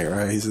Dark Knight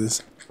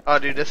Rises. Oh,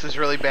 dude, this is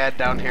really bad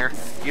down here.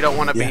 You don't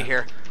want to be Yeah.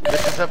 here.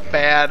 This is a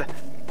bad,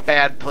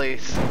 bad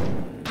place.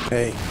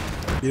 Hey,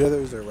 you know there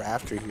was a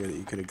rafter here that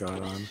you could have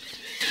gone on.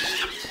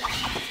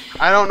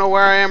 I don't know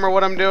where I am or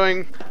what I'm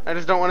doing. I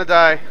just don't want to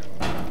die.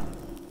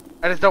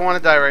 I just don't want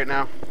to die right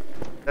now.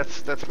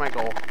 That's my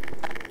goal.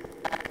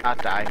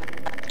 Not die.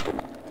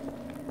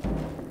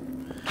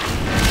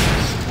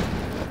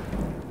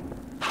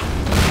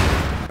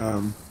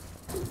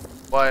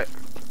 What?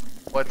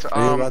 What's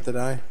Are you about to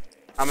die?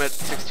 I'm at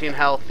 16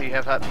 health. Do you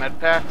have med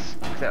packs?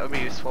 That would be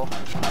useful.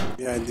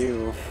 Yeah, I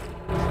do.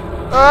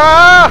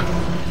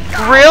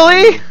 Ah!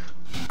 Really?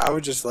 I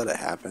would just let it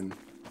happen.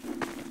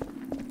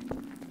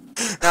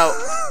 No.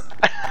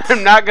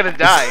 I'm not gonna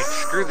die.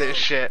 Screw this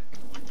shit.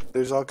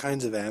 There's all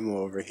kinds of ammo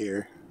over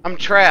here. I'm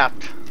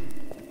trapped.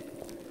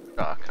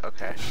 Fuck,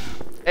 okay.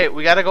 Hey,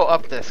 we gotta go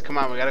up this. Come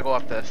on, we gotta go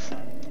up this.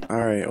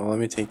 Alright, well let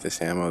me take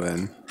this ammo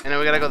then. And then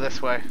we gotta go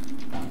this way.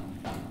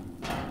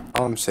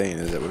 All I'm saying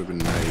is it would have been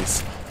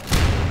nice.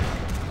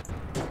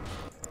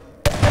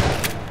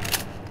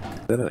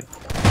 Is that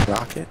a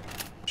rocket?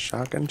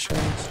 Shotgun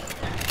shells?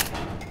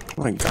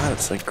 Oh my god,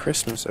 it's like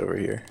Christmas over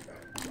here.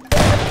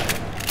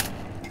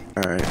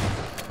 Alright.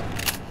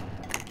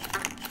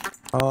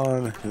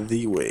 On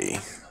the way.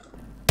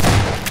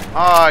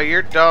 Oh,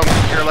 you're dumb.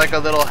 You're like a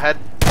little head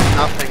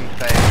nothing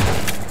thing.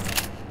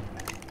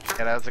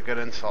 Yeah, that was a good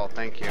insult.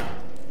 Thank you.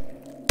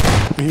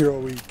 You're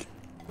all weak.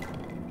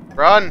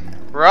 Run!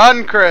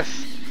 Run,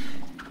 Chris!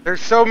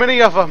 There's so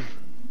many of them!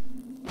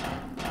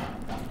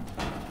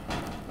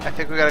 I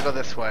think we gotta go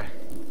this way.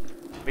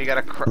 We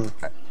gotta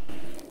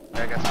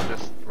I guess we'll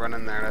just run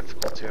in there. That's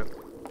cool, too.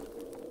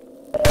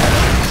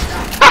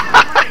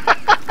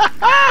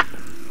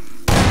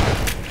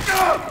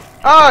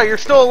 Oh, you're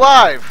still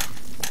alive!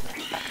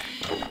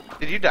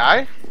 Did you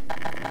die?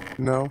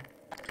 No.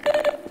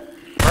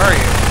 Where are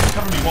you?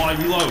 Cover me while I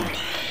reload.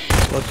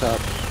 What's up?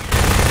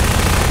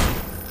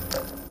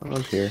 I'm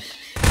up here.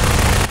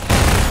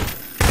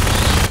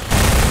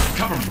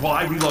 Cover me while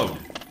I reload.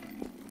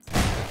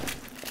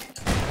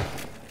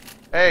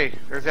 Hey,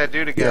 there's that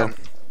dude again.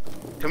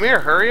 Come here,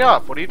 hurry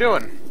up. What are you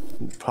doing?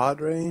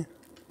 Padre?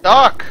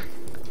 Doc!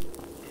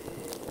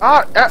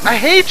 Ah, I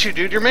hate you,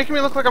 dude. You're making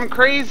me look like I'm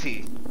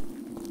crazy.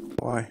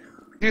 Why?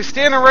 You're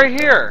standing right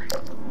here.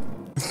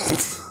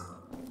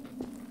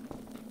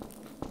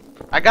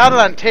 I got it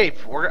on tape.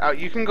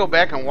 You can go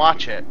back and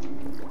watch it.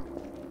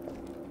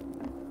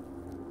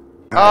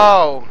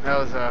 Oh, that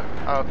was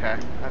okay.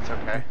 That's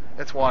okay.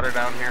 It's water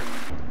down here.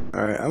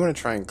 Alright, I'm gonna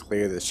try and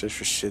clear this just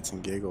for shits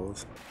and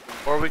giggles.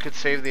 Or we could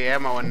save the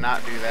ammo and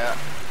not do that.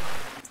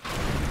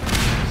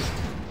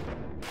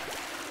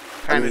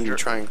 I mean,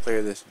 try and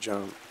clear this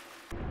jump.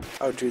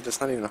 Oh, dude, that's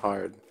not even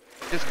hard.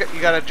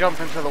 You gotta jump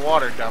into the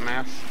water,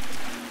 dumbass.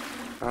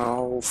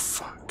 Oh,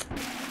 fuck.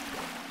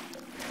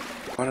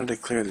 I wanted to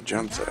clear the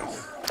jump, though.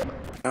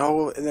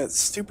 Oh, and that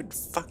stupid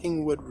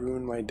fucking wood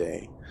ruined my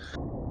day.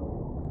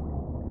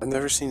 I've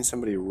never seen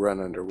somebody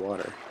run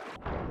underwater.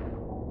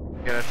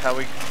 Yeah, that's how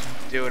we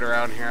do it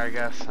around here, I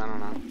guess. I don't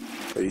know.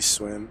 They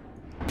swim.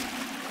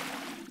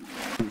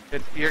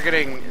 You're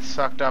getting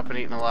sucked up and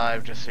eaten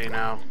alive, just so you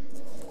know.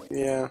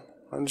 Yeah,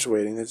 I'm just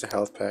waiting. There's a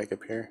health pack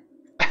up here.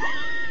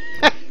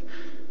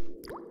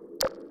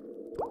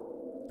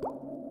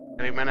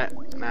 Any minute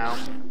now.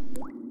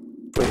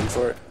 Waiting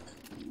for it.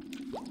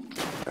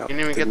 No, You didn't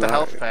even did get the not-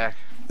 health pack.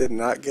 Did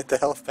not get the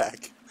health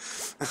pack.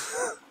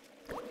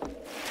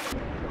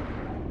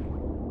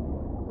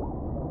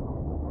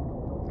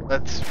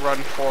 Let's run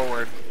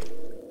forward.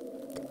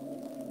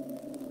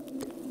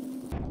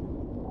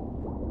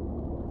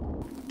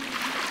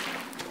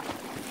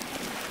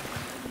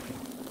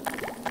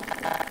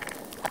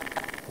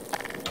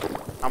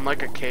 I'm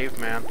like a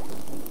caveman.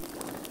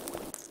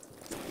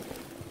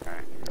 Okay.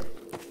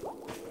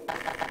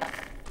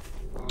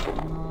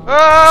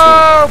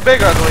 Oh,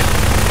 big ugly.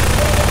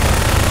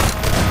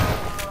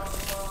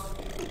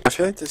 I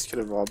feel like this could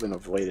have all been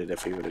avoided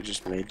if we would have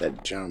just made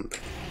that jump.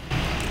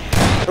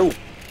 Oh!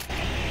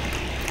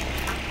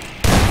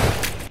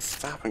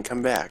 stop and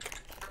come back.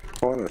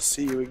 I want to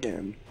see you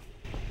again.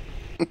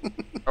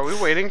 Are we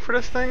waiting for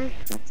this thing?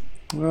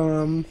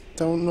 Don't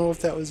know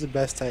if that was the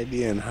best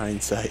idea in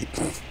hindsight.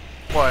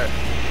 What?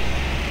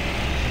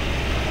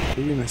 Are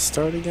you gonna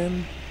start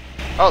again?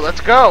 Oh, let's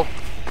go!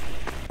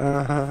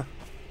 Uh-huh.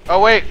 Oh,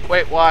 wait,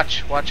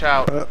 watch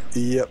out.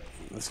 Yep.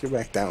 Let's go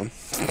back down.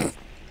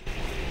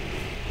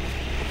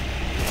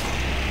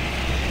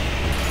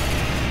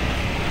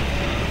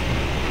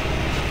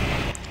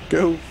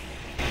 Go.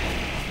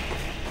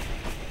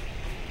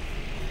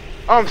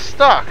 Oh, I'm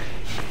stuck!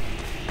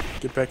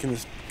 Get back in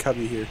this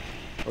cubby here.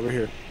 Over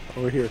here.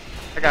 Over here.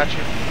 I got you.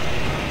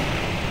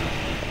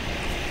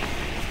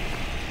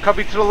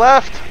 Cubby to the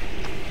left!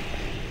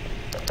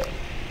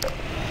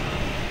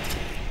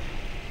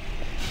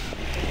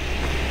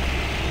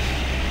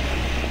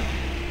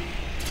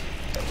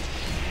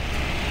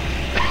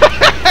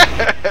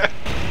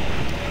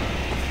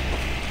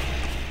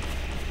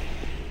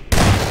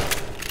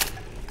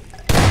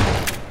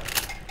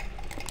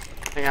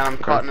 Hang on, I'm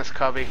caught in this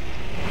cubby.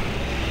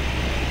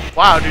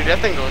 Wow, dude, that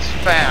thing goes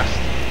fast.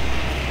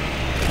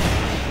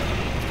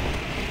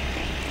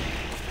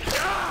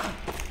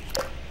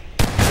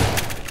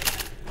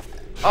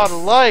 Oh, the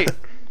light!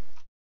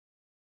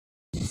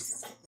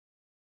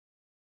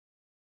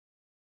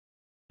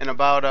 In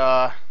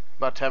about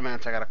 10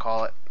 minutes, I gotta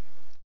call it.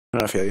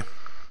 I feel you.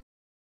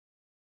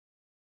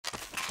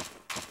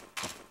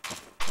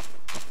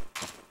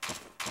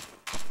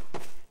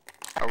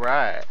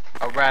 Alright.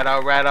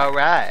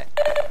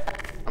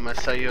 I'm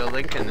gonna sell you a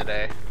Lincoln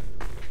today.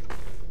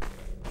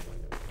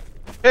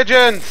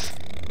 Pigeons!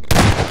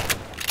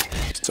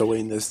 Still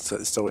waiting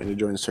to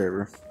join the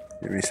server.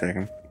 Give me a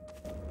second.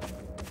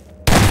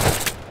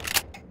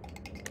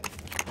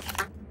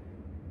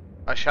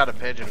 I shot a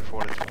pigeon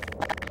for it.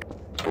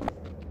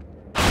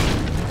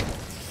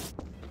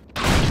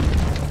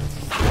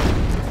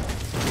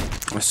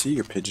 I see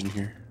your pigeon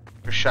here.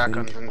 There's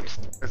shotguns and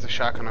there's a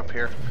shotgun up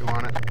here if you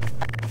want it.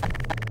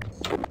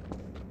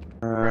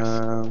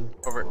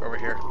 Over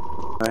here.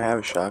 I have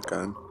a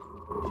shotgun.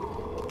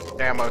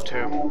 Ammo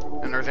too.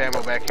 And there's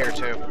ammo back here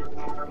too.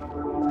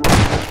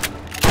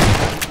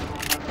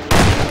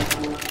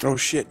 Oh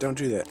shit, don't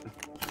do that.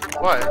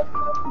 What?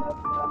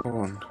 Hold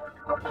on.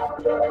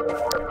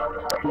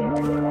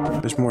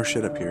 There's more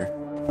shit up here.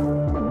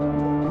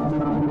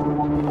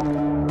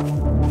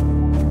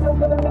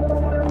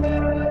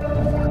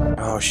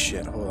 Oh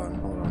shit, hold on.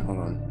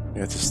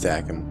 You have to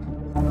stack them.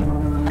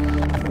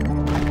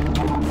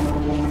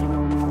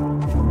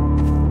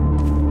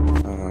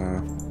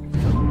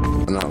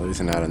 I'm not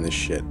losing out on this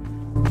shit.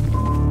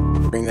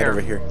 Bring that over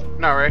here.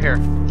 No, right here.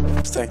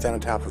 Stack that on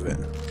top of it.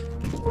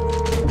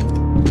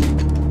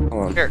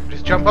 Hold on. Here,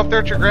 just jump up there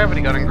at your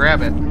gravity gun and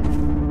grab it.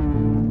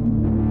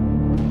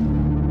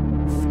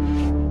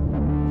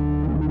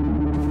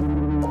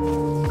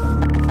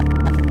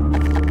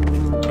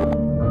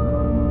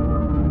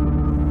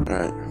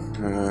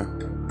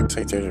 Looks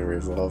like there's a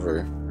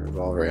revolver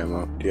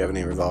ammo. Do you have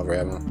any revolver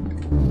ammo?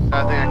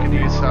 I think I could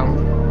use some.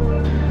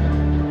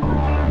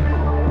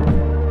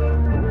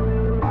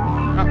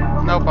 Oh,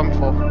 nope, I'm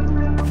full.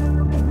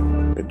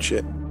 Good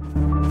shit.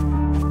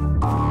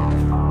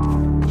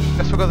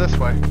 Guess we'll go this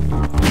way.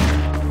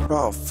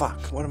 Oh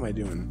fuck, what am I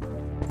doing?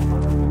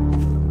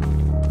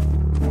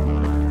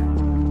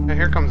 Hey,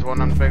 here comes one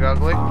on Big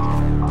Ugly.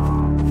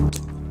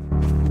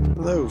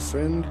 Hello,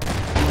 friend.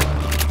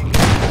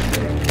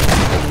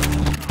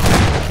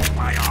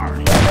 My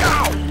arm.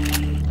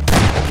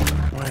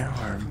 My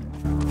arm.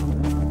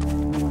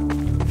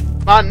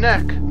 My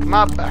neck,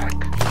 my back.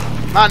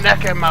 My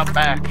neck and my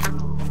back.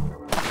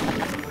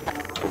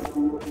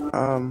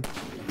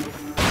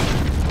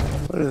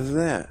 What is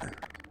that?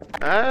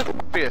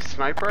 That'd be a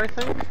sniper, I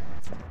think.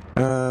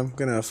 I'm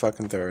gonna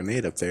fucking throw a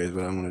nade up there is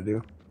what I'm gonna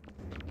do.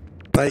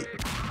 Like...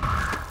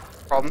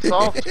 Problem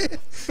solved.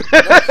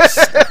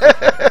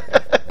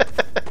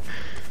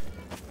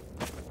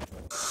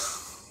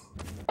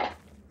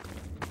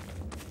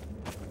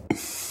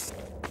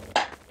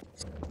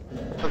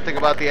 Something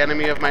about the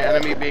enemy of my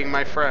enemy being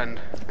my friend.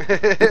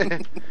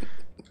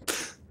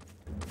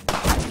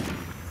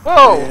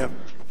 Whoa! Damn.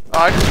 Oh,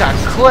 I just got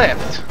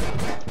clipped.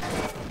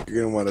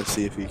 You're gonna want to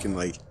see if you can,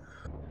 like...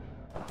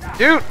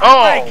 Dude,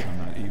 oh! I'm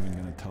not even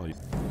gonna tell you.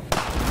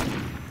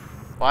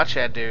 Watch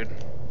that, dude.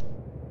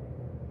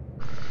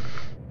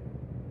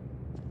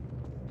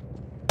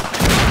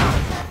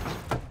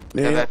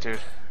 Yeah, that dude.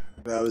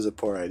 That was a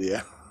poor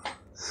idea.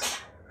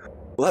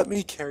 Let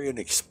me carry an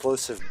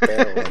explosive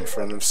barrel in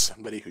front of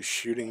somebody who's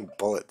shooting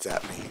bullets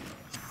at me.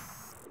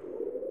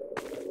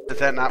 Does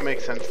that not make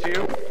sense to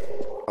you?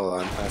 Hold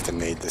on, I have to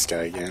nade this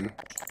guy again.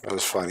 That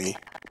was funny.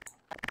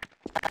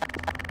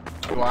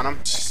 You want him?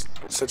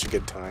 Such a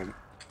good time.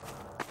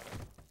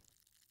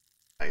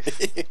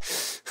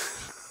 Nice.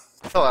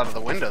 Fell out of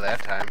the window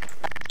that time.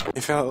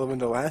 He fell out the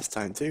window last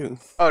time, too.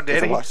 Oh,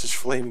 did he? I watched his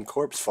flaming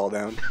corpse fall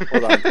down.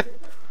 Hold on.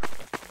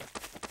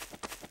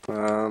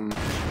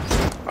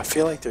 I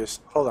feel like there's...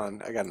 Hold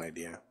on, I got an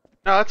idea.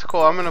 No, that's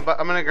cool. I'm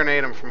gonna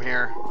grenade him from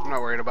here. I'm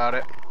not worried about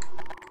it.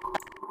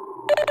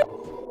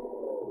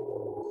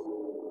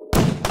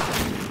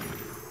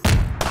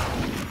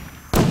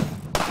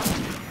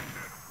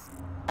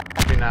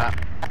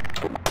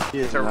 He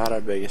is not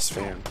our biggest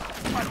fan.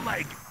 My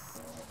leg.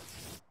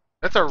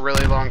 That's a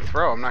really long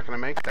throw. I'm not gonna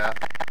make that.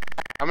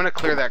 I'm gonna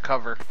clear that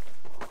cover.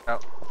 Oh.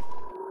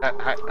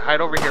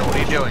 Hide over here. What are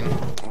you doing?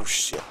 Oh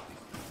shit.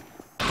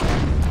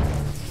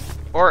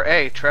 Or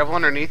A, travel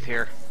underneath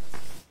here.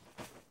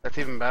 That's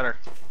even better.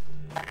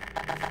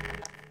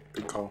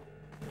 Good call.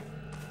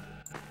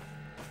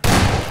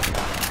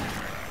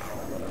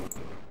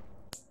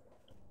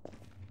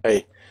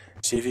 Hey,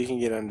 see if you can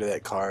get under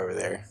that car over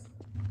there.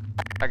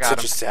 I got Such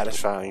him. a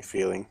satisfying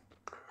feeling.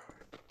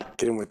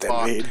 Get him with that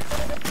Fuck. nade.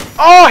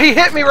 Oh, he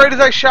hit me right as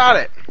I shot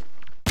it.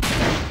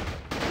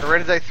 Or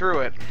right as I threw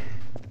it.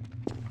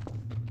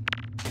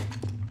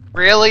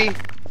 Really?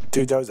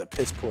 Dude, that was a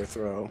piss poor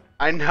throw.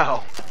 I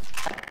know.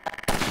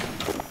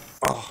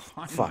 Oh,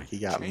 fuck, he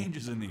got me.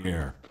 Changes in the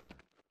air.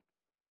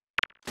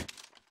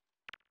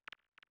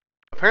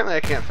 Apparently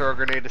I can't throw a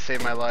grenade to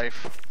save my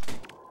life.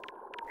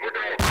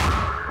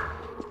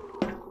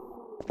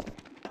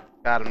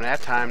 Got him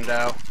that time,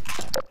 though.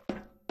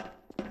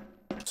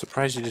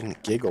 Surprised you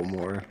didn't giggle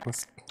more.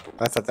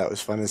 I thought that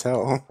was fun as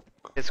hell.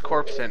 His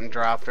corpse didn't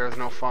drop. There was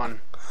no fun.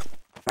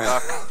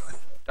 Duck.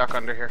 Duck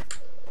under here.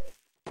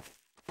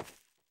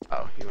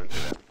 Oh, he went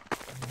through that.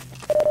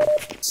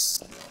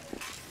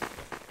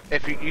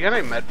 If you got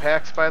any med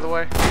packs, by the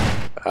way?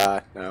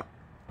 No.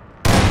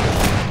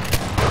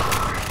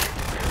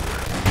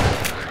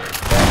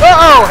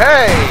 Oh,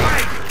 hey!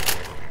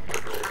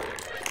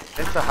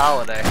 It's a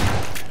holiday.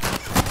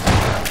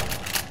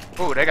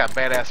 Ooh, they got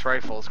badass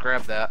rifles.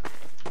 Grab that.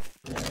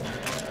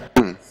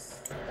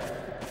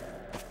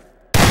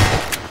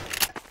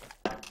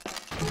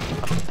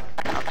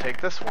 I'll take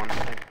this one.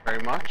 Thank you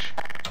very much.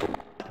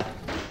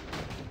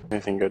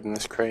 Anything good in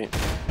this crate?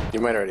 You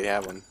might already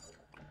have one.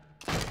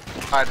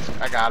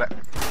 I got it.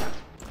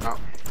 Oh.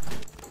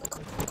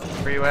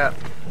 Where you at?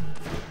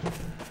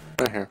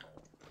 Right here.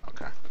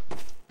 Okay.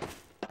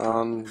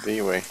 On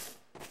the way.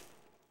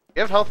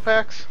 You have health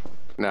packs?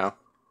 No.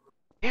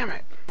 Damn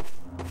it.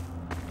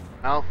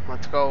 Well,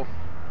 let's go.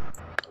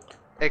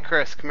 Hey,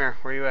 Chris, come here.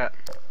 Where you at?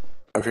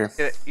 Up here.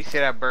 You see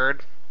that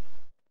bird?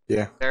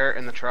 Yeah. There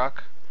in the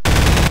truck?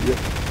 Yep.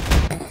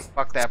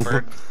 Fuck that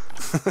bird.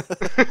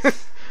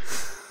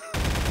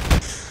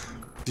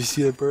 Do you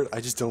see that bird?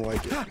 I just don't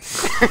like it.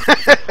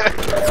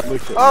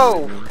 Look at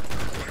Oh! it,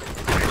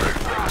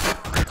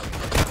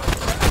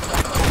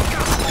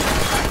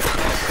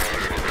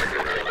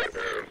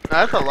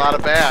 That's a lot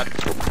of bad.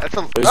 That's a.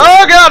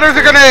 Oh god, there's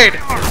a grenade!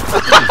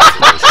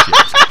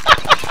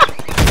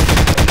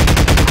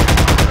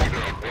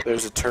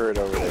 There's a turret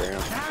over there.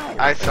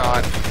 I saw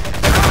it.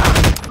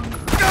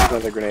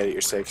 Another grenade at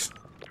your 6.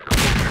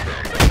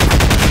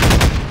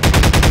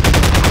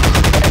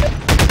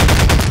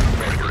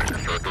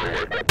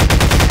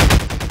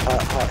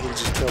 He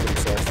just killed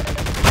himself.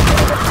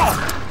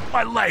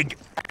 My leg.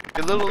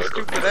 You little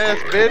stupid ass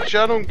bitch,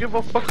 I don't give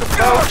a fuck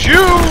about you!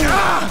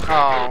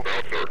 Oh.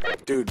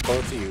 Dude,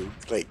 both of you,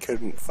 like,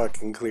 couldn't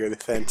fucking clear the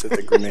fence with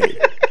a grenade.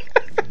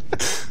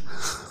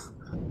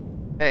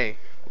 Hey,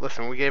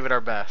 listen, we gave it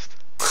our best.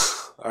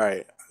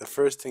 Alright, the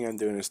first thing I'm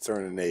doing is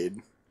throwing a nade.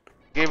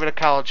 Gave it a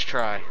college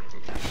try.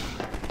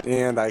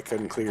 And I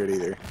couldn't clear it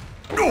either.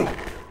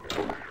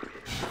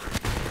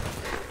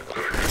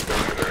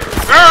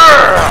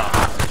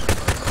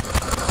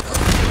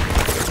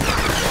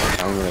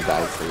 I'm gonna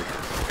die too.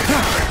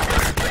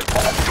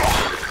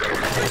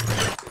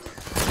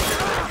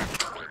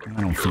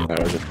 I don't feel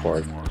That was a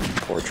poor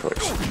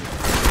choice.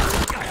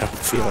 I don't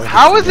feel it.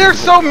 How is there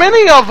so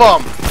many of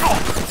them?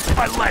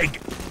 My leg.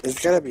 There's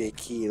gotta be a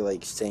key,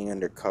 like, staying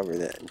under cover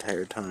that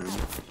entire time.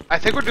 I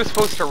think we're just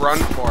supposed to run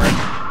for it.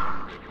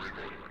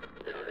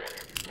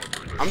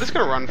 I'm just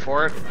gonna run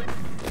for it.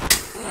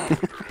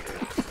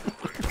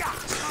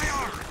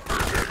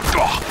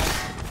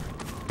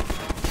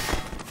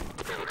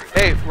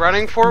 Hey,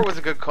 running for it was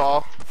a good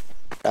call.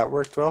 That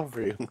worked well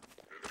for you.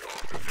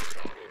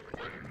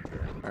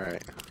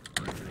 Alright.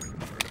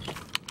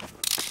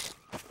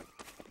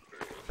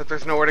 But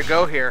there's nowhere to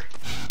go here.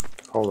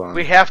 Hold on.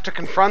 We have to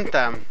confront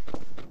them.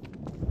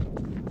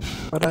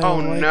 But I Oh,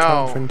 don't like no.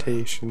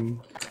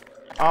 confrontation.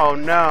 Oh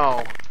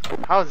no.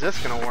 How is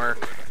this gonna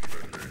work?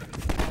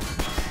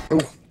 Ooh,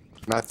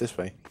 not this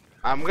way.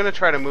 I'm gonna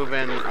try to move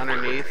in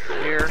underneath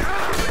here.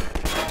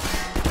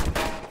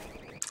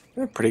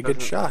 They're pretty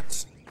good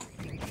shots.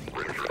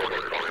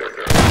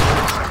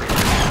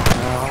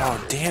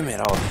 Oh, damn it,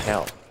 all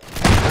hell.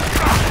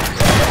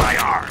 My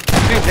arm.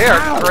 Dude, they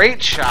are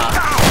great shots.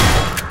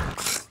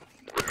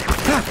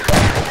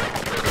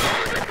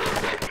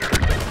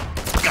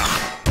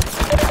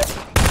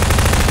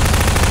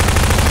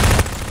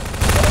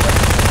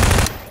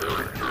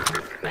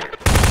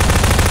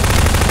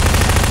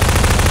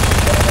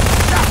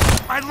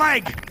 My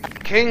leg.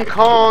 King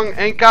Kong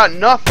ain't got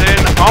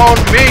nothing on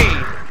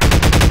me.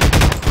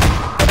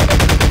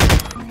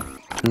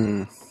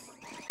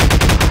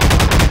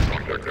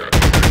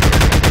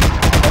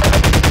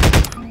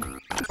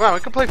 Wow, we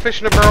can play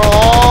fish in a barrel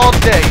all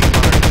day, you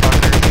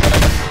motherfucker.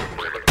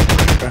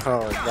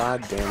 Oh,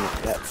 god damn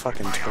it. That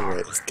fucking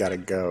turret has gotta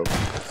go.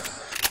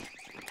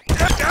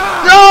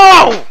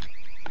 No!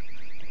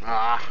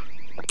 Ah.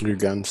 Your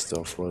gun's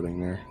still floating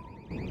there.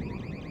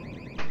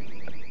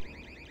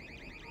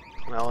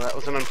 Well, that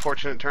was an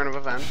unfortunate turn of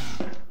events.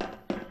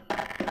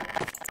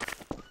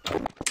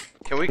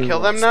 Can we kill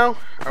them now?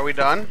 Are we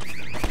done?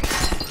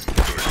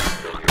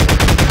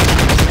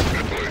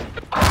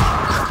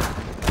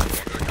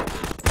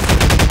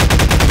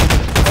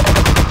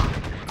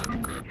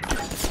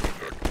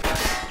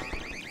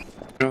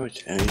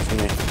 Like anything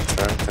I can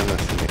throw at them that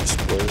can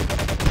explode.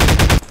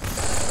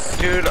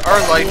 Dude, our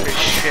life is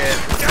shit.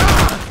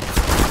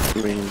 I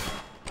mean,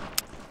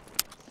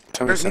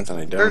 tell me something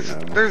I don't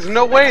know. There's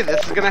no way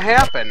this is gonna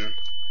happen.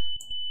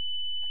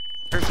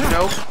 There's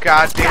no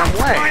goddamn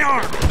way. My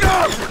arm!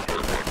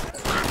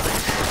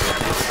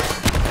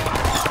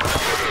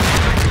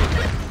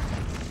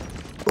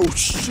 Oh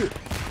shit!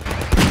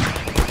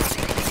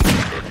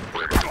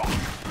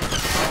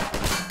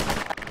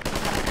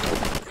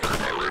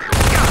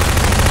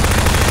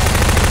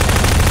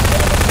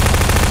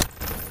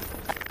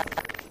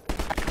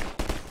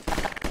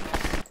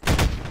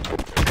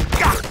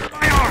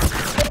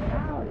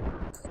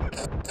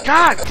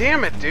 God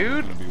damn it,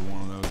 dude!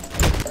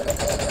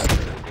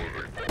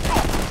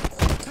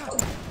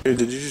 Dude,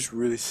 did you just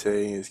really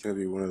say it's gonna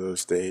be one of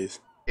those days?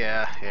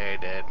 Yeah, I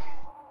did.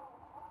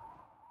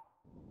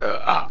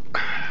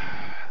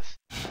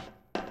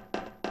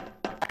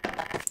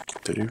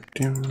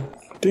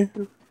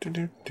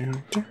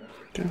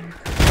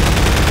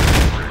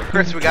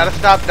 Chris, we gotta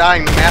stop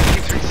dying. The map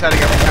keeps resetting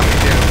every time we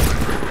do.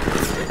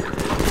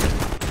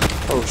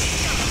 Oh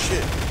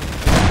shit!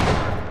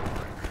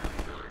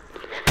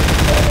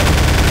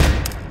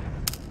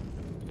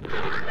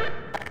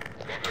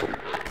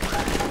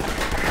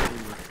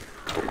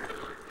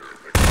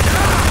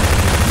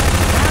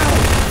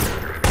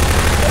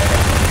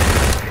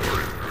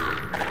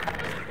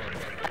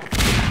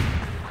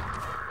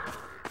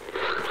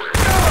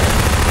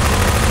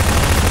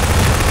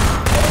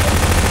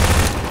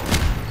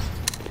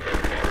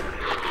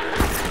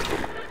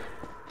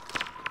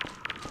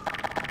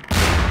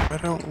 I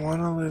don't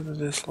want to live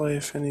this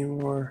life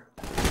anymore.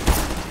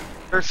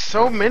 There's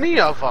so many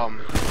of them.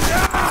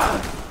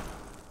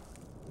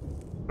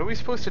 What are we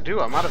supposed to do?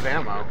 I'm out of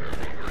ammo.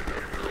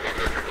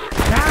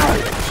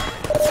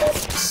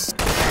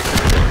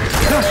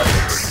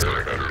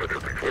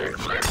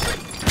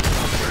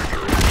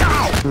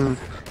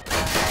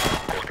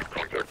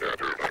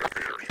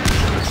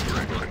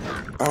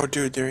 Oh,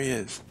 dude, there he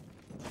is.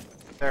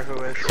 There,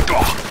 who is?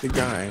 The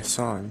guy, I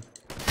saw him.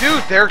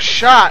 Dude, their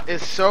shot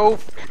is so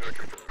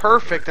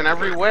perfect in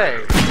every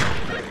way.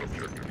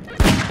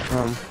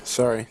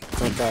 Sorry,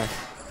 don't die.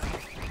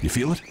 You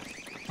feel it?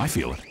 I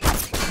feel it.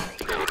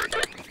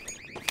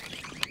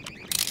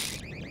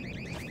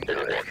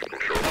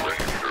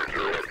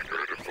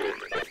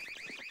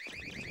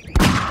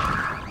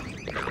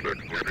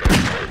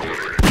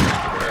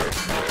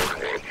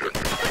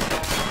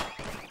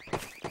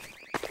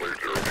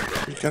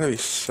 There's gotta be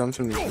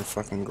something we can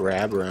fucking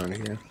grab around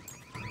here.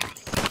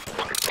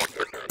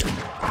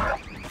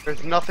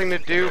 There's nothing to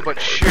do but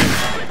shoot.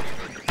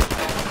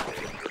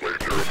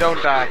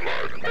 Don't die.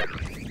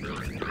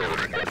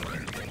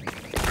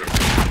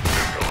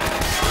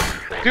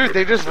 Dude,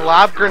 they just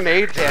lob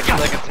grenades at you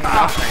like it's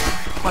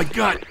nothing. My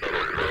gut!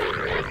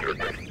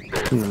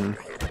 Hmm.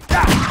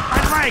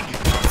 My leg!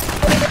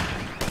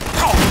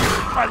 Oh,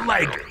 my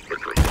leg!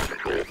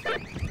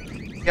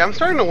 Yeah, I'm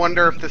starting to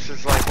wonder if this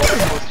is like what we're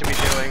supposed to be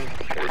doing.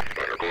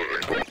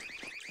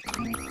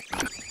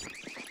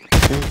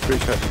 Seems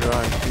pretty cut and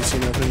dry. Do you see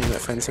nothing in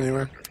that fence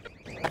anywhere?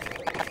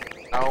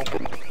 No.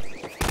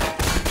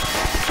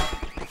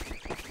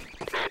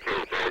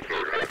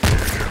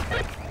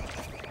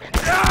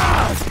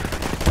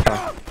 I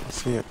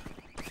see it.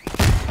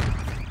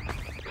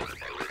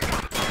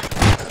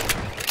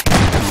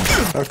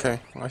 Okay,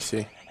 I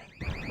see.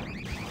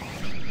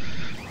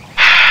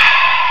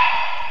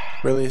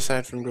 Really,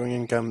 aside from going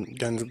in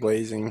guns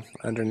blazing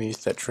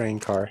underneath that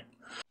train car,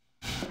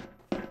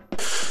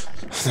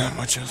 there's not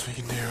much else we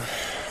can do.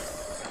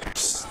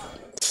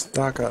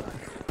 Stock up.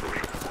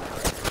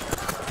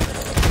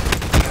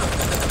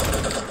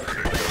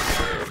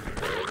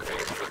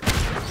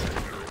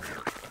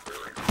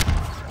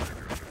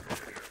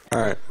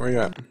 Alright, where you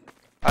at?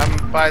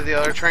 I'm by the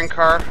other train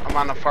car. I'm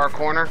on the far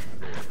corner.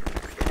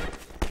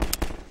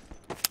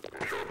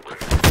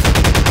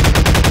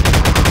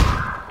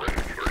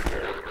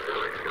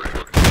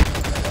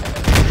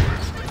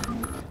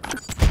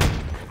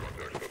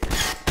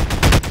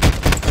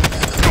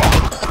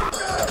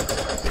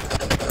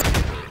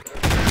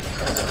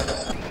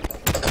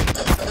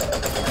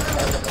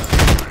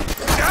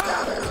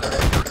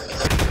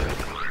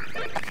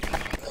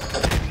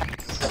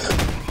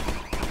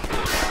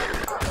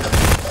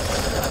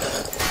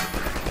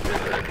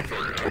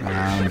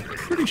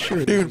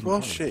 Dude,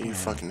 bullshit, you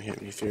fucking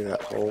hit me through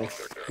that hole.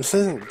 This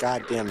isn't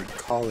goddamn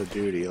Call of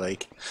Duty,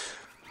 like...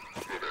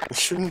 I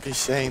shouldn't be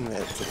saying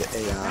that to the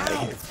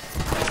AI.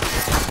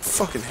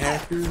 Fucking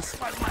hackers.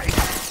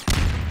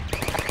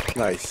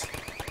 Nice.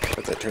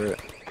 Got that turret.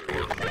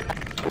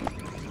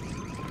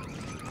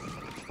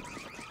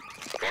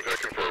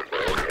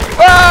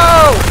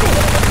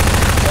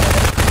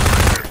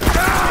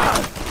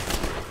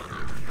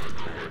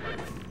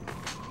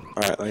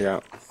 Yeah.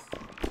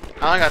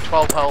 I only got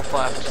 12 health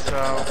left,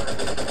 so...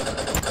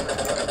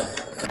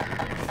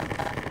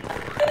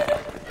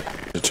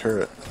 The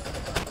turret.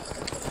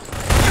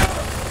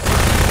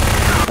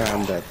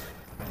 I'm dead.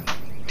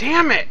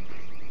 Damn it!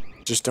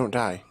 Just don't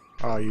die.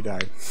 Oh, you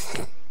died.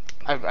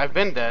 I've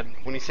been dead.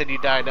 When you said you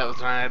died, that was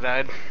when I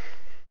died.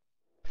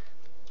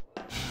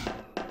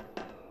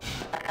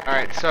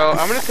 Alright, so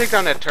I'm gonna take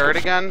down that turret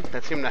again.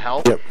 That seemed to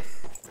help. Yep.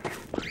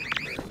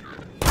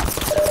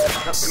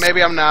 Nope,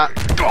 maybe I'm not.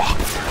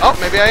 Oh,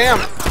 maybe I am.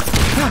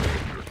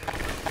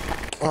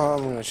 Well,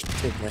 I'm gonna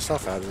take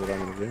myself out is what I'm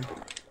gonna do.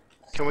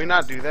 Can we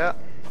not do that?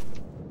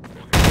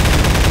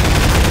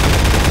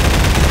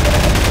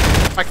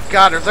 My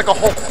god, there's like a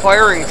whole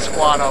firing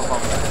squad of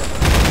them.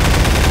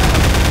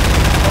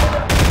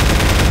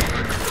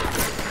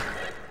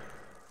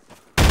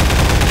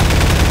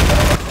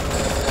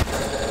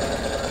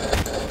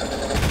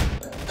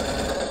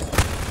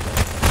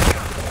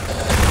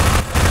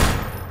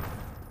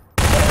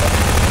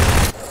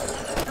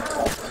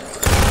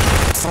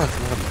 Fuck,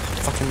 I'm out of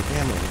fucking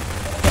ammo.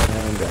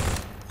 And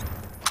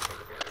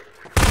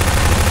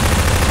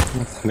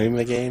the name of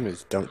the game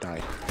is Don't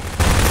Die.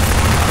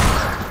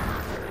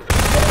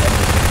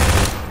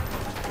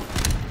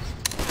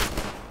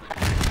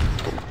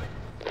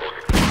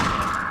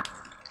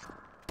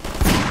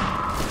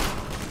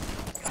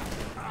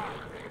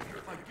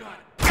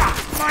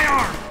 My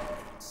arm!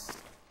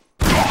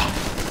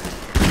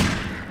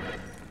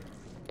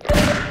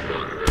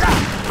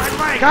 My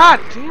leg! God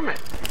damn it!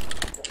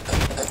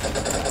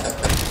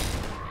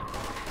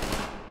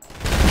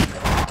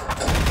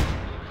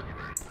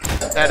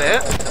 Is that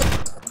it?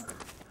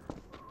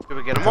 Did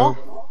we get them all?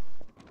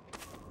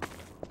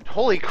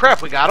 Holy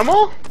crap, we got them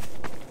all?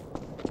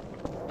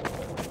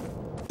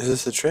 Is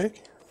this the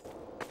trick?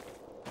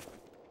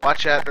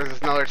 Watch that, there's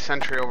another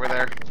sentry over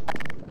there.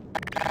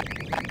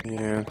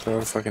 Yeah, throw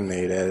a fucking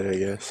nade at it, I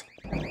guess.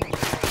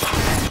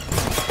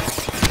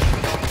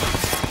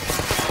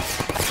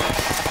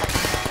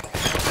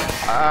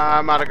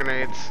 I'm out of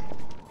grenades.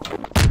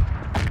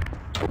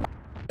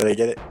 Did I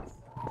get it?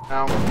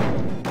 No.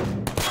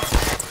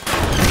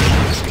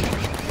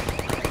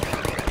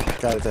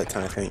 Got it that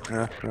time, I think.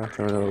 No,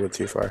 going a little bit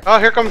too far. Oh,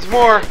 here comes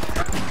more!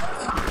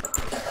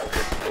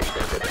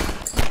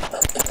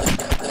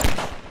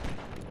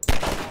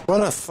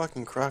 What a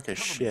fucking crock of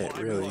shit,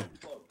 really.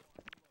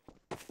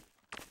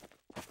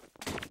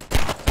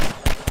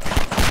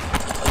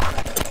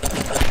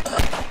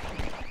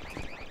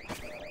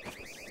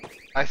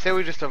 I say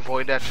we just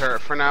avoid that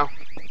turret for now.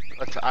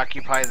 Let's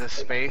occupy this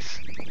space.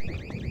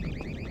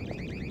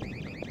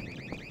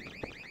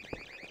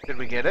 Did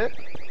we get it?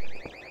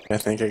 I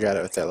think I got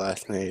it with that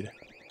last nade.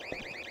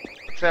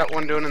 What's that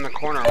one doing in the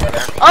corner over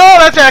there? Oh,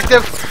 that's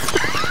active!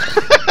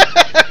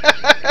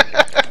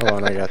 Hold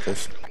on, I got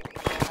this.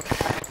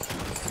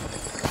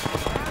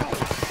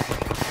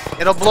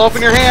 It'll blow up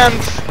in your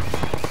hands!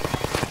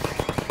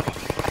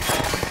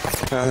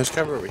 No, there's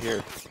cover over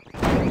here.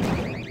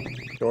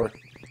 Door.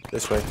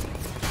 This way.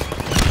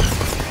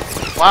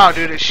 Wow,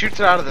 dude, it shoots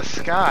it out of the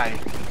sky.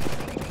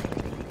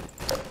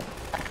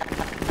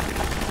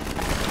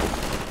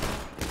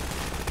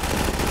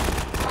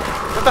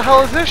 What the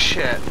hell is this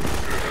shit?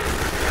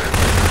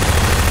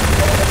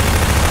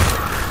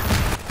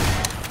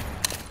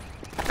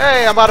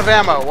 Hey, I'm out of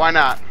ammo. Why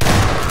not?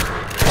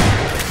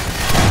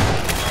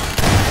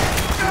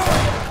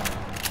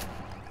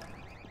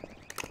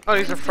 Oh,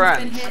 these are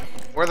friends.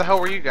 Where the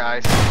hell were you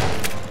guys?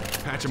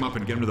 Patch him up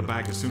and get him to the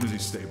back as soon as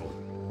he's stable.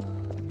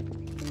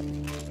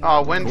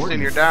 Oh, Winston,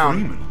 Gordon you're down.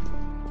 Freeman.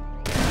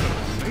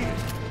 Made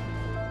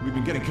it. We've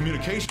been getting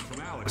communication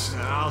from Alex.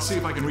 I'll see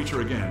if I can reach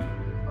her again.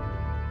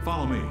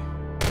 Follow me.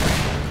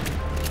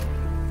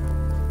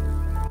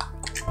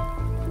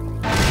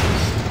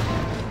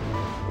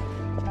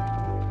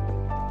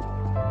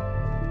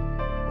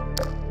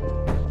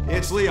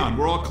 It's Leon.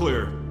 We're all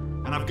clear.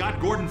 And I've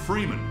got Gordon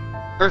Freeman.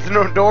 There's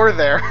no door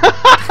there.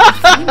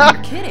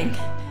 You're kidding.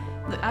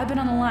 Look, I've been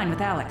on the line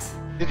with Alex.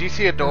 Did you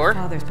see a door?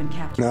 Her father's been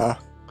captured. Nah.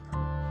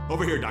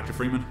 Over here, Dr.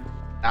 Freeman.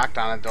 Knocked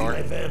on a door. The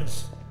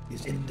advance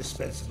is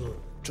indispensable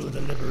to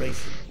the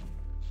liberation.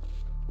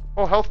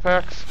 Oh, health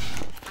packs.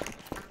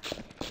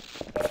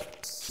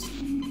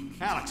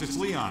 Alex, it's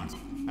Leon.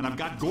 And I've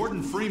got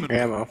Gordon Freeman.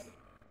 Ammo.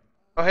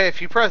 Oh, hey, if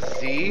you press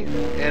Z,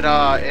 it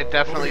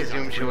definitely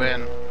zooms you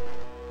in.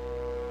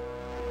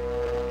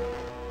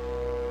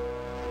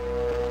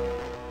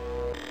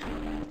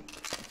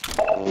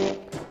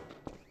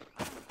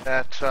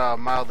 That's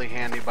mildly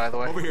handy, by the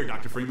way. Over here,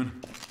 Dr.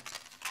 Freeman.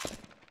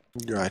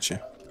 Gotcha.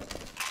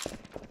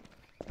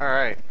 All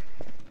right.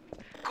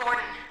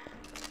 Gordon,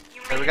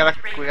 you Hey, made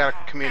we got it.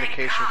 a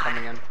communication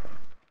coming in.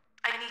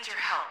 I need your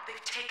help.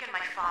 They've taken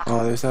my father.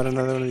 Oh, there's not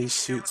another one of these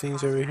suit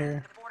things over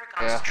here?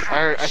 Yeah,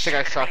 I think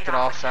I sucked it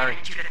off. Sorry.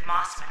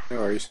 No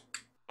worries.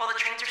 While the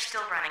trains are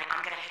still running,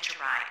 I'm gonna hitch a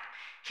ride.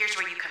 Here's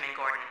where you come in,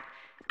 Gordon.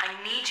 I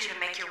need you to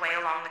make your way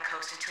along the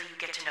coast until you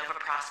get to Nova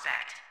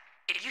Prospect.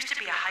 It used to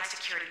be a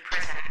high-security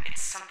prison.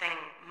 It's something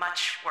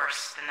much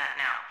worse than that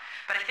now.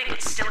 But I think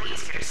it's still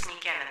easier to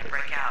sneak in than to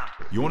break out.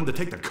 You wanted to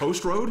take the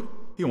coast road?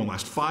 He won't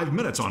last 5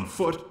 minutes on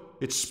foot.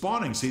 It's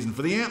spawning season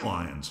for the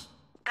antlions.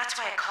 That's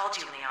why I called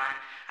you, Leon.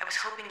 I was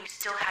hoping you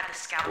still had the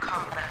scout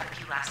car we left with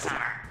you last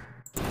summer.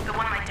 The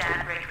one my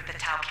dad rigged with the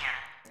Tau cannon.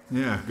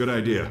 Yeah, good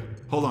idea.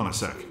 Hold on a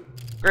sec.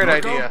 Great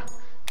Marco, idea.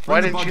 bring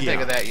Why the didn't you buggy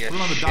think of out. that, you Put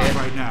it on the shit? dock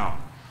right now.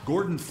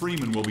 Gordon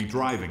Freeman will be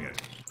driving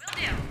it. Will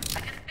do. I just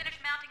finished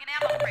mounting an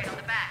ammo crate on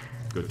the back.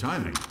 Good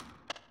timing.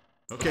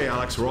 Okay,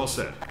 Alex, we're all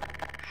set.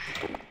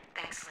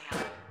 Thanks,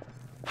 Leon.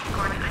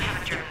 Gordon, I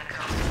haven't driven the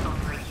coast in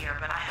over a year,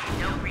 but I have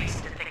no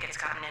reason to think it's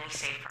gotten any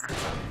safer.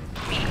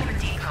 Meet me in the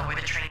depot where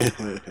the train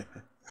is.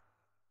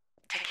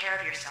 Take care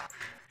of yourself,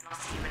 and I'll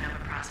see you in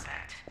Nova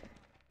Prospect.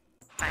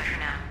 Bye for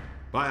now.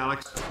 Bye,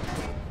 Alex.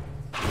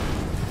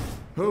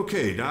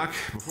 Okay, Doc.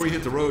 Before you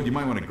hit the road, you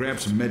might want to grab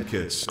some med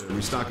kits,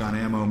 restock on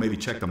ammo, maybe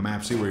check the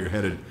map, see where you're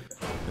headed.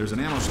 There's an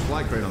ammo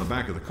supply crate on the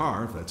back of the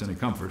car, if that's any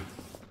comfort.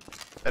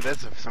 That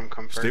is of some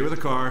comfort. Stay with the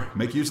car,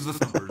 make use of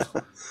the thumpers.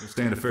 You'll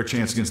stand a fair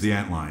chance against the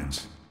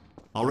antlions.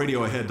 I'll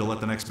radio ahead to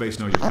let the next base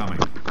know you're coming.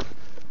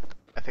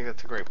 I think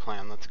that's a great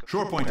plan. Let's go.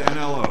 Shore point to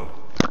NLO.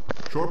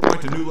 Shore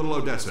point to New Little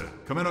Odessa.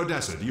 Come in,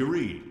 Odessa. Do you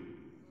read?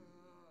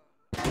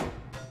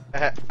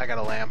 I got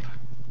a lamp.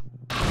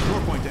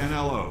 Shore point to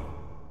NLO.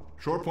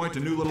 Shore point to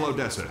New Little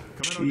Odessa.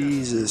 Come in,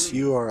 Jesus,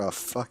 you are a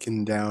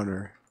fucking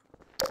downer.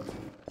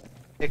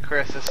 Hey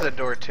Chris, this is a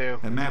door too.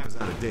 That map is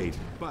out of date,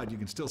 but you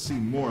can still see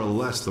more or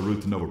less the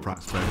route to Nova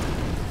Prospect.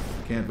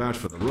 Can't vouch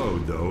for the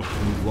road, though.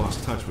 We've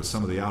lost touch with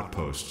some of the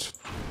outposts.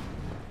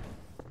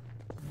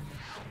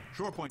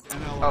 Shore point to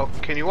NLO. Oh,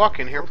 can you walk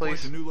in here, Shore point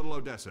please? to New Little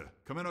Odessa.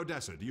 Come in,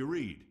 Odessa. Do you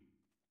read?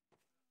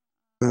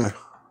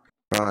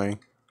 Fine.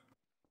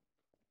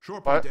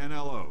 Shore point to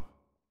NLO.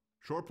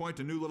 Shore point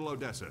to New Little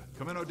Odessa.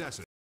 Come in,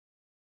 Odessa.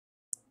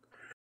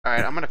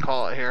 Alright, I'm gonna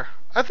call it here.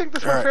 I think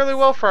this went Alright. fairly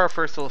well for our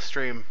first little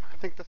stream. I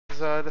think this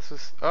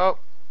was oh.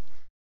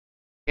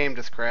 Game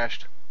just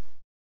crashed.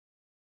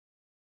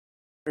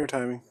 Fair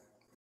timing.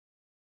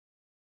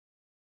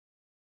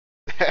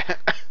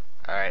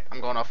 Alright,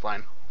 I'm going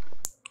offline.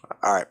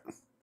 Alright.